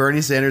a Bernie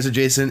Sanders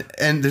adjacent,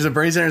 and there's a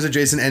Bernie Sanders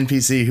adjacent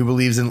NPC who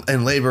believes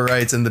in labor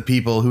rights and the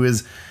people, who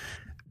is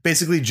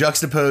basically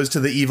juxtaposed to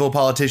the evil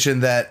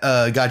politician that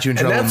got you in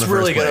trouble in the first place. And that's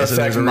really going to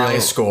affect And my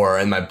score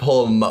and my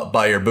pull 'em up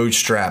by your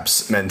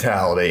bootstraps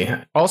mentality.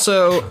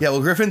 Also, yeah,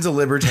 well, Griffin's a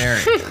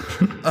libertarian.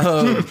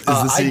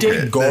 I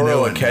did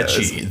Goro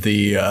Akechi.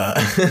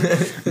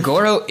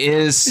 Goro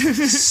is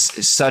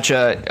such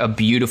a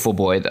beautiful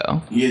boy,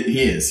 though.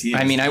 He is.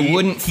 I mean, I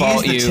wouldn't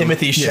fault you. He's the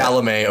Timothy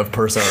Chalamet of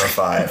Persona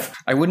 5.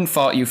 I wouldn't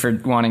fault you for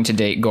wanting to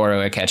date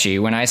Goro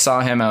Akechi. When I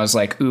saw him, I was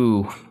like,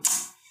 ooh,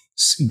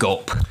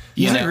 gulp.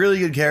 He's a really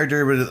good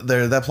character, but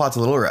that plot's a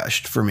little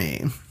rushed for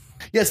me.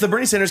 Yes, the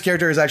Bernie Sanders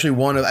character is actually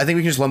one of, I think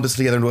we can just lump this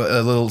together into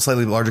a little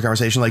slightly larger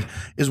conversation, like,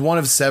 is one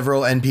of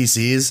several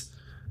NPCs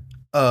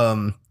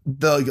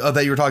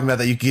that you were talking about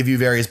that you give you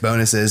various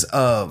bonuses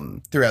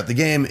throughout the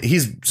game.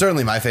 He's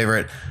certainly my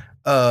favorite,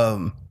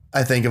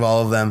 I think, of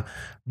all of them.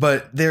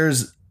 But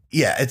there's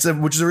Yeah,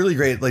 which is a really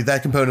great, like,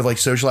 that component of like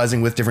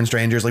socializing with different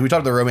strangers. Like we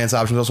talked about the romance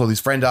options, also these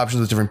friend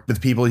options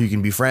with people you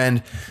can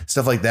befriend,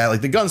 stuff like that,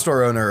 like the gun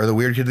store owner or the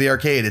weird kid at the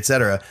arcade,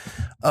 etc.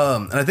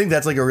 And I think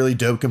that's like a really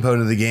dope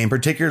component of the game,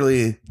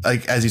 particularly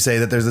like, as you say,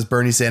 that there's this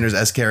Bernie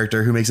Sanders-esque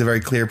character who makes a very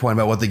clear point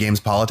about what the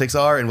game's politics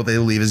are and what they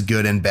believe is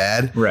good and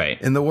bad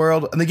in the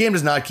world. And the game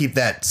does not keep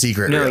that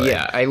secret. No, really.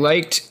 yeah. I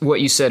liked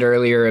what you said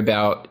earlier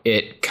about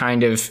it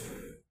kind of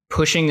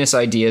pushing this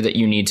idea that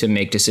you need to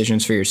make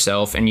decisions for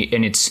yourself, and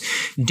it's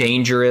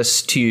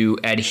dangerous to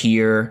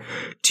adhere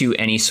to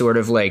any sort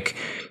of like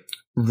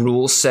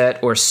rule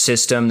set or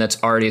system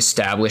that's already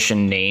established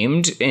and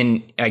named.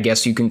 And I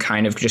guess you can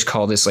kind of just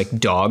call this like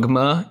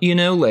dogma,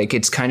 like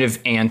it's kind of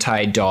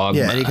anti-dogma.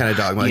 Yeah, any kind of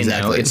dogma,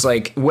 exactly. It's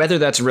like whether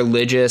that's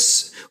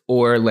religious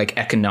or like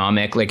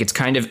economic, like it's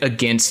kind of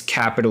against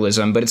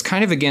capitalism, but it's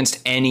kind of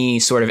against any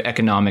sort of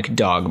economic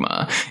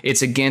dogma.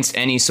 It's against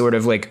any sort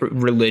of like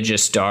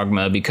religious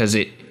dogma because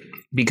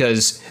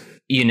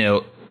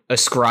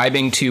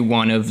ascribing to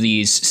one of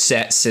these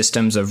set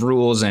systems of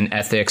rules and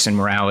ethics and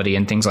morality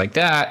and things like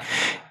that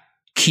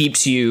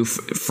keeps you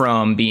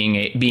from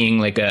being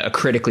like a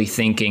critically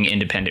thinking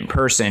independent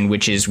person,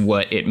 which is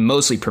what it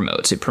mostly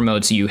promotes. It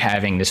promotes you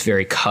having this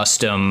very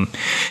custom,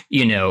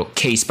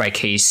 case by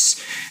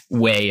case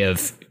way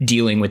of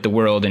dealing with the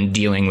world and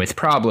dealing with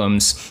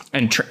problems,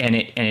 and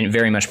it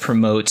very much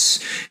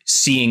promotes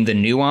seeing the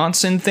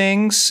nuance in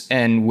things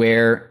and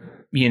where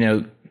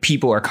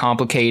people are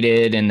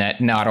complicated, and that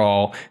not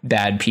all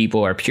bad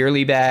people are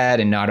purely bad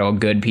and not all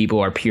good people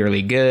are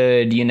purely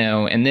good,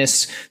 and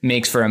this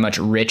makes for a much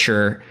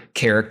richer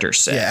character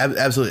set. Yeah,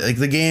 absolutely. Like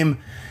the game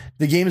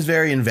is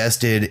very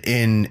invested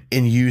in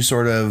you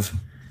sort of,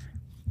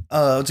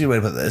 what's a good way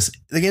to put this?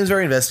 The game's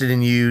very invested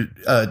in you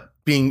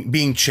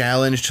being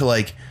challenged to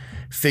like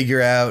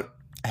figure out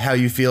how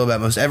you feel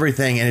about most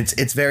everything, and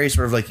it's very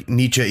sort of like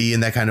Nietzsche-y in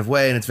that kind of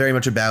way, and it's very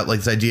much about like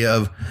this idea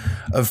of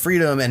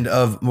freedom, and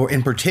of more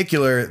in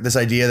particular this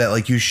idea that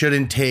like you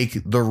shouldn't take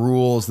the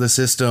rules, the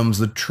systems,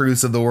 the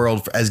truths of the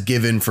world as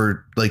given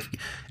for like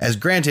as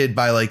granted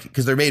by like,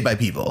 because they're made by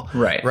people,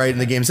 right,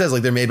 and the game says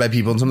like they're made by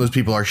people, and some of those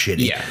people are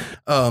shitty,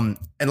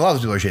 and a lot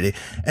of those people are shitty,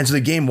 and so the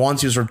game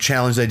wants you to sort of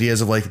challenge the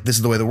ideas of like, this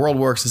is the way the world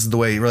works, this is the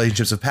way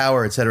relationships of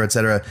power, etc.,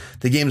 etc.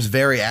 The game's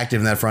very active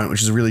in that front,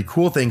 which is a really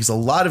cool thing, because a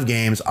lot of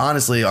games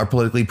honestly are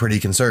politically pretty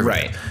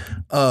conservative.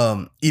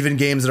 Even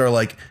games that are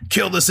like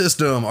kill the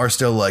system are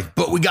still like,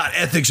 but we got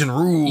ethics and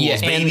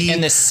rules, baby.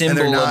 And the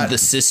symbol of the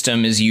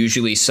system is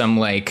usually some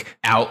like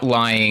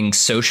outlying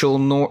social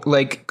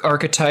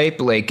archetype.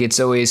 Like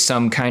it's always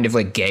some kind of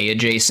like gay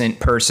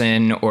adjacent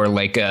person or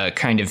like a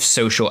kind of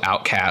social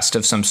outcast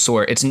of some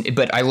sort.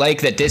 But I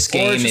like that this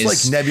game is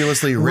like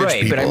nebulously rich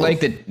people. But I like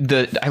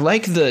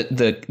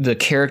that the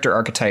character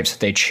archetypes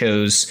that they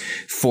chose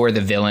for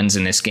the villains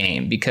in this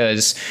game,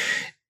 because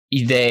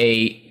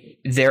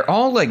they're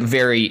all like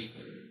very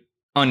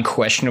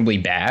unquestionably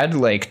bad.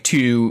 Like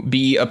to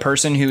be a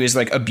person who is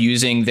like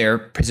abusing their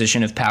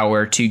position of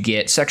power to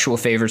get sexual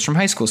favors from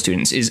high school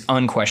students is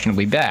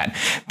unquestionably bad.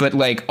 But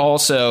like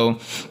also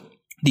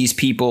these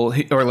people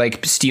who are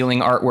like stealing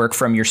artwork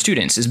from your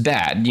students is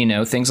bad,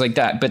 things like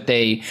that. But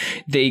they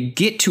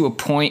get to a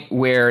point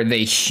where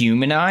they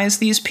humanize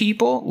these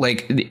people.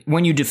 Like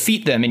when you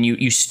defeat them and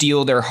you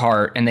steal their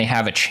heart and they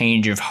have a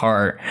change of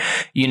heart,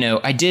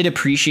 I did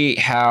appreciate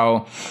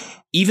how,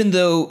 even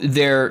though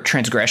their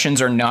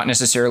transgressions are not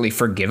necessarily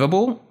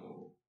forgivable,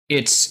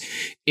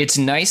 it's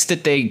nice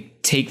that they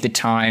take the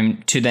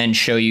time to then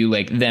show you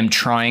like them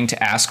trying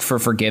to ask for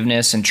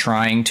forgiveness and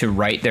trying to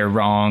right their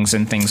wrongs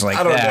and things like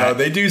that. I don't know.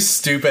 They do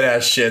stupid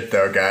ass shit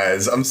though,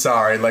 guys. I'm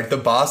sorry. Like the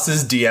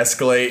bosses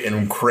de-escalate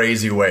in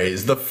crazy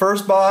ways. The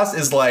first boss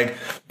is like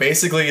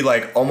basically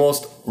like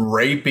almost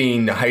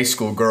raping high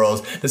school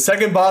girls. The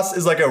second boss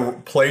is like a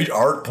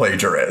art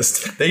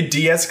plagiarist. They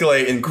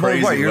de-escalate in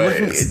crazy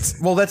ways.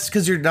 That's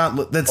because you're not.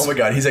 Oh my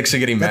god, he's actually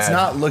getting mad. That's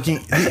not looking.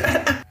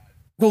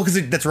 Well,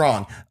 because that's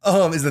wrong.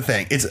 Is the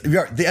thing. It's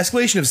the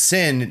escalation of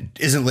sin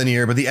isn't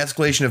linear, but the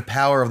escalation of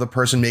power of the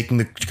person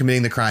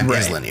committing the crime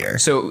is linear.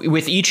 So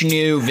with each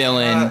new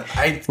villain,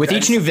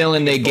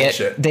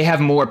 they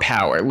have more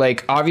power.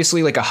 Like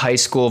obviously, like a high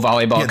school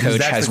volleyball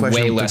coach has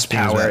way less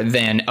power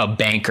than a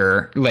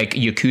banker, like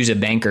Yakuza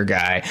banker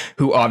guy,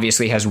 who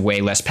obviously has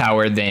way less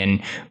power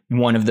than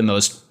one of the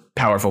most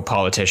powerful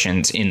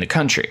politicians in the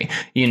country,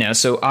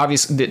 so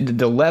obviously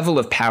the level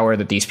of power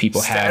that these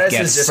people have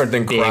gets is different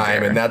than bigger.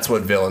 Crime, and that's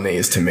what villainy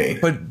is to me.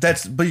 But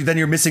then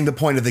you're missing the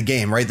point of the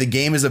game, right? The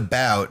game is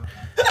about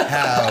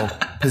how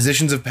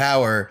positions of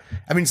power.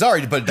 I mean,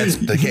 sorry, but that's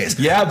the case.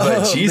 Yeah,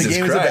 but Jesus the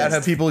game Christ. is about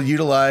how people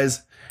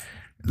utilize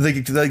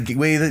the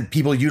way that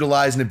people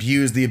utilize and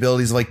abuse the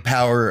abilities of like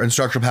power and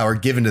structural power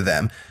given to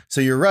them. So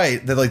you're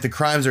right that like the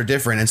crimes are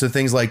different, and so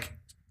things like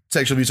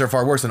sexual abuse are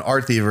far worse than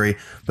art thievery,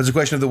 but it's a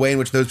question of the way in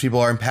which those people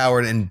are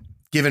empowered and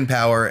given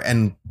power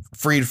and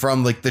freed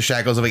from like the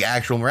shackles of like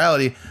actual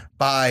morality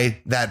by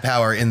that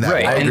power in that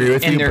Right. world. I agree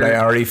with you, but they're- I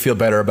already feel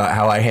better about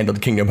how I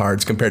handled Kingdom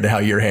Hearts compared to how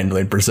you're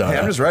handling Persona. Hey,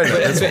 I'm just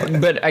right.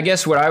 But I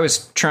guess what I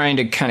was trying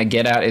to kind of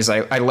get at is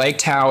I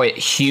liked how it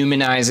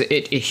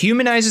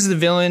humanizes the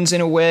villains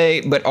in a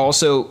way, but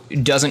also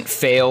doesn't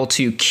fail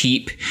to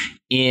keep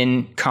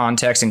in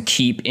context and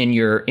keep in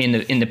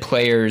the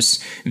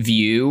player's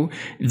view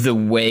the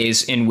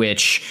ways in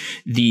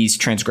which these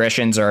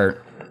transgressions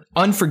are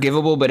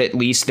unforgivable, but at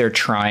least they're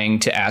trying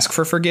to ask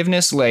for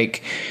forgiveness.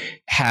 Like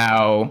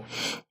how,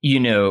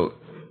 they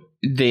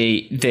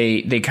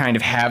kind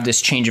of have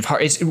this change of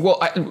heart.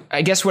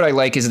 I guess what I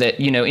like is that,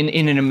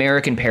 in an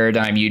American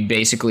paradigm, you'd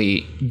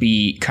basically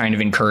be kind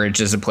of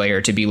encouraged as a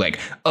player to be like,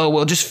 oh,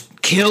 well, just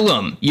kill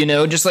them,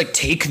 just like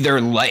take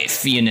their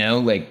life,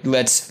 like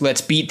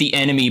let's beat the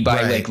enemy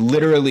by Right. like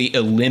literally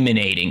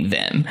eliminating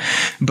them.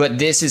 But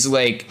this is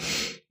like,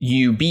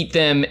 you beat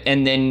them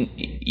and then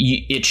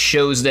it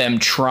shows them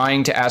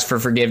trying to ask for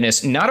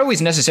forgiveness, not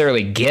always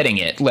necessarily getting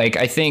it. Like,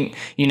 I think,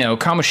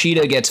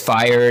 Kamoshida gets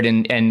fired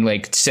and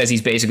like says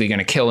he's basically going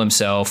to kill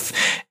himself.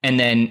 And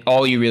then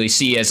all you really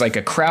see as like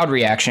a crowd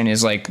reaction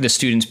is like the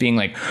students being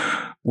like,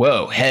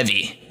 whoa,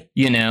 heavy,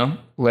 so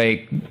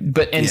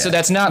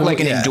that's not like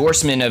an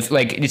endorsement of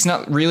like, it's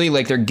not really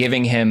like they're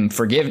giving him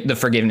the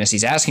forgiveness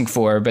he's asking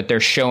for, but they're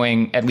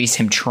showing at least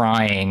him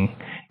trying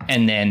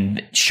and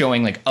then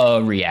showing like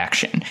a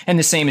reaction. And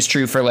the same is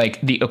true for like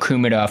the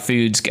Okumura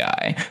Foods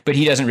guy, but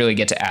he doesn't really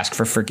get to ask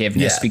for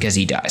forgiveness because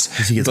he dies.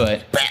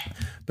 But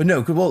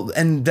no, well,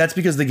 and that's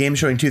because the game's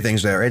showing two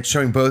things there. It's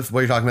showing both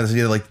what you're talking about, this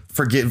idea like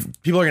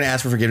people are going to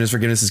ask for forgiveness.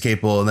 Forgiveness is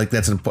capable, and like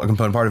that's a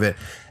component part of it.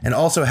 And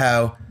also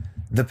how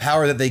the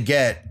power that they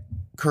get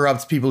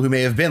corrupts people who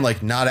may have been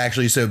like not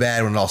actually so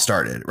bad when it all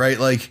started, right?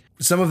 Like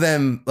some of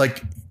them,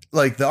 like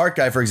the art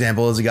guy, for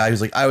example, is a guy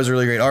who's like, I was a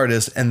really great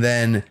artist, and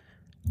then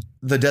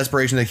the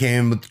desperation that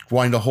came with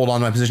wanting to hold on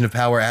to my position of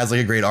power as like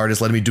a great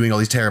artist led me doing all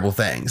these terrible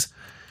things.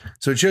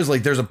 So it shows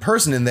like there's a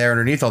person in there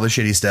underneath all the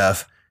shitty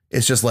stuff.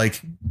 It's just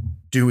like,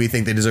 do we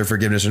think they deserve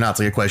forgiveness or not? It's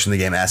like a question the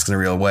game asks in a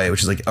real way,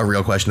 which is like a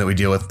real question that we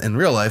deal with in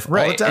real life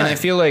all the time. And I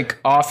feel like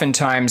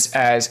oftentimes,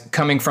 as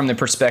coming from the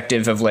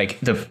perspective of like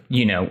the,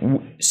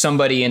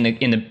 somebody in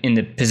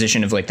the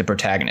position of like the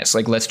protagonist,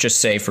 like let's just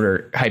say,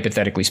 for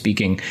hypothetically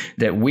speaking,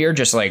 that we're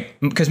just like,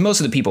 because most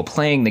of the people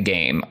playing the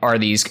game are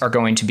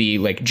going to be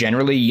like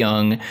generally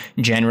young,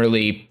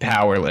 generally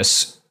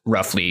powerless,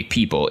 roughly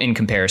people in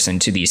comparison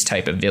to these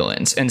type of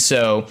villains. And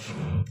so,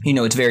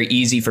 it's very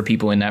easy for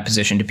people in that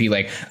position to be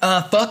like,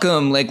 fuck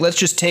them. Like, let's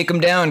just take them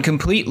down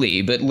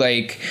completely. But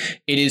like,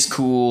 it is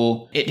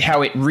cool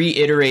how it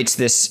reiterates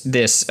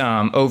this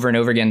over and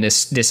over again,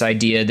 this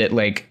idea that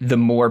like the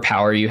more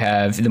power you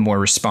have, the more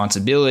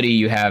responsibility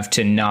you have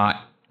to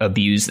not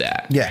abuse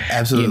that. Yeah,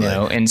 absolutely.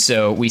 And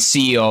so we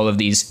see all of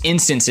these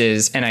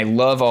instances, and I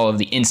love all of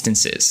the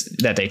instances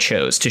that they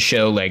chose to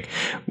show like,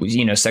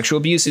 sexual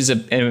abuse is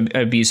an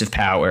abuse of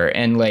power,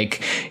 and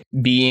like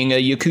being a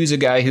Yakuza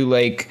guy who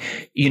like,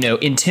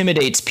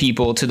 intimidates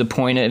people to the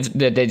point of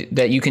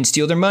that you can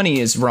steal their money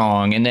is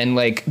wrong. And then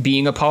like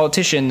being a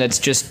politician that's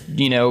just,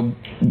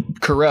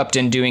 corrupt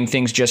and doing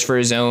things just for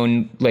his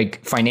own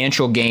like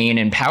financial gain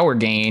and power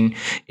gain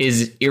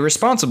is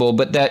irresponsible.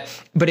 But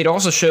it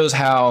also shows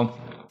how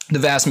the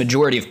vast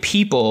majority of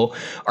people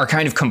are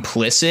kind of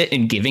complicit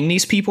in giving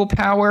these people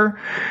power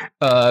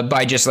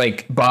by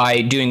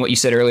doing what you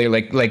said earlier,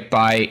 like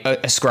by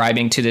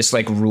ascribing to this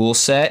like rule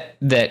set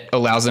that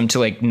allows them to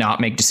like not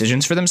make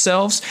decisions for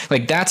themselves.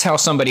 Like that's how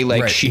somebody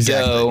like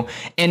Shido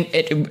and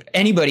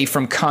anybody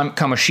from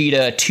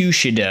Kamoshida to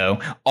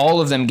Shido,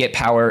 all of them get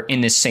power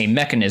in this same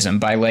mechanism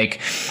by like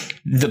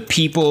the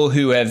people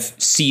who have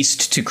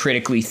ceased to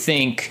critically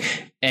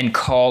think and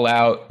call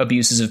out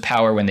abuses of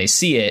power when they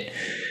see it.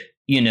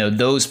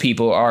 Those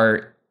people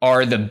are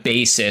the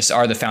basis,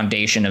 are the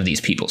foundation of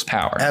these people's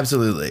power.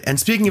 Absolutely. And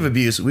speaking of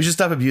abuse, we should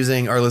stop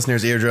abusing our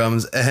listeners'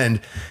 eardrums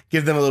and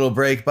give them a little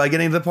break by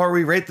getting to the part where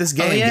we rate this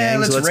game.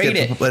 Let's rate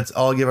it. Let's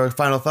all give our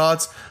final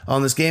thoughts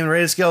on this game and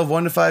rate a scale of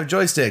 1 to 5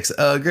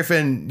 joysticks.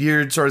 Griffin,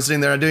 you're sort of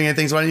sitting there not doing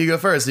anything, so why don't you go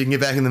first so you can get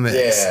back in the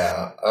mix?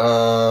 Yeah.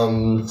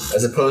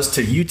 As opposed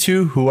to you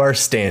two who are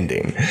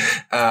standing.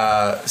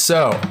 I'll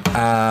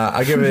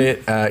give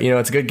it,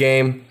 it's a good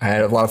game. I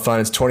had a lot of fun.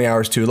 It's 20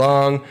 hours too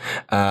long.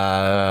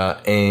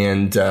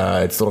 And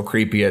it's a little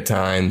creepy at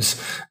times,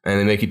 and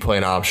they make you play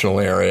an optional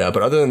area.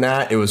 But other than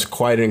that, it was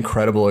quite an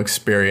incredible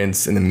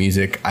experience. And the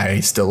music, I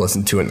still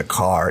listen to it in the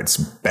car. It's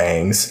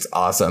bangs. It's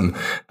awesome.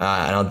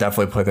 And I'll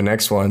definitely play the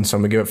next one. So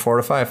I'm going to give it 4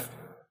 to 5.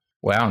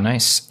 Wow,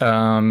 nice.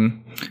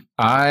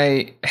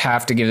 I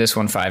have to give this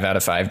one 5 out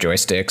of 5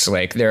 joysticks.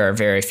 Like there are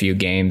very few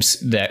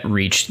games that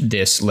reach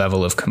this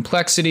level of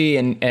complexity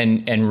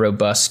and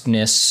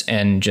robustness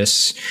and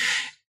just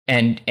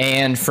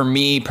and for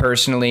me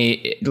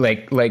personally,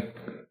 like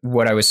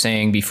what I was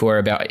saying before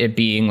about it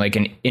being like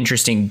an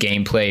interesting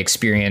gameplay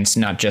experience,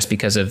 not just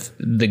because of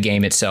the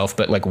game itself,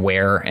 but like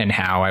where and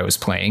how I was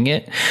playing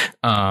it.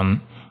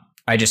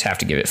 I just have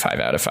to give it 5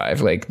 out of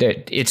 5. Like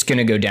it's going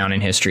to go down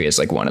in history as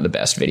like one of the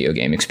best video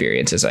game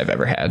experiences I've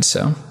ever had.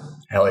 So.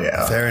 Hell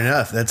yeah. Fair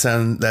enough.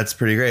 That's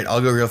pretty great.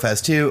 I'll go real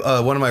fast too.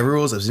 One of my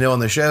rules, as you know on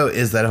the show,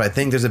 is that if I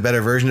think there's a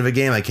better version of a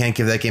game, I can't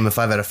give that game a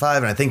 5 out of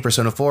 5. And I think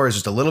Persona 4 is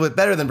just a little bit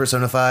better than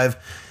Persona 5.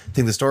 I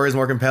think the story is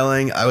more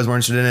compelling. I was more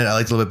interested in it. I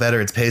liked it a little bit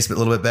better. It's paced a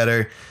little bit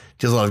better.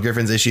 Deals a lot of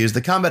Griffin's issues.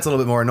 The combat's a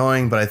little bit more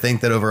annoying, but I think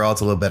that overall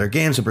it's a little better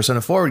game. So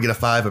Persona 4 would get a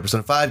 5, but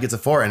Persona 5 gets a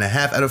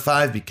 4.5 out of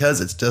 5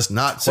 because it's just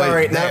not quite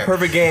Sorry, there. not a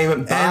perfect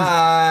game.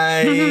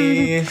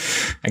 Bye.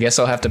 I guess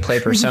I'll have to play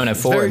Persona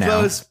 4 Very now.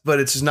 close,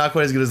 but it's just not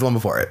quite as good as the one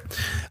before it.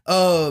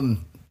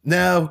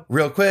 Now,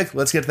 real quick,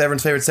 let's get to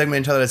everyone's favorite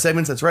segment, Tyler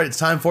segments. That's right, it's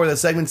time for the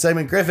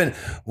segment. Griffin,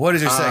 what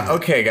is your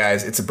segment? Okay,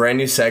 guys, it's a brand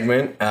new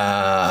segment.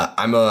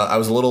 I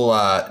was a little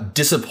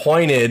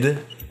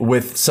disappointed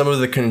with some of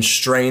the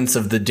constraints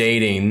of the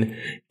dating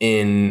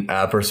in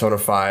Persona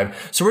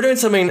 5. So we're doing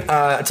something,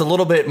 it's a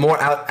little bit more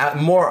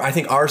more, I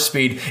think, our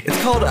speed.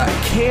 It's called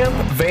Camp,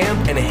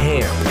 Vamp, and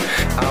Ham.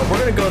 We're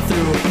going to go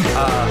through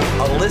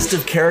a list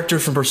of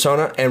characters from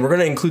Persona, and we're going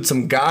to include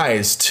some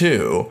guys,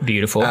 too.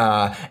 Beautiful.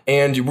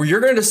 And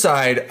you're going to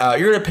decide,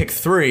 you're going to pick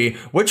 3,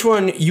 which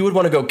one you would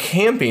want to go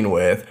camping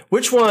with,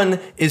 which one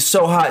is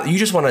so hot you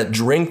just want to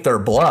drink their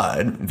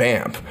blood,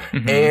 Vamp,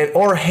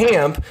 or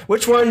Hamp,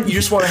 which one you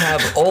just want to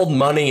have old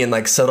money and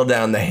like settle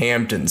down the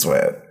Hamptons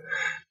with.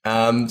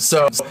 Okay,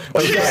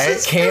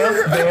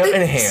 Camp, Vamp,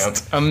 and Hamp.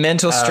 A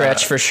mental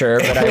stretch for sure,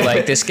 but I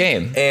like this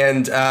game.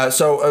 And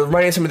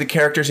reminding some of the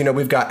characters,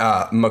 we've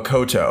got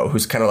Makoto,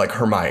 who's kind of like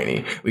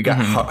Hermione. We got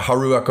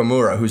Haru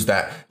Akamura, who's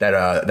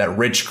that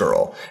rich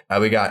girl.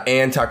 We got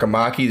Ann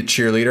Takamaki, the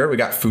cheerleader. We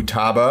got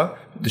Futaba,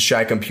 the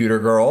shy computer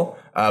girl.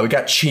 We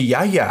got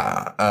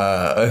Chihaya.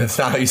 That's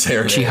not how you say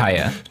her name.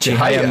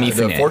 Chihaya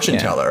Mifune, the fortune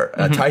teller.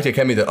 Tai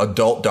Takemi, the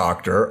adult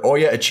doctor.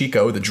 Oya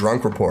Ichiko, the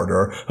drunk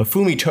reporter.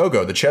 Hifumi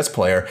Togo, the chess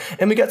player.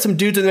 And we got some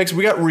dudes in the mix.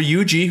 We got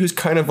Ryuji, who's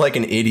kind of like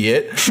an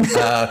idiot.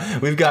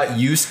 We've got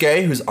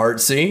Yusuke, who's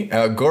artsy.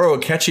 Goro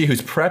Akechi,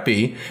 who's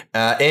preppy.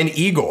 And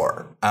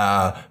Igor,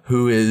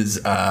 who is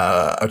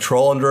a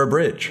troll under a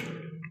bridge.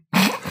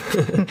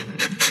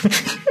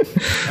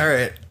 All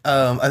right.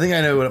 I think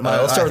I know what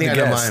my. Let's start I think with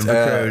the I know guest.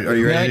 mine. Are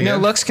you ready? No,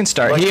 Lux can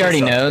start. Lux He can already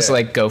start, knows. yeah.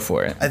 Like, go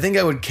for it. I think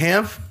I would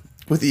camp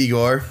with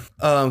Igor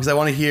because I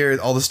want to hear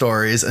all the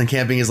stories, and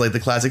camping is like the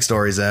classic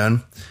story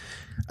zone.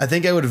 I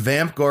think I would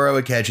vamp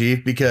Goro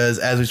Akechi because,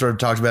 as we sort of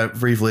talked about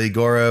briefly,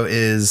 Goro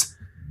is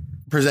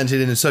presented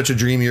in such a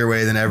dreamier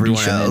way than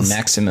everyone else.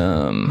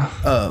 Maximum.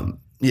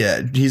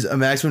 Yeah, he's a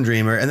maximum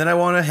dreamer. And then I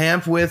want to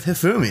hamp with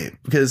Hifumi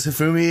because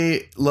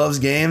Hifumi loves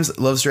games,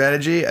 loves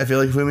strategy. I feel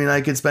like Hifumi and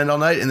I could spend all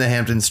night in the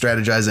Hamptons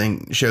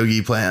strategizing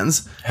shogi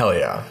plans. Hell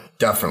yeah,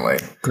 definitely.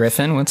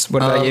 Griffin, what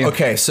about you?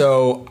 Okay,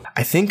 so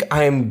I think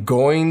I'm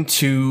going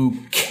to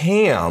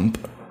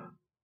camp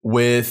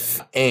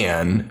with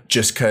Anne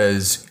just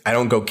because I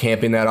don't go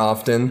camping that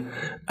often.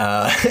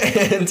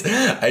 And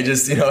I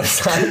just, it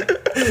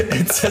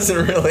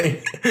doesn't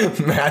really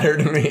matter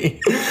to me.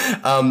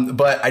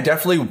 But I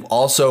definitely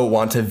also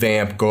want to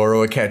vamp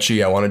Goro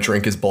Akechi. I want to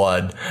drink his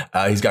blood.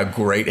 He's got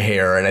great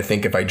hair. And I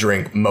think if I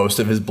drink most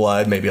of his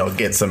blood, maybe I'll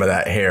get some of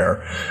that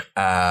hair.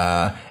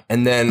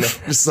 And then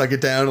just suck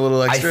it down a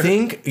little extra. I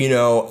think,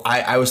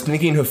 I was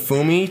thinking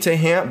Hifumi to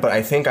hamp, but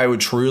I think I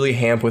would truly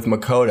hamp with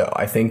Makoto.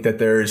 I think that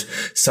there's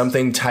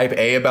something type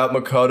A about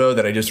Makoto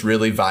that I just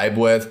really vibe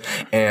with.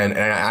 And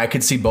I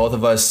could see both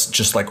of us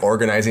just like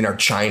organizing our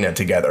China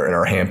together in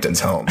our Hamptons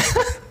home.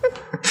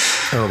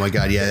 Oh my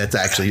God. Yeah, that's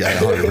actually, I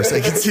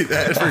 100% can see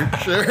that for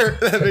sure.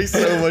 That makes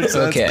so much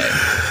sense. Okay.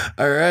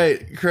 All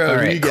right. Crow, All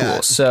what right, you cool.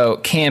 got?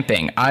 So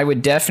camping, I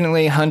would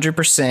definitely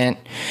 100%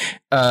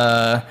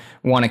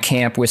 want to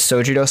camp with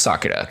Sojiro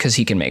Sakura because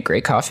he can make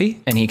great coffee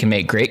and he can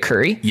make great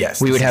curry.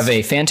 Yes. We would have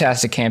a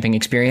fantastic camping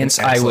experience.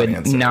 I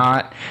would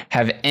not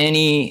have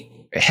any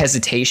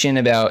hesitation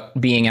about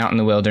being out in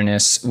the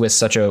wilderness with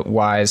such a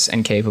wise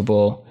and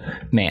capable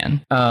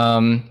man.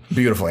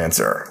 Beautiful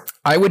answer.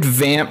 I would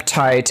vamp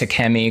Tai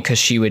Takemi because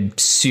she would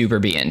super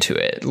be into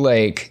it.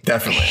 Like,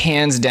 definitely.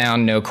 Hands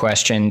down, no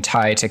question,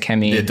 Tai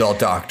Takemi. The adult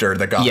doctor,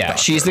 the goth doctor. Yeah,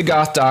 she's the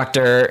goth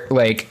doctor.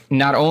 Like,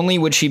 not only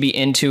would she be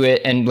into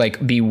it and,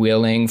 like, be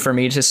willing for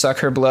me to suck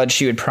her blood,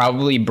 she would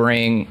probably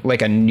bring,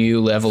 like, a new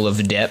level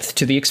of depth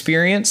to the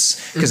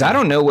experience. Because I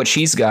don't know what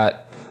she's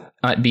got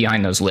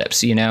behind those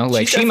lips,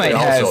 like she might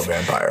have also a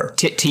vampire.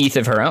 Teeth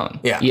of her own.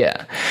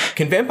 Yeah.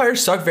 Can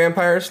vampires suck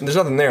vampires? There's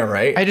nothing there,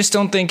 right? I just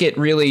don't think it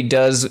really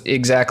does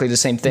exactly the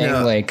same thing.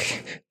 No.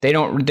 Like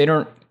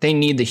they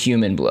need the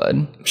human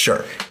blood.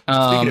 Sure.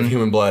 Speaking of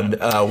human blood,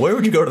 where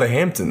would you go to the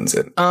Hamptons?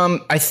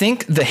 I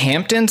think the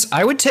Hamptons.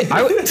 I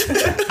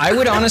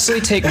would honestly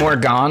take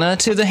Morgana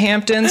to the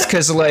Hamptons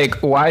because, like,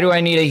 why do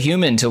I need a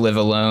human to live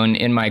alone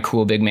in my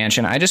cool big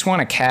mansion? I just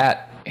want a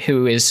cat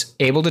who is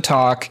able to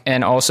talk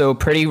and also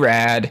pretty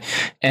rad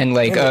and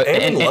like and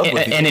in love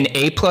with you. and an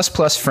A++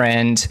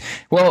 friend.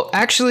 Well,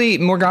 actually,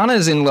 Morgana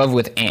is in love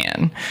with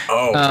Anne.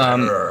 Oh,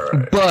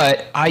 right.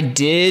 But I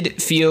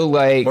did feel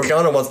like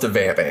Morgana wants to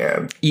vamp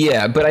Anne.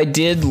 yeah, but I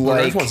did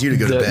like wants you to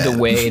go to bed. the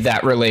way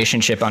that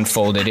relationship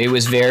unfolded. It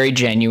was very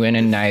genuine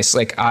and nice.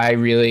 Like I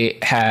really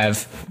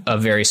have a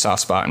very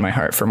soft spot in my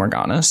heart for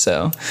Morgana,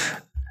 so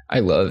I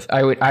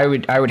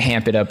would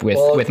hamp it up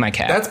with my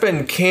cat. That's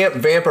been Camp,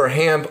 Vamp, or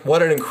Hamp.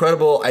 What an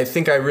incredible. I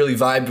think I really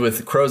vibed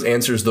with Crow's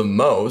answers the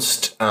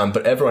most,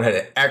 but everyone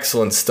had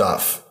excellent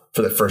stuff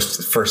for the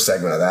first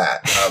segment of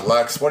that.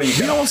 Lux, what do you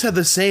We got? almost had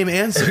the same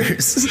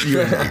answers.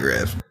 You and me,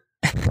 Griff.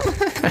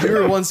 You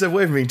were one step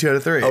away from being 2 out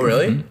of 3. Oh,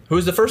 really? Who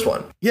was the first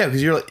one? Yeah,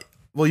 because you're like,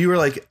 well, you were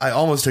like, I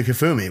almost took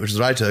Hifumi, which is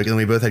what I took, and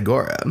we both had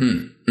Goro.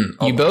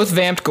 You both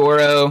vamped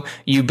Goro.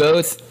 You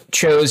both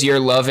chose your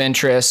love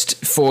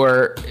interest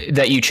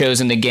that you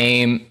chose in the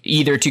game,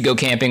 either to go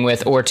camping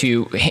with or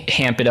to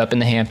hamp it up in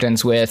the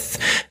Hamptons with.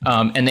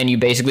 And then you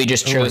basically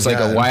just chose like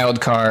a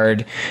wild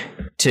card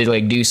to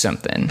like do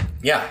something.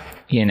 Yeah.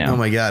 You know. Oh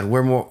my God,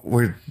 we're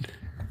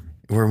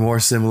more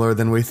similar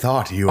than we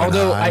thought.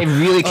 Although I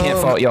really can't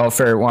fault y'all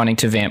for wanting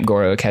to vamp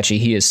Goro Akechi.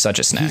 He is such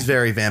a snack. He's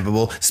very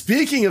vampable.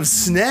 Speaking of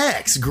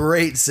snacks,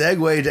 great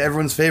segue to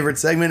everyone's favorite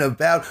segment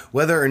about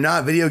whether or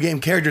not video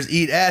game characters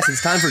eat ass.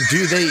 It's time for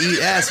Do They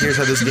Eat Ass? Here's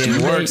how this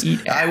game works.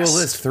 I will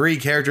list 3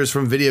 characters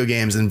from video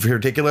games, in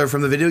particular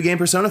from the video game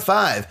Persona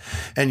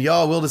 5, and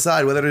y'all will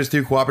decide whether it is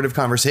through cooperative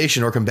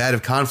conversation or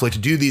combative conflict.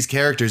 Do these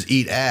characters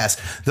eat ass?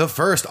 The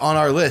first on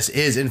our list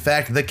is, in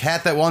fact, the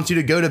cat that wants you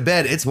to go to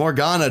bed. It's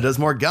Morgana. Does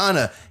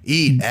Morgana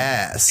eat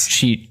ass?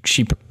 He.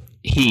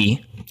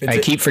 I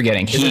keep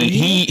forgetting.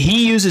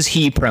 He uses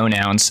he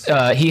pronouns.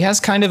 He has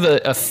kind of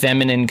a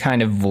feminine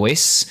kind of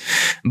voice,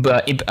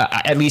 but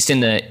at least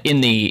in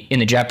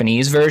the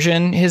Japanese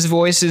version, his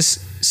voice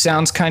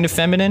sounds kind of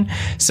feminine.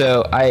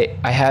 So I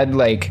had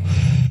like,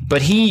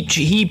 but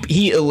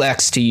he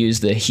elects to use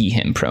the he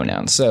him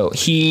pronoun. So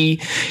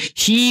he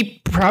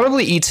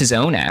probably eats his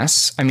own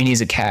ass. I mean,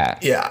 he's a cat.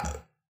 Yeah.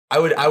 I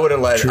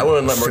wouldn't let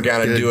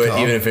Morgana do it,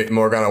 even if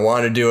Morgana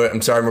wanted to do it.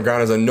 I'm sorry,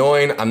 Morgana's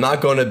annoying. I'm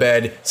not going to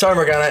bed. Sorry,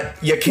 Morgana,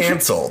 you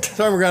canceled.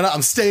 Sorry, Morgana,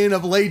 I'm staying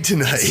up late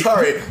tonight.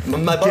 Sorry, and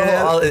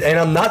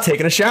I'm not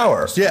taking a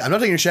shower. Yeah, I'm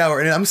not taking a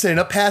shower, and I'm staying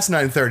up past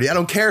 9:30. I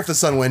don't care if the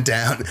sun went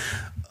down.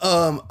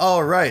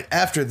 All right.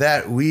 After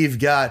that, we've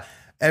got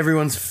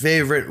everyone's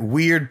favorite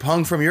weird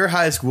punk from your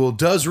high school.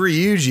 Does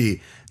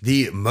Ryuji,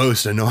 the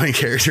most annoying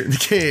character in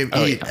the game,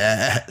 eat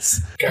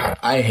ass? God,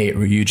 I hate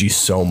Ryuji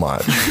so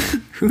much.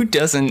 Who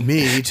doesn't?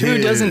 Me too. Who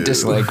doesn't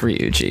dislike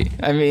Ryuji?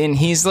 I mean,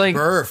 he's like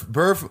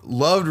Burf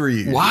loved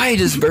Ryuji. Why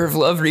does Burf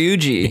love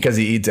Ryuji? Because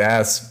he eats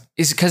ass.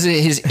 Is because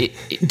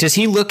does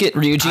he look at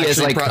Ryuji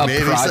as like a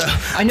project?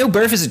 So. I know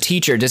Burf is a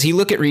teacher. Does he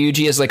look at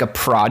Ryuji as like a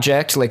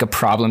project, like a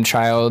problem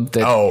child?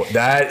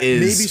 That is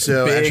maybe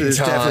so. Big actually, there's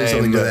definitely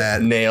something to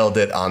that. Nailed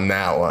it on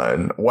that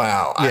one.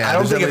 Wow. Yeah, I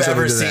don't think I've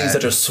ever seen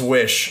such a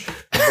swish,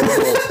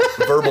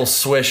 verbal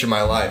swish in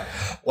my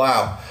life.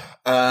 Wow.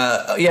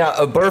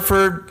 A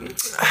Burford,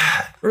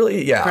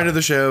 really, yeah. Friend of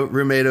the show,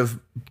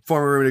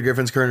 former roommate of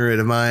Griffin's, current roommate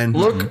of mine.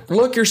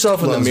 Look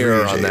yourself in the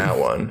mirror Ryuji. on that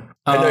one.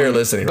 I know you're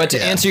listening. But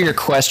to answer your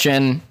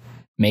question,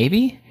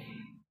 maybe?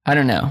 I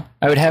don't know.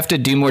 I would have to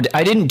do more.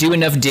 I didn't do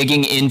enough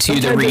digging into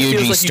the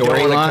Ryuji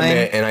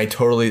storyline.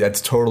 And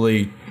that's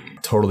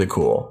totally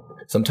cool.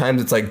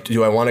 Sometimes it's like,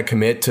 do I want to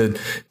commit to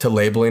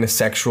labeling a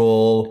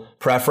sexual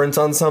preference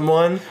on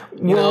someone?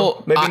 Maybe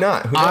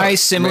not. Who knows? I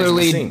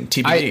similarly,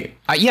 TBD.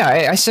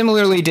 I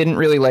similarly didn't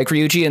really like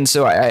Ryuji, and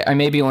so I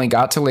maybe only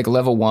got to like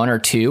level 1 or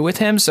 2 with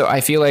him. So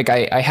I feel like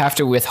I have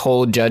to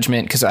withhold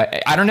judgment because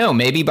I don't know.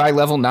 Maybe by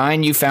level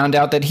 9 you found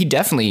out that he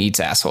definitely eats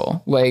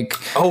asshole. Like,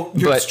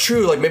 it's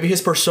true. Like maybe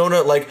his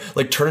persona like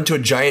turned into a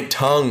giant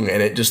tongue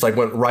and it just like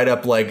went right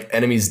up like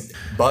enemies'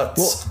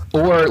 butts.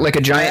 Or like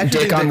a giant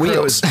dick on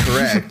wheels.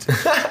 Correct.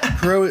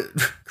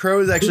 Crow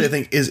is actually, I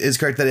think, is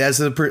correct that as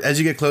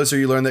you get closer,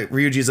 you learn that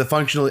Ryuji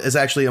is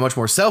actually a much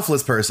more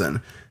selfless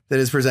person than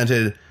is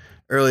presented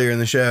earlier in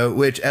the show,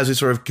 which, as we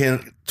sort of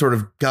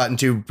got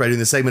into by doing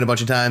this segment a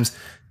bunch of times,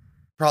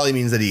 probably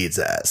means that he eats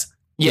ass.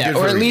 Yeah,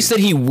 or at least that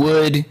he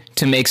would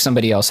to make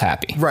somebody else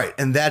happy. Right,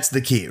 and that's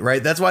the key,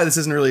 right? That's why this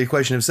isn't really a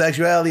question of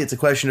sexuality, it's a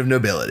question of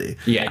nobility.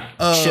 Yeah,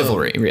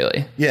 chivalry,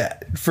 really. Yeah,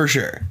 for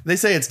sure. They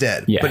say it's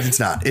dead, yeah. But it's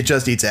not. It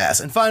just eats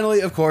ass. And finally,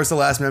 of course, the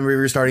last memory of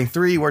your starting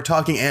 3, we're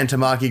talking Ann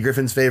Tamaki,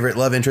 Griffin's favorite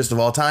love interest of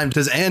all time.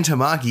 Does Ann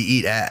Tamaki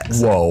eat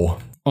ass? Whoa.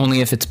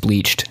 Only if it's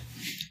bleached.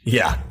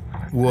 Yeah.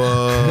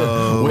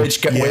 Whoa.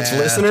 Which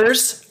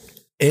listeners,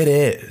 it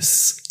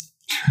is.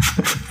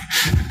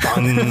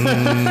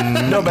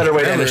 No better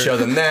way to end a show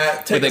than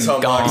that. Take us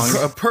home,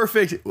 a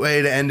perfect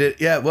way to end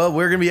it. Yeah, well,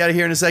 we're going to be out of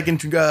here in a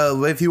second.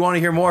 If you want to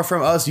hear more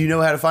from us, you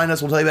know how to find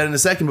us. We'll tell you about it in a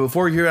second. But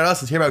before you hear about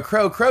us, let's hear about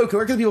Crow. Crow,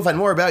 where can people find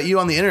more about you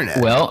on the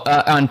internet? Well,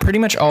 on pretty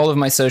much all of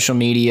my social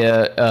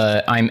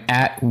media, I'm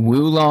at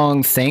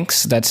Wulong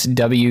Thinks. That's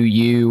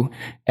WULONG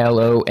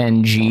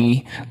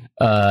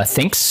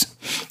Thinks.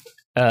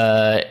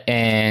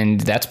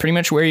 And that's pretty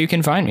much where you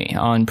can find me,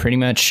 on pretty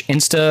much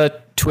Insta,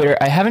 Twitter.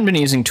 I haven't been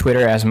using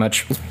Twitter as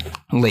much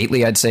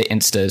lately. I'd say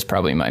Insta is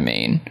probably my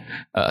main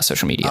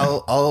social media.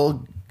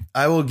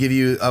 I'll give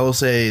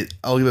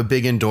a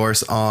big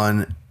endorse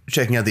on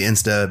checking out the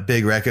Insta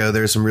Big Reco.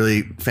 There's some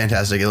really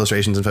fantastic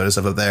illustrations and photo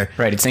stuff up there.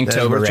 Right, it's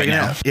Inktober right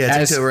now.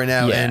 Yeah, it's Inktober right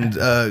now,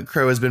 and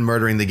Crow has been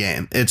murdering the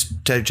game.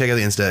 Check out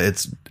the Insta.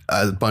 It's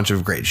a bunch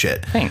of great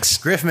shit. Thanks,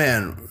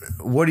 Griffman.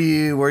 Where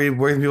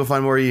can people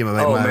find more of you?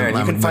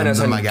 You can find us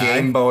on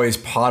Game Boys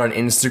Pod on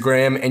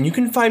Instagram, and you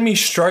can find me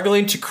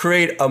struggling to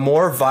create a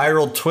more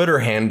viral Twitter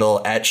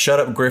handle at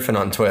ShutUpGriffin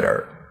on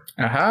Twitter.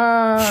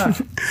 Aha!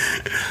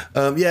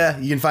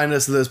 You can find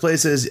us in those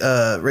places.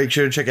 Make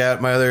sure to check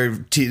out my other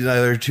two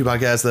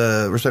podcasts,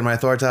 the Respect My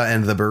Authority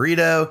and the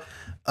Burrito.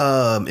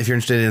 If you're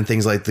interested in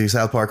things like the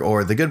South Park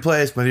or the Good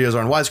Place, my videos are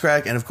on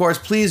Wisecrack. And of course,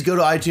 please go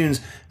to iTunes,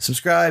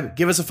 subscribe,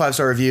 give us a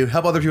 5-star review,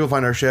 help other people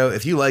find our show.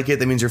 If you like it,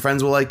 that means your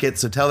friends will like it.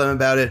 So tell them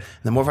about it. And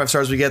the more 5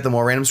 stars we get, the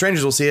more random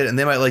strangers will see it, and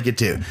they might like it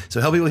too. So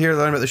help people here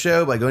learn about the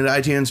show by going to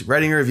iTunes,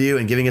 writing a review,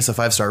 and giving us a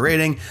 5-star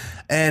rating.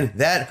 And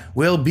that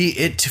will be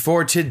it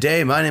for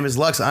today. My name is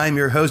Lux. I'm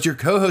your host. Your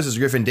co-host is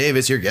Griffin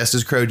Davis. Your guest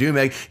is Crow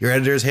Dumeg. Your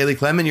editor is Haley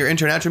Clement. Your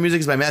international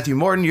music is by Matthew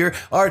Morton. Your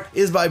art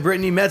is by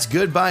Brittany Metz.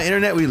 Goodbye,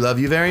 Internet. We love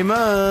you very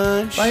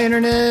much. Bye,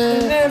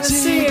 Internet. Never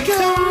see it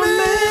coming.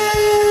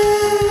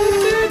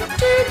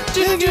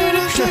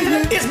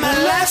 It's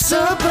my last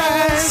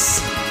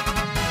surprise.